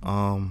next with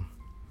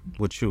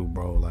you,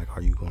 bro? Like,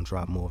 are you gonna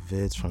drop more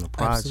vids from the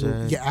project?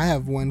 Absolutely. Yeah, I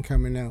have one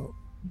coming out.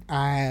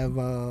 I have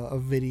a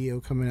video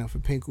coming out for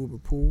Pink Uber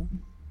Pool.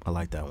 I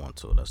like that one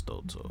too. That's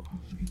dope too.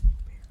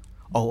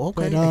 Oh,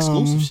 okay. But,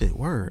 Exclusive shit.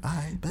 Word. All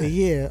right, bet. But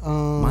yeah,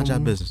 Mind your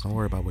business. Don't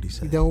worry about what he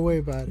said. don't worry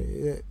about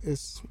it.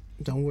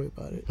 Don't worry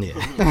about it.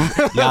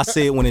 Yeah. Y'all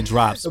see it when it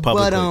drops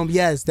publicly. But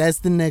yes, that's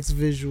the next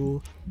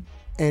visual.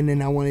 And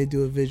then I want to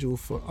do a visual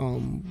for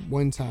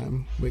One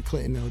Time with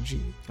Clinton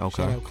LG.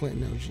 Okay. Shout out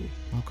Clinton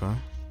LG. Okay.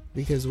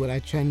 Because what I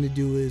trying to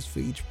do is for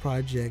each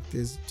project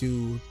is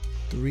do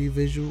 3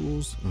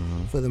 visuals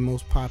for the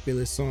most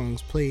popular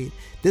songs played.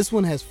 This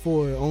one has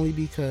 4 only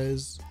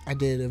because I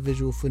did a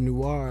visual for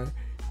Noir,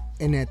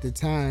 and at the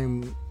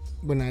time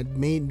when I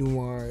made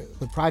Noir,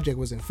 the project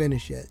wasn't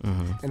finished yet,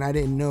 and I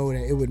didn't know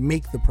that it would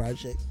make the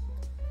project.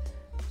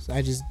 So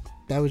I just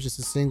That was just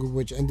a single,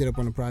 which ended up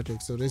on the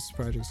project. So this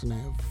project's gonna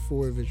have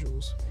 4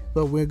 visuals,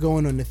 but we're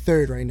going on the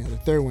 3rd right now. The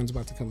 3rd one's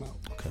about to come out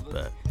Okay,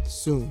 bet.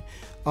 soon.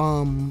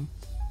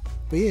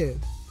 But yeah,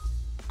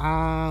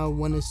 I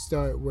want to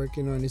start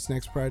working on this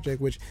next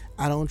project, which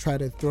I don't try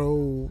to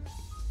throw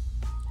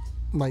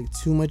like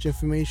too much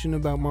information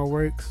about my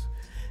works,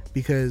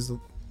 because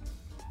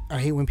I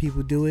hate when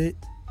people do it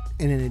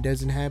and then it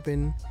doesn't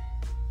happen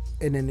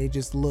and then they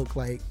just look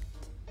like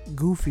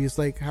goofy. It's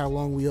like how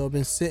long we all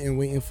been sitting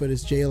waiting for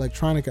this Jay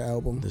Electronica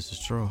album. This is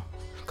true.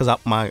 Because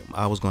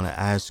I was going to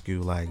ask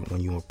you, like,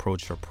 when you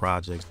approach your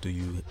projects, do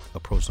you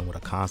approach them with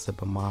a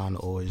concept in mind,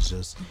 or is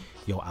just,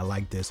 yo, I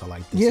like this, I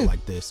like this, I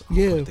like this, I'll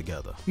put it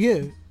together?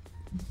 Yeah.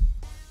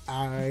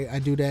 I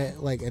do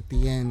that like at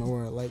the end,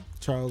 or like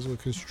Charles would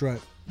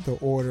construct the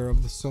order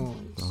of the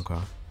songs.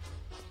 Okay.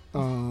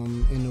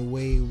 In a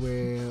way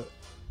where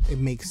it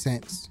makes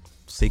sense.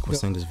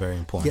 Sequencing is very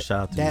important.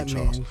 Shout out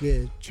to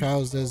you, Charles.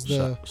 Charles does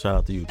the shout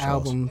out to you,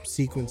 Charles. album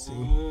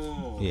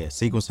sequencing. Yeah,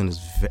 sequencing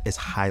is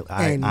high.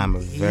 And I'm a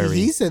very.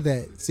 He said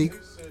that.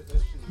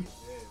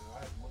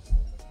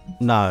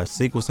 Nah,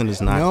 sequencing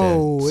is not.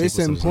 No, that. it's Sequencing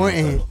is not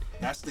important. that.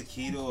 That's the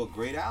key to a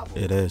great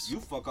album. It is. You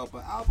fuck up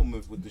an album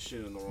with the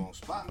shit in the wrong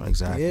spot.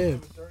 Exactly. Yeah.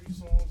 30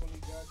 songs on the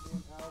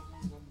goddamn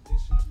album,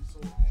 this shit be so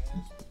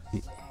ass because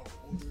it's out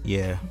of order.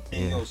 Yeah.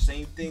 And yo,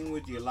 same thing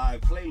with your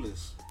live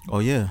playlist. Oh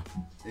yeah.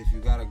 If you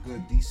got a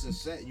good, decent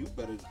set, you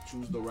better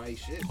choose the right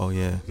shit. Oh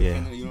yeah.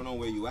 Yeah. You don't know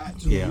where you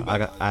at. Yeah.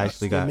 I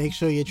actually got. Make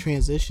sure your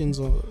transitions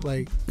are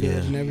like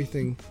good and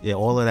everything. Yeah.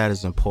 All of that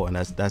is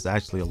important. That's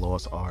actually a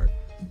lost art.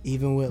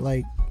 Even with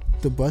like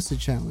the Busted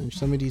Challenge,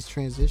 some of these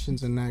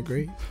transitions are not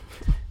great.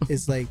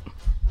 It's like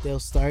they'll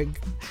start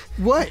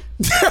what?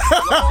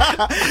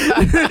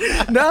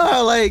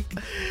 No, like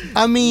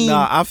I mean,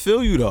 Nah, I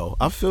feel you though.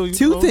 I feel you.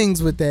 Two bro.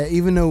 things with that,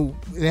 even though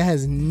that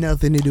has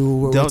nothing to do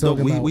with what we're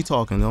talking about. We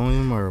talking. Don't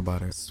even worry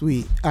about it.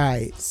 Sweet. All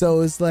right.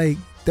 So it's like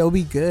they'll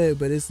be good,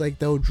 but it's like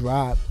they'll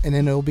drop and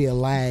then there'll be a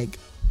lag,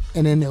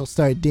 and then they'll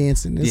start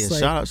dancing. It's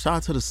Yeah, like, shout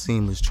out to the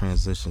seamless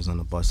transitions on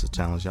the Busted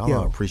Challenge. Y'all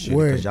Yo, are appreciated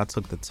word. because y'all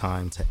took the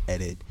time to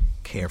edit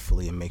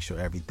carefully and make sure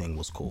everything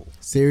was cool.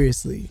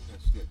 seriously.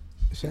 That's good.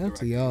 Shout out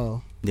to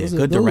y'all. Yeah, Those are-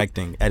 good those-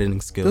 directing,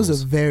 editing skills.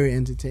 Those are very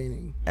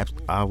entertaining.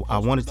 I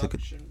wanted to.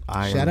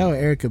 Shout out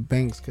Erica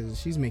Banks because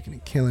she's making a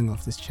killing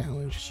off this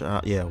challenge.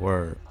 Yeah,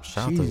 word.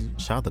 Shout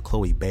out to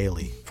Chloe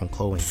Bailey from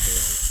Chloe and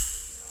Bailey.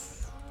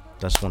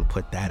 Just want to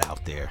put that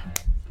out there.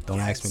 Don't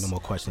ask me no more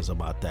questions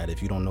about that.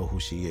 If you don't know who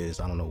she is,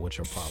 I don't know what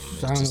your problem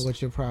is. I don't know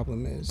what your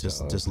problem is.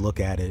 Just look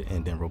at it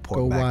and then report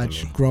go back watch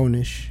to me.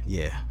 Grownish.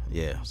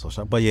 Yeah.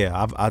 So, but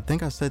yeah, I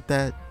think I said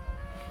that.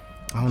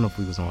 I don't know if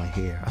we was on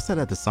here. I said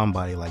that to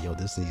somebody like, yo,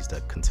 this needs to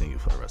continue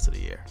for the rest of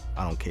the year.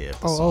 I don't care. If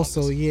the song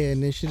Also, is- yeah,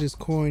 and this shit is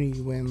corny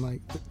when like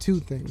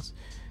two things.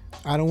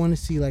 I don't want to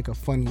see like a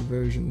funny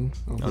version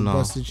of the no.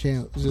 Busted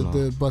Challenge. No.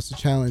 The Busted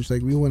Challenge.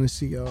 Like we want to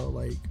see y'all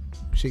like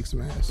shake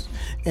some ass.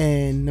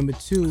 And number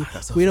two,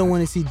 That's a we don't fact.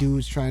 want to see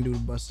dudes trying to do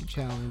the Busted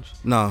Challenge.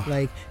 No,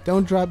 Like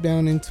don't drop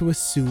down into a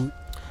suit.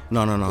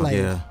 no, Like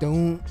yeah.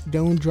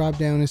 don't drop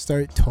down and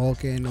start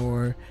talking,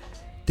 or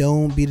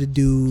don't be the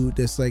dude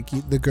that's like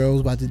the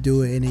girl's about to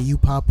do it and then you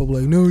pop up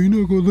like, no, you're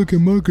not gonna look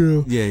at my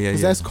girl. Yeah.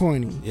 'Cause that's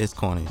corny. It's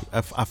corny.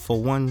 I,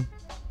 for one,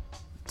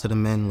 to the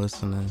men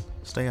listening,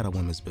 stay out of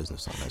women's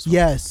business on this one.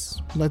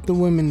 Yes, let the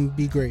women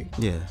be great.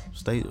 Yeah,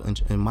 stay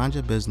and mind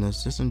your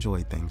business. Just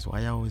enjoy things.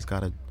 Why you always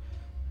gotta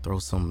throw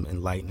some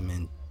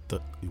enlightenment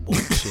woke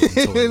shit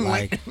into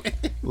it?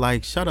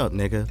 Like, shut up,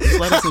 nigga.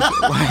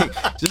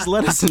 Just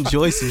let us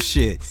enjoy some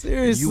shit.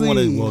 Seriously. You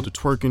wanna? The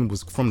twerking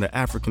was from the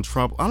African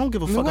tribe. I don't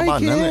give a fuck Nobody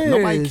about none of that.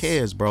 Nobody cares.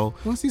 cares, bro.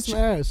 I want to see some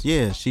ass.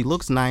 Yeah, she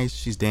looks nice.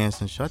 She's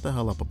dancing. Shut the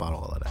hell up about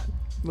all of that.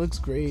 Looks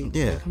great.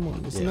 Yeah. Like, come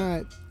on,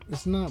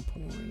 it's not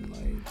porn.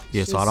 Like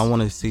Yeah, it's so I just- don't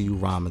want to see you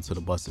rhyming to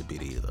the Busted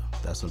beat either.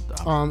 That's what.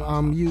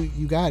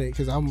 you got it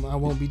because I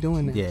won't be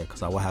doing that. Yeah,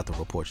 because I will have to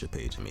report your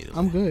page immediately.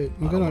 I'm good.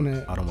 I'm I good don't on want-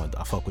 that. I don't want.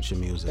 I fuck with your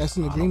music. That's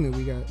an I don't- agreement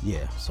we got.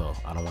 Yeah, so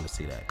I don't want to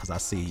see that because I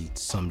see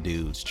some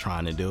dudes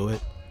trying to do it,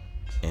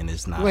 and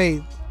it's not.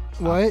 Wait,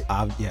 what?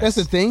 Yes, That's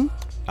a thing?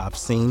 I've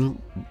seen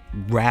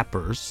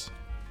rappers,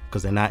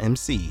 because they're not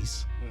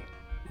MCs,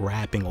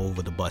 rapping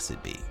over the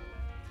Busted beat.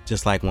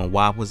 Just like when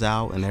WAP was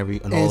out and all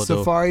And of the.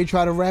 Safari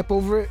tried to rap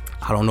over it?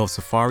 I don't know if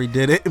Safari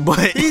did it, but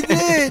He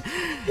did.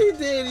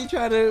 He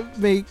tried to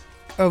make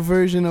a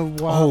version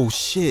of WAP. Oh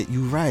shit,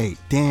 you right.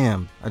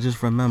 Damn, I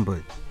just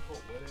remembered.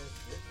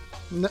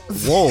 No.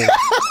 Whoa.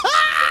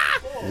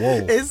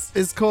 Whoa.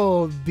 It's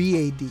called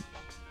BAD.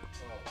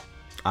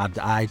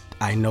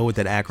 I know what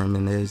that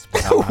acronym is,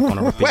 but I'm not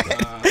gonna repeat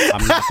it.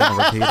 I'm not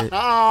gonna repeat it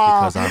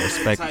because I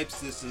respect.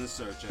 Types this in the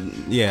search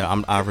engine.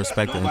 Yeah, I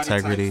respect the Nobody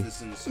integrity. types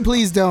this in the search.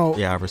 Please don't.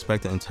 Yeah, I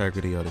respect the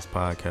integrity of this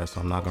podcast,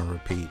 so I'm not gonna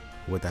repeat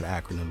what that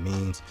acronym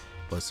means.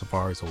 But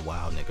Safari's a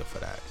wild nigga for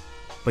that.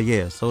 But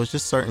yeah, so it's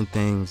just certain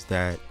things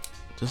that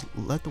just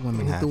let the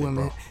women With have the it,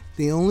 women. bro.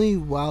 The only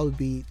wild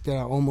beat that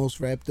I almost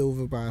rapped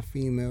over by a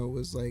female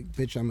was like,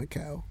 "Bitch, I'm a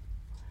cow."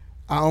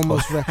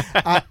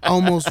 I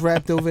almost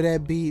rapped over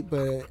that beat,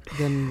 but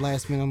then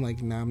last minute I'm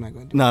like, nah, I'm not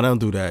gonna do Nah, don't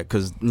do that,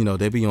 cause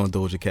they be on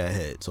Doja Cat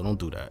head, so don't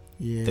do that.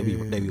 Yeah.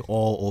 They be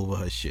all over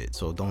her shit,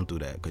 so don't do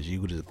that, cause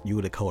you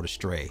would have called a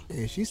stray.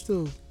 Yeah, she's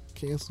still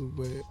canceled,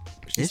 but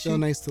she's Is still she?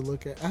 nice to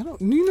look at.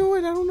 You know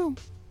what? I don't know.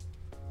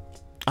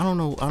 I don't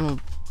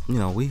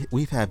know.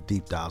 We've had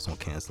deep dives on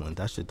canceling.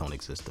 That shit don't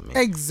exist to me.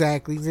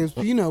 Exactly. There's,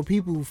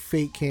 people who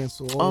fake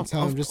cancel all the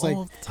time. Just like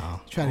all the time.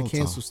 try All to the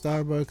cancel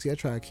Starbucks. Yeah, I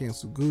try to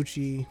cancel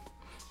Gucci.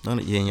 time.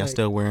 And y'all like-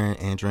 still wearing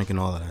and drinking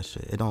all of that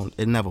shit.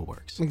 It never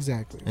works.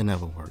 Exactly. It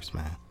never works,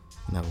 man.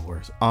 It never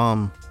works.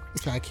 I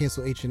try to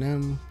cancel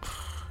H&M.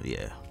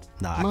 Yeah.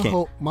 Nah, I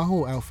can't. My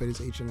whole outfit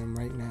is H&M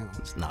right now.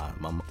 Nah,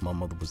 my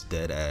mother was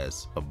dead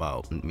ass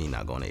about me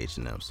not going to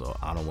H&M, so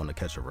I don't want to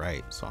catch her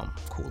right, so I'm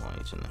cool on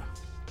H&M.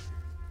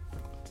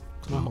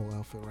 My whole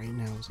outfit right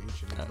now is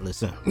H&M.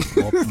 Listen,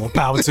 more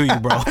power to you,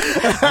 bro.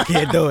 I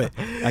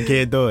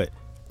can't do it.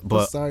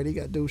 But Sorry, they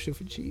got those shit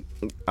for cheap.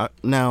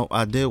 now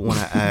I did want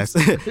to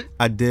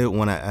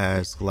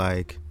ask.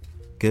 Like,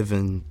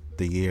 given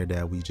the year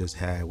that we just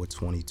had with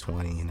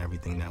 2020 and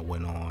everything that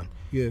went on,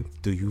 Yeah.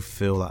 do you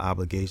feel an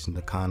obligation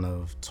to kind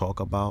of talk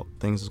about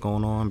things that's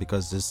going on?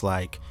 Because it's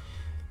like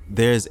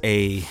there's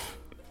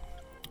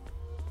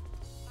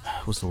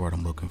what's the word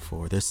I'm looking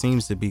for? There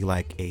seems to be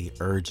like a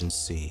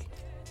urgency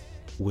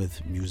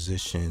with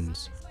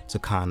musicians to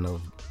kind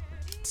of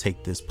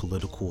take this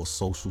political or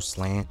social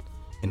slant,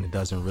 and it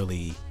doesn't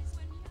really,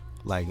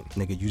 like,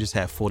 nigga, you just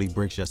had 40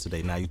 bricks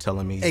yesterday. Now you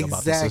telling me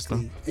about the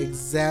system?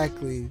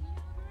 Exactly.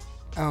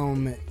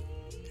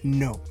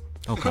 No.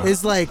 Okay.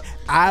 It's like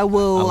I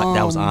will.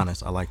 that was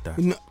honest. I like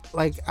that.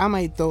 Like I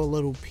might throw a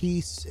little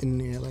piece in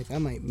there. Like I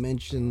might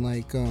mention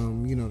like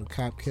the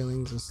cop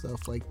killings and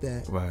stuff like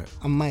that. Right.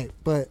 I might,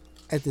 but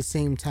at the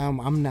same time,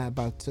 I'm not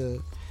about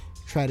to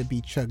try to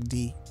be Chuck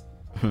D.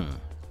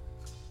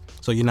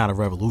 So you're not a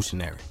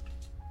revolutionary.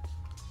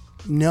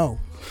 No.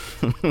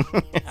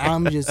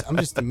 I'm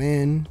just a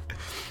man.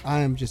 I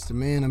am just a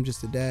man. I'm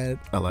just a dad.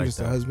 I like I'm just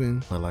that. a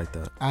husband. I like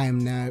that. I am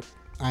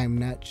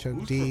not Chuck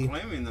Who's D.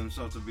 proclaiming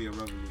themselves to be a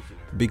revolutionary?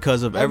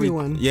 Because of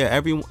Everyone.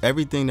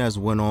 everything that's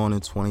went on in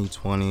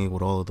 2020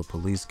 with all of the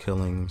police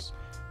killings,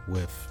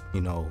 with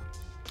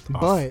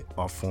But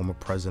our former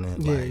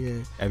president, Yeah, like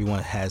yeah.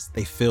 everyone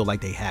they feel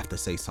like they have to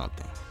say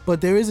something. But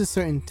there is a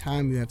certain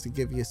time you have to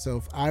give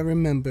yourself. I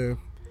remember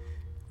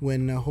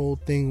when the whole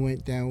thing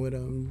went down with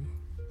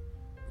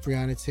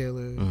Breonna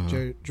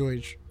Taylor,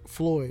 George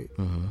Floyd,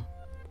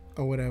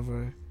 or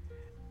whatever.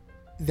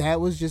 That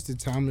was just a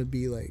time to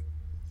be like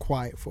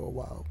quiet for a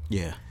while.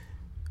 Yeah.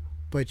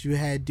 But you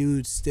had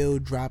dudes still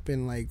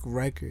dropping like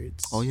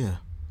records. Oh yeah.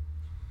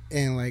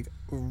 And like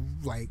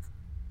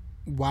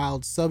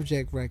wild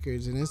subject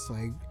records, and it's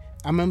like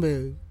I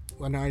remember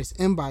when an artist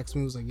inboxed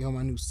me, was like, "Yo,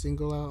 my new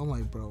single out." I'm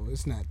like, "Bro,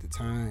 it's not the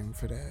time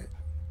for that."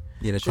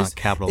 Yeah, they're trying to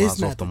capitalize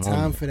It's off not the the moment.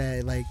 time for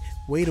that. Like,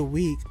 wait a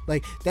week.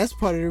 Like, that's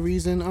part of the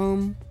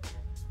reason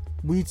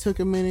we took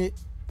a minute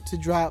to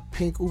drop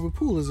Pink Uber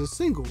Pool as a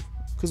single,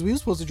 because we were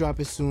supposed to drop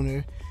it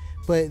sooner,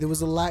 but there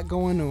was a lot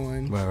going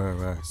on.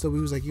 Right. So we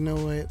was like, you know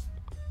what?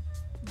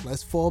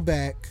 Let's fall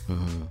back.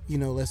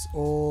 Let's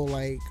all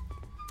like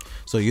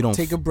So you don't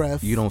take a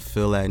breath. You don't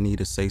feel that need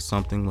to say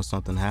something when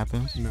something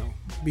happens? No,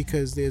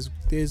 because there's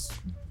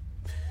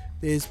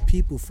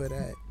people for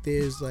that.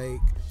 There's like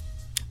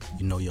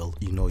You know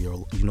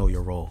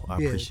your role. I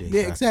appreciate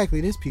yeah, that.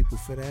 exactly. There's people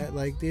for that.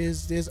 Like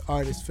there's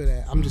artists for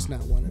that. I'm just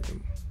not one of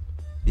them.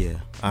 Yeah,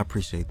 I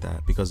appreciate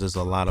that, because there's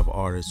a lot of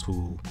artists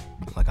who,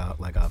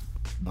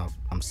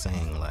 I'm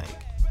saying,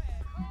 like,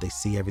 they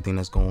see everything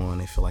that's going on.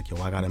 They feel like, yo,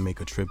 I gotta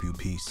make a tribute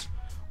piece,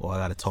 or I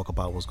gotta talk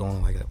about what's going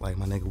on. Like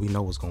my nigga, we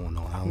know what's going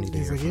on. I don't need to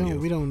It's hear like, from you.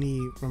 we don't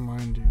need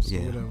reminders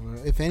Yeah. or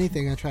whatever. If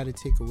anything, I try to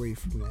take away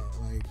from that,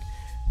 like,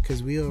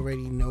 because we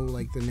already know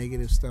like the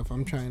negative stuff.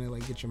 I'm trying to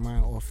like get your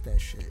mind off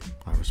that shit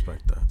I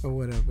respect that. or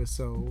whatever.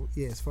 So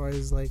yeah, as far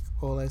as like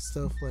all that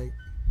stuff, like,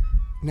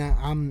 nah,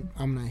 I'm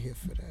not here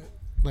for that.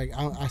 Like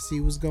I see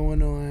what's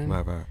going on,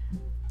 Right.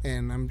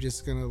 and I'm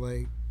just gonna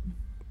like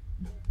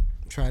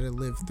try to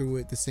live through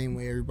it the same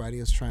way everybody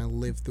else trying to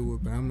live through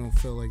it. But I don't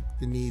feel like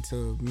the need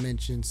to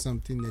mention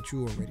something that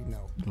you already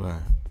know.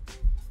 Right.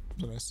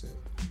 So that's it.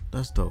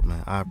 That's dope,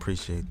 man. I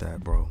appreciate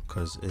that, bro,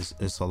 because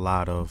it's a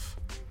lot of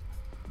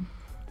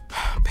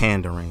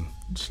pandering.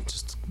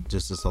 Just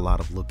it's a lot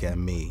of look at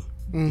me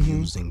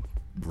using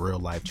real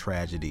life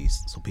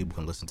tragedies so people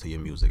can listen to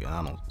your music, and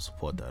I don't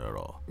support that at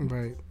all.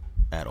 Right.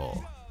 At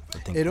all. I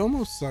think It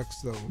almost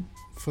sucks though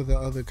for the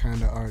other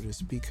kind of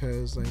artists,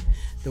 because like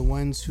the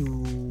ones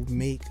who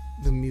make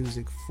the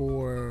music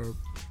for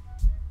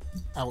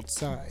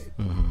outside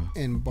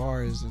and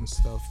bars and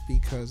stuff,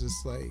 because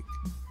it's like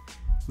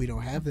we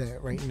don't have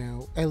that right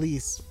now. At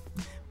least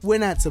we're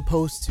not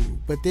supposed to,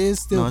 but there's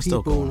still No, it's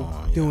still people going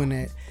on, yeah. doing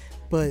that.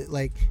 But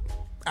like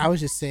I was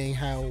just saying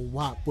how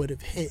WAP would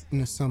have hit in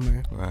the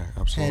summer. Right,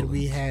 absolutely. Had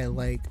we had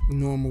like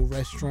normal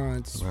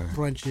restaurants, Right.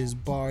 brunches,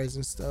 bars,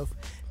 and stuff,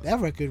 that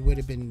record would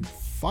have been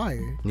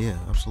fire. Yeah,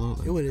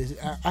 absolutely. It would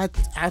have.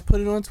 I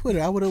put it on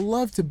Twitter. I would have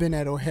loved to been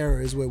at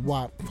O'Hara's with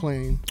WAP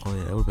playing, Oh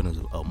yeah, it would have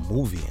been a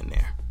movie in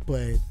there.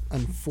 but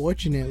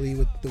unfortunately,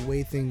 with the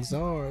way things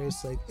are,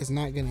 it's like it's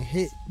not gonna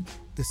hit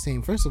the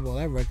same. First of all,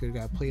 that record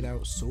got played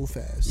out so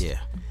fast. Yeah.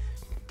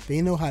 They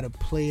know how to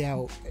play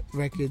out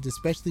records,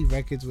 especially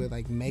records with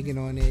like Megan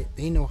on it.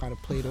 They know how to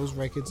play those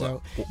records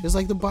out. Just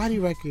like the Body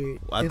record.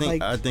 I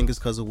think it's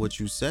because of what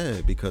you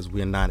said, because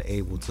we're not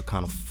able to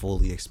kind of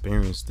fully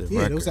experience the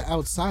record. those are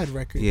outside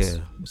records. Yeah.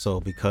 So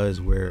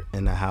because we're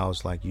in the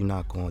house, like you're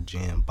not gonna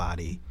jam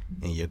Body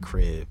in your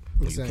crib.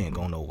 Exactly. You can't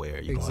go nowhere.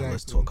 You're gonna listen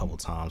Exactly. to it a couple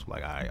times.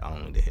 Like, all right, I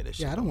don't need to hear this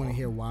shit. Yeah, I don't no want to more.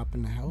 hear WAP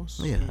in the house.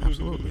 Yeah,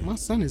 absolutely. My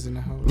son is in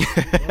the house.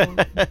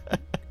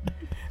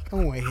 I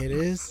don't want to hear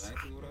this.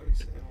 Exactly what I was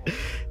saying.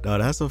 No,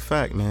 that's a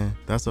fact, man.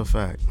 That's a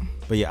fact.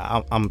 But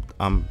yeah,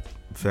 I'm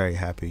very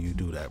happy you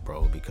do that,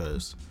 bro,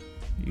 because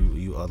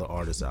you other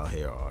artists out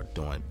here are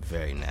doing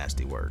very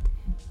nasty work,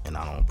 and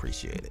I don't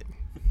appreciate it.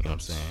 You know what I'm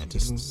saying?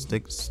 Just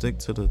stick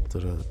to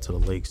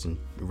the lakes and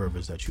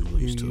rivers that you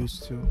used to. You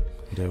used to. You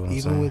know what I'm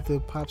Even saying? with the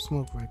Pop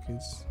Smoke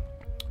records.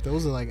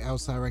 Those are like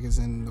outside records,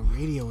 and the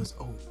radio is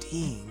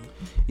ODing.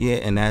 Yeah,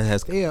 and that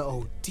has. They are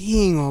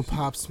ODing on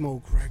Pop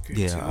Smoke records.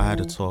 Yeah, I had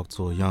to yo. talk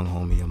to a young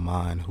homie of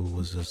mine who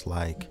was just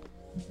like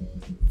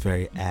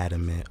very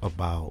adamant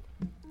about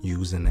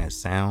using that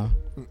sound.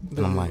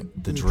 And I'm like,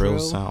 the drill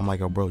sound. I'm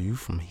like, oh, bro, you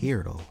from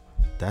here though?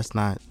 That's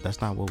not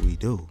what we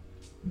do.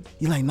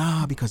 You like,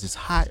 nah, because it's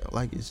hot.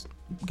 Like,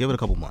 give it a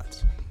couple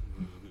months.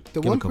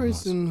 The Give it a one couple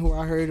person who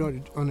I heard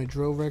on a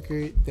drill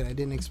record that I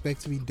didn't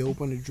expect to be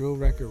dope on a drill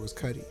record was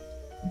Cudi.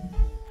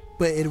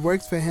 But it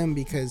works for him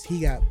because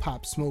he got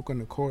Pop Smoke on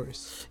the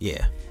chorus.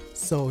 Yeah,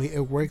 So it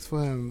works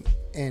for him,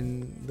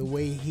 and the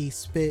way he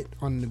spit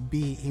on the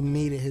beat, he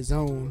made it his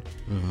own.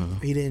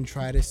 He didn't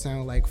try to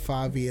sound like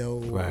Fabio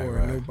Right, or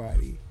right.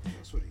 nobody.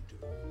 That's what he do.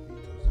 He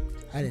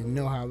does it. I didn't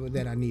know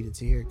that I needed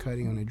to hear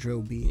Cudi on a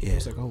drill beat. Yeah. I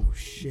was like, oh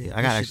shit. yeah.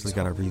 I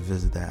gotta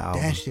revisit that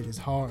album. That shit is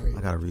hard.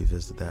 I gotta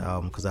revisit that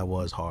album because that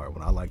was hard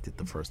when I liked it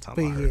the first time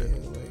But I yeah, heard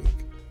it.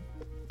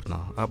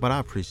 like, But I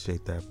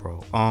appreciate that,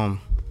 bro.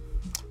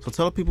 So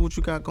tell the people what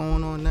you got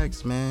going on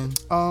next, man.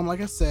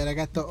 like I said, I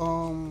got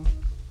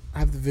I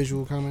have the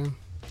visual coming.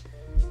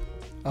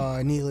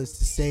 Needless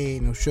to say,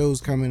 no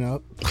shows coming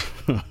up.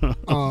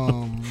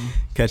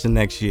 Catch you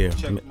next year.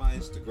 Check my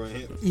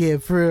Instagram. Yeah,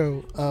 for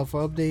real.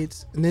 For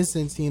updates,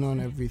 Niz17 on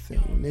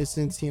everything.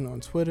 Niz17 on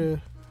Twitter,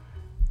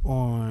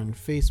 on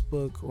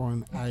Facebook,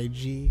 on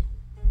IG.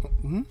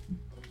 Mhm.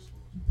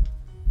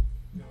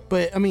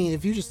 But I mean,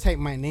 if you just type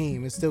my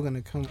name, it's still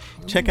gonna come.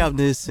 Check out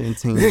this and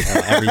team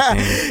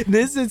everything.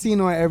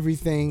 Niz17 on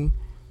everything.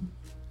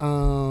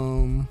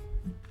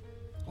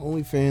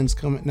 OnlyFans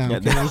coming. No,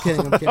 I'm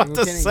kidding. I'm kidding.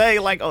 to say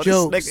like, oh,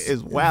 Jokes. this nigga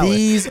is wild.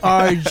 These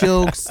are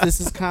jokes. This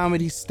is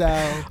comedy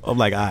style. I'm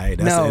like, all right,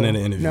 that's No, the end of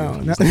the interview. no.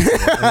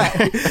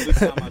 Every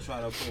time I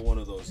try to put one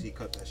of those, he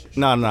cut that shit.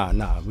 No, we're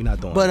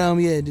not doing But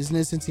that. yeah, just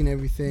Niz17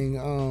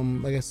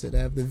 everything. Like I said, I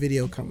have the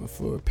video coming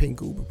for Pink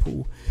Uber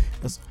Pool.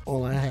 That's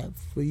all I have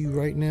for you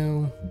right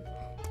now.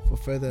 For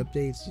further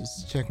updates,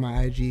 just check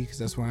my IG because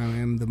that's where I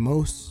am the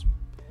most.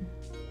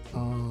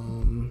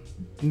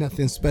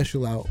 Nothing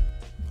special out.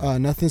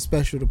 Nothing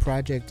special. The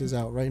project is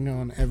out right now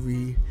on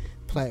every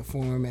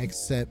platform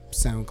except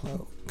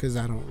SoundCloud because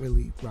I don't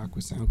really rock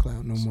with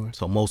SoundCloud no more.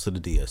 So most of the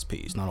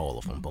DSPs, not all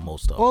of them, but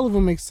most of them. All of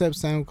them except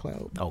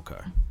SoundCloud. Okay.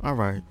 All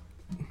right.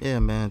 Yeah,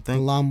 man. And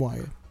Thank.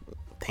 LimeWire.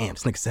 Damn,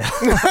 this nigga said.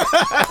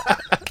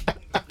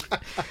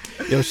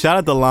 Yo, shout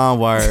out to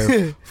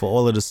LimeWire for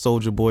all of the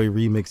Soulja Boy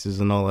remixes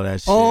and all of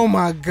that shit. Oh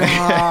my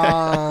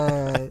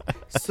god.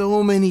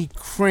 So many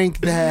crank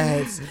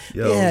that's.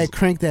 Yo. Yeah,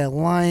 crank that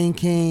Lion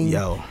King.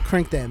 Yo.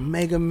 Crank that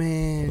Mega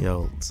Man.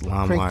 Yo,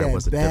 Crank LimeWire that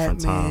was a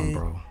different time, Batman.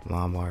 bro.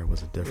 LimeWire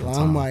was a different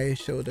time. LimeWire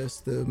showed us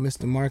the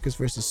Mr. Marcus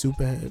versus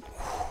Superhead.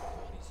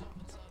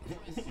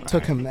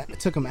 Took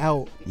him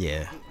out.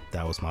 Yeah,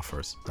 that was my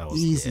first. That was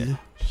Easy. Yeah.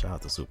 Shout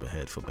out to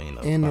Superhead for being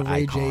And the an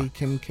Ray icon. J.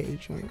 Kim K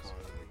joints.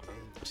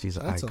 She's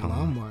an That's icon. a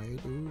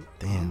LimeWire, dude.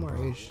 Damn, bro.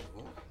 LimeWire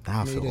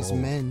Now I feel made us old.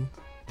 men.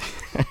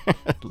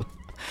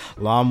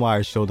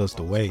 LimeWire showed us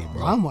the way,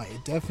 bro.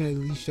 LimeWire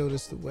definitely showed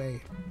us the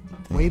way.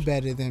 Way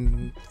better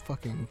than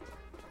fucking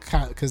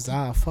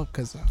Kazaa. Fuck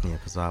Kazaa. Yeah,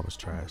 because I was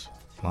trash.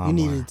 You LimeWire.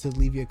 needed to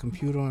leave your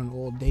computer on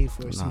all day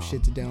for some No.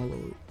 shit to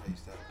download. I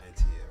used to have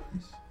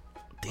anti-Aries.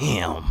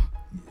 Damn.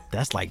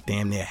 That's like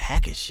damn near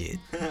hacker shit.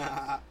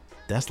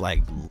 That's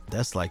like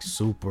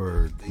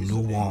super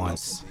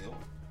nuance.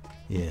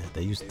 Yeah,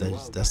 they used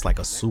that's like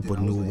a super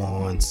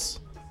nuance.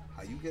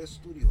 How you get a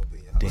studio up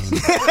in your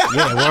house? Damn.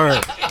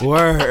 Yeah,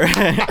 word.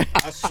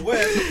 I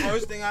swear, it's the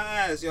first thing I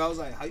asked. Yo, I was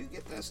like, how you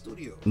get that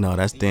studio? No,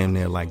 that's damn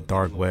near like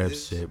dark web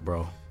shit,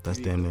 bro. That's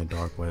damn near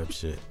dark web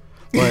shit.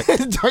 But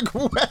Dark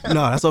web.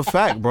 no, that's a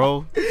fact,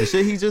 bro. The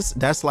shit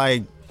that's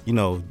like, you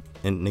know,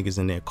 and niggas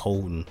in there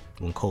coding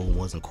when code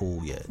wasn't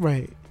cool yet.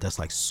 Right. That's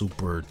like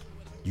super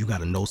you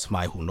gotta know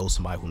somebody who knows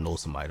somebody who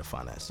knows somebody to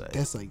find that site.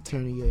 That's like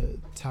turning your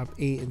top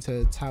 8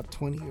 into top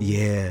 20.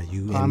 Yeah,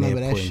 you I in remember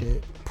there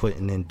that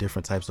putting in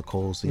different types of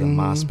codes so your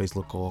MySpace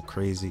look all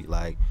crazy.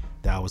 Like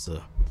that was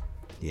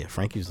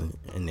Frankie was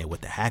in there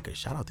with the hackers.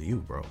 Shout out to you,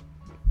 bro.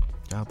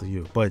 Shout out to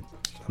you. But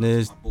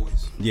Niz, My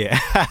boys. yeah,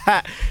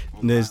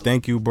 Niz,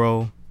 thank you,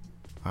 bro.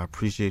 I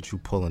appreciate you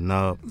pulling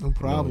up. No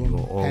problem. You know,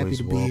 you're always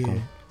Happy to welcome. be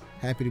here.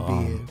 Happy to be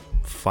here.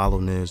 Follow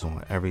Niz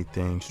on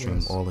everything. Stream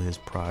Yes. all of his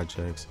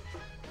projects.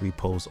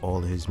 Repost all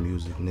of his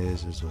music.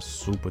 Niz is a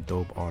super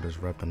dope artist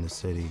repping the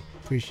city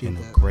Appreciate in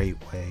that. a great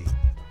way.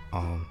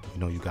 You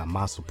know, you got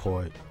my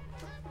support.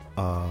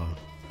 But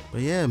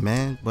yeah,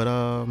 man. But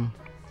I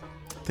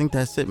think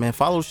that's it, man.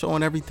 Follow the show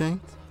on everything.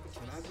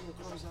 Can I do a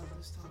closeout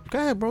this time? Go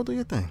ahead, bro. Do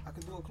your thing. I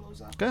can do a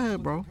closeout. Go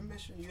ahead, bro.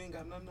 Permission? You ain't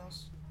got nothing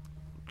else?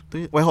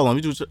 Wait, hold on.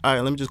 Let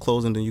me just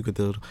close and then you could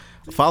do.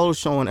 Follow the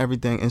show on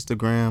everything.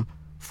 Instagram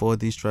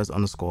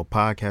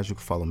 _Stress_podcast. You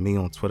can follow me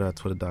on Twitter at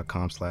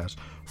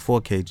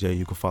twitter.com/4KJ.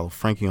 You can follow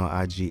Frankie on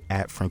IG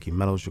at Frankie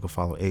Meadows. You can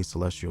follow A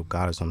Celestial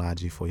Goddess on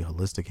IG for your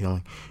holistic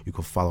healing. You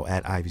can follow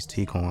at Ivy's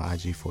Tico on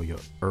IG for your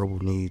herbal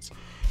needs.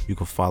 You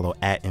can follow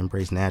at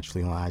Embrace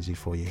Naturally on IG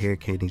for your hair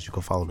care needs. You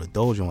can follow the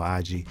Dojo on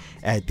IG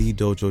at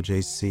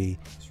TheDojoJC.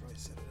 That's right.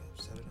 Set it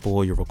up. Set it up.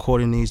 For your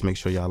recording needs, make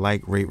sure y'all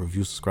like, rate,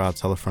 review, subscribe,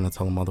 tell a friend, and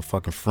tell a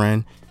motherfucking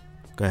friend.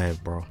 Go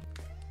ahead, bro.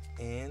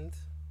 And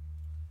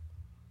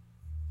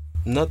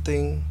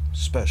nothing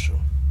special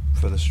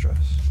for the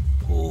stress.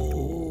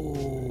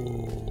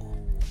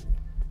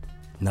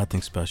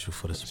 Nothing special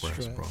for the stress,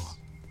 Stress. bro.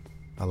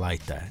 I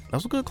like that. That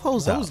was a good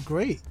closeout. That was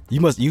great.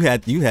 You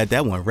had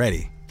that one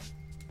ready.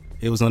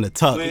 It was on the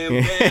tuck. Bam,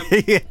 bam.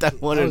 He had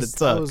that one on the That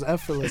tuck. was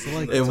effortless. I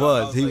like It that.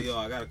 was. I was He- like, yo,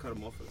 I gotta cut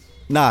him off.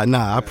 Nah,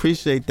 I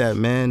appreciate that,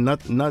 man.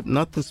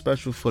 Nothing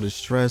special for the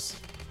stress.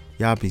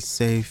 Y'all be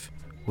safe.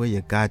 Wear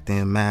your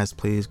goddamn mask,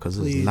 please, because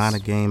it's Please. not a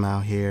game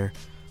out here.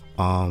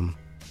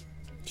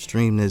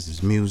 Stream this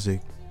is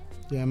music.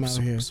 Yeah, I'm out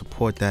here.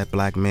 Support that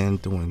black man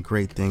doing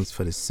great things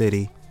for the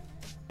city.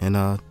 And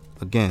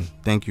again,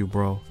 thank you,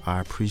 bro. I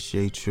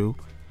appreciate you.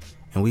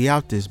 And we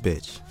out this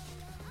bitch.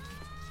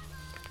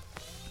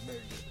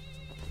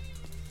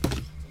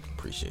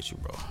 Appreciate you,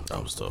 bro.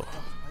 That was dope.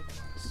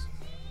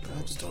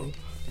 That was dope.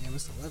 Damn,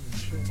 it's 11.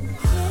 Shit.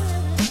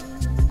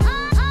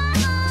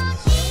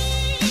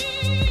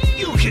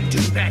 You can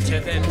do better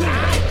than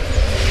that.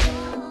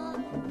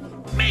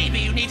 Maybe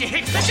you need to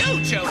hit the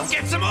dojo,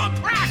 get some more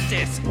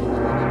practice.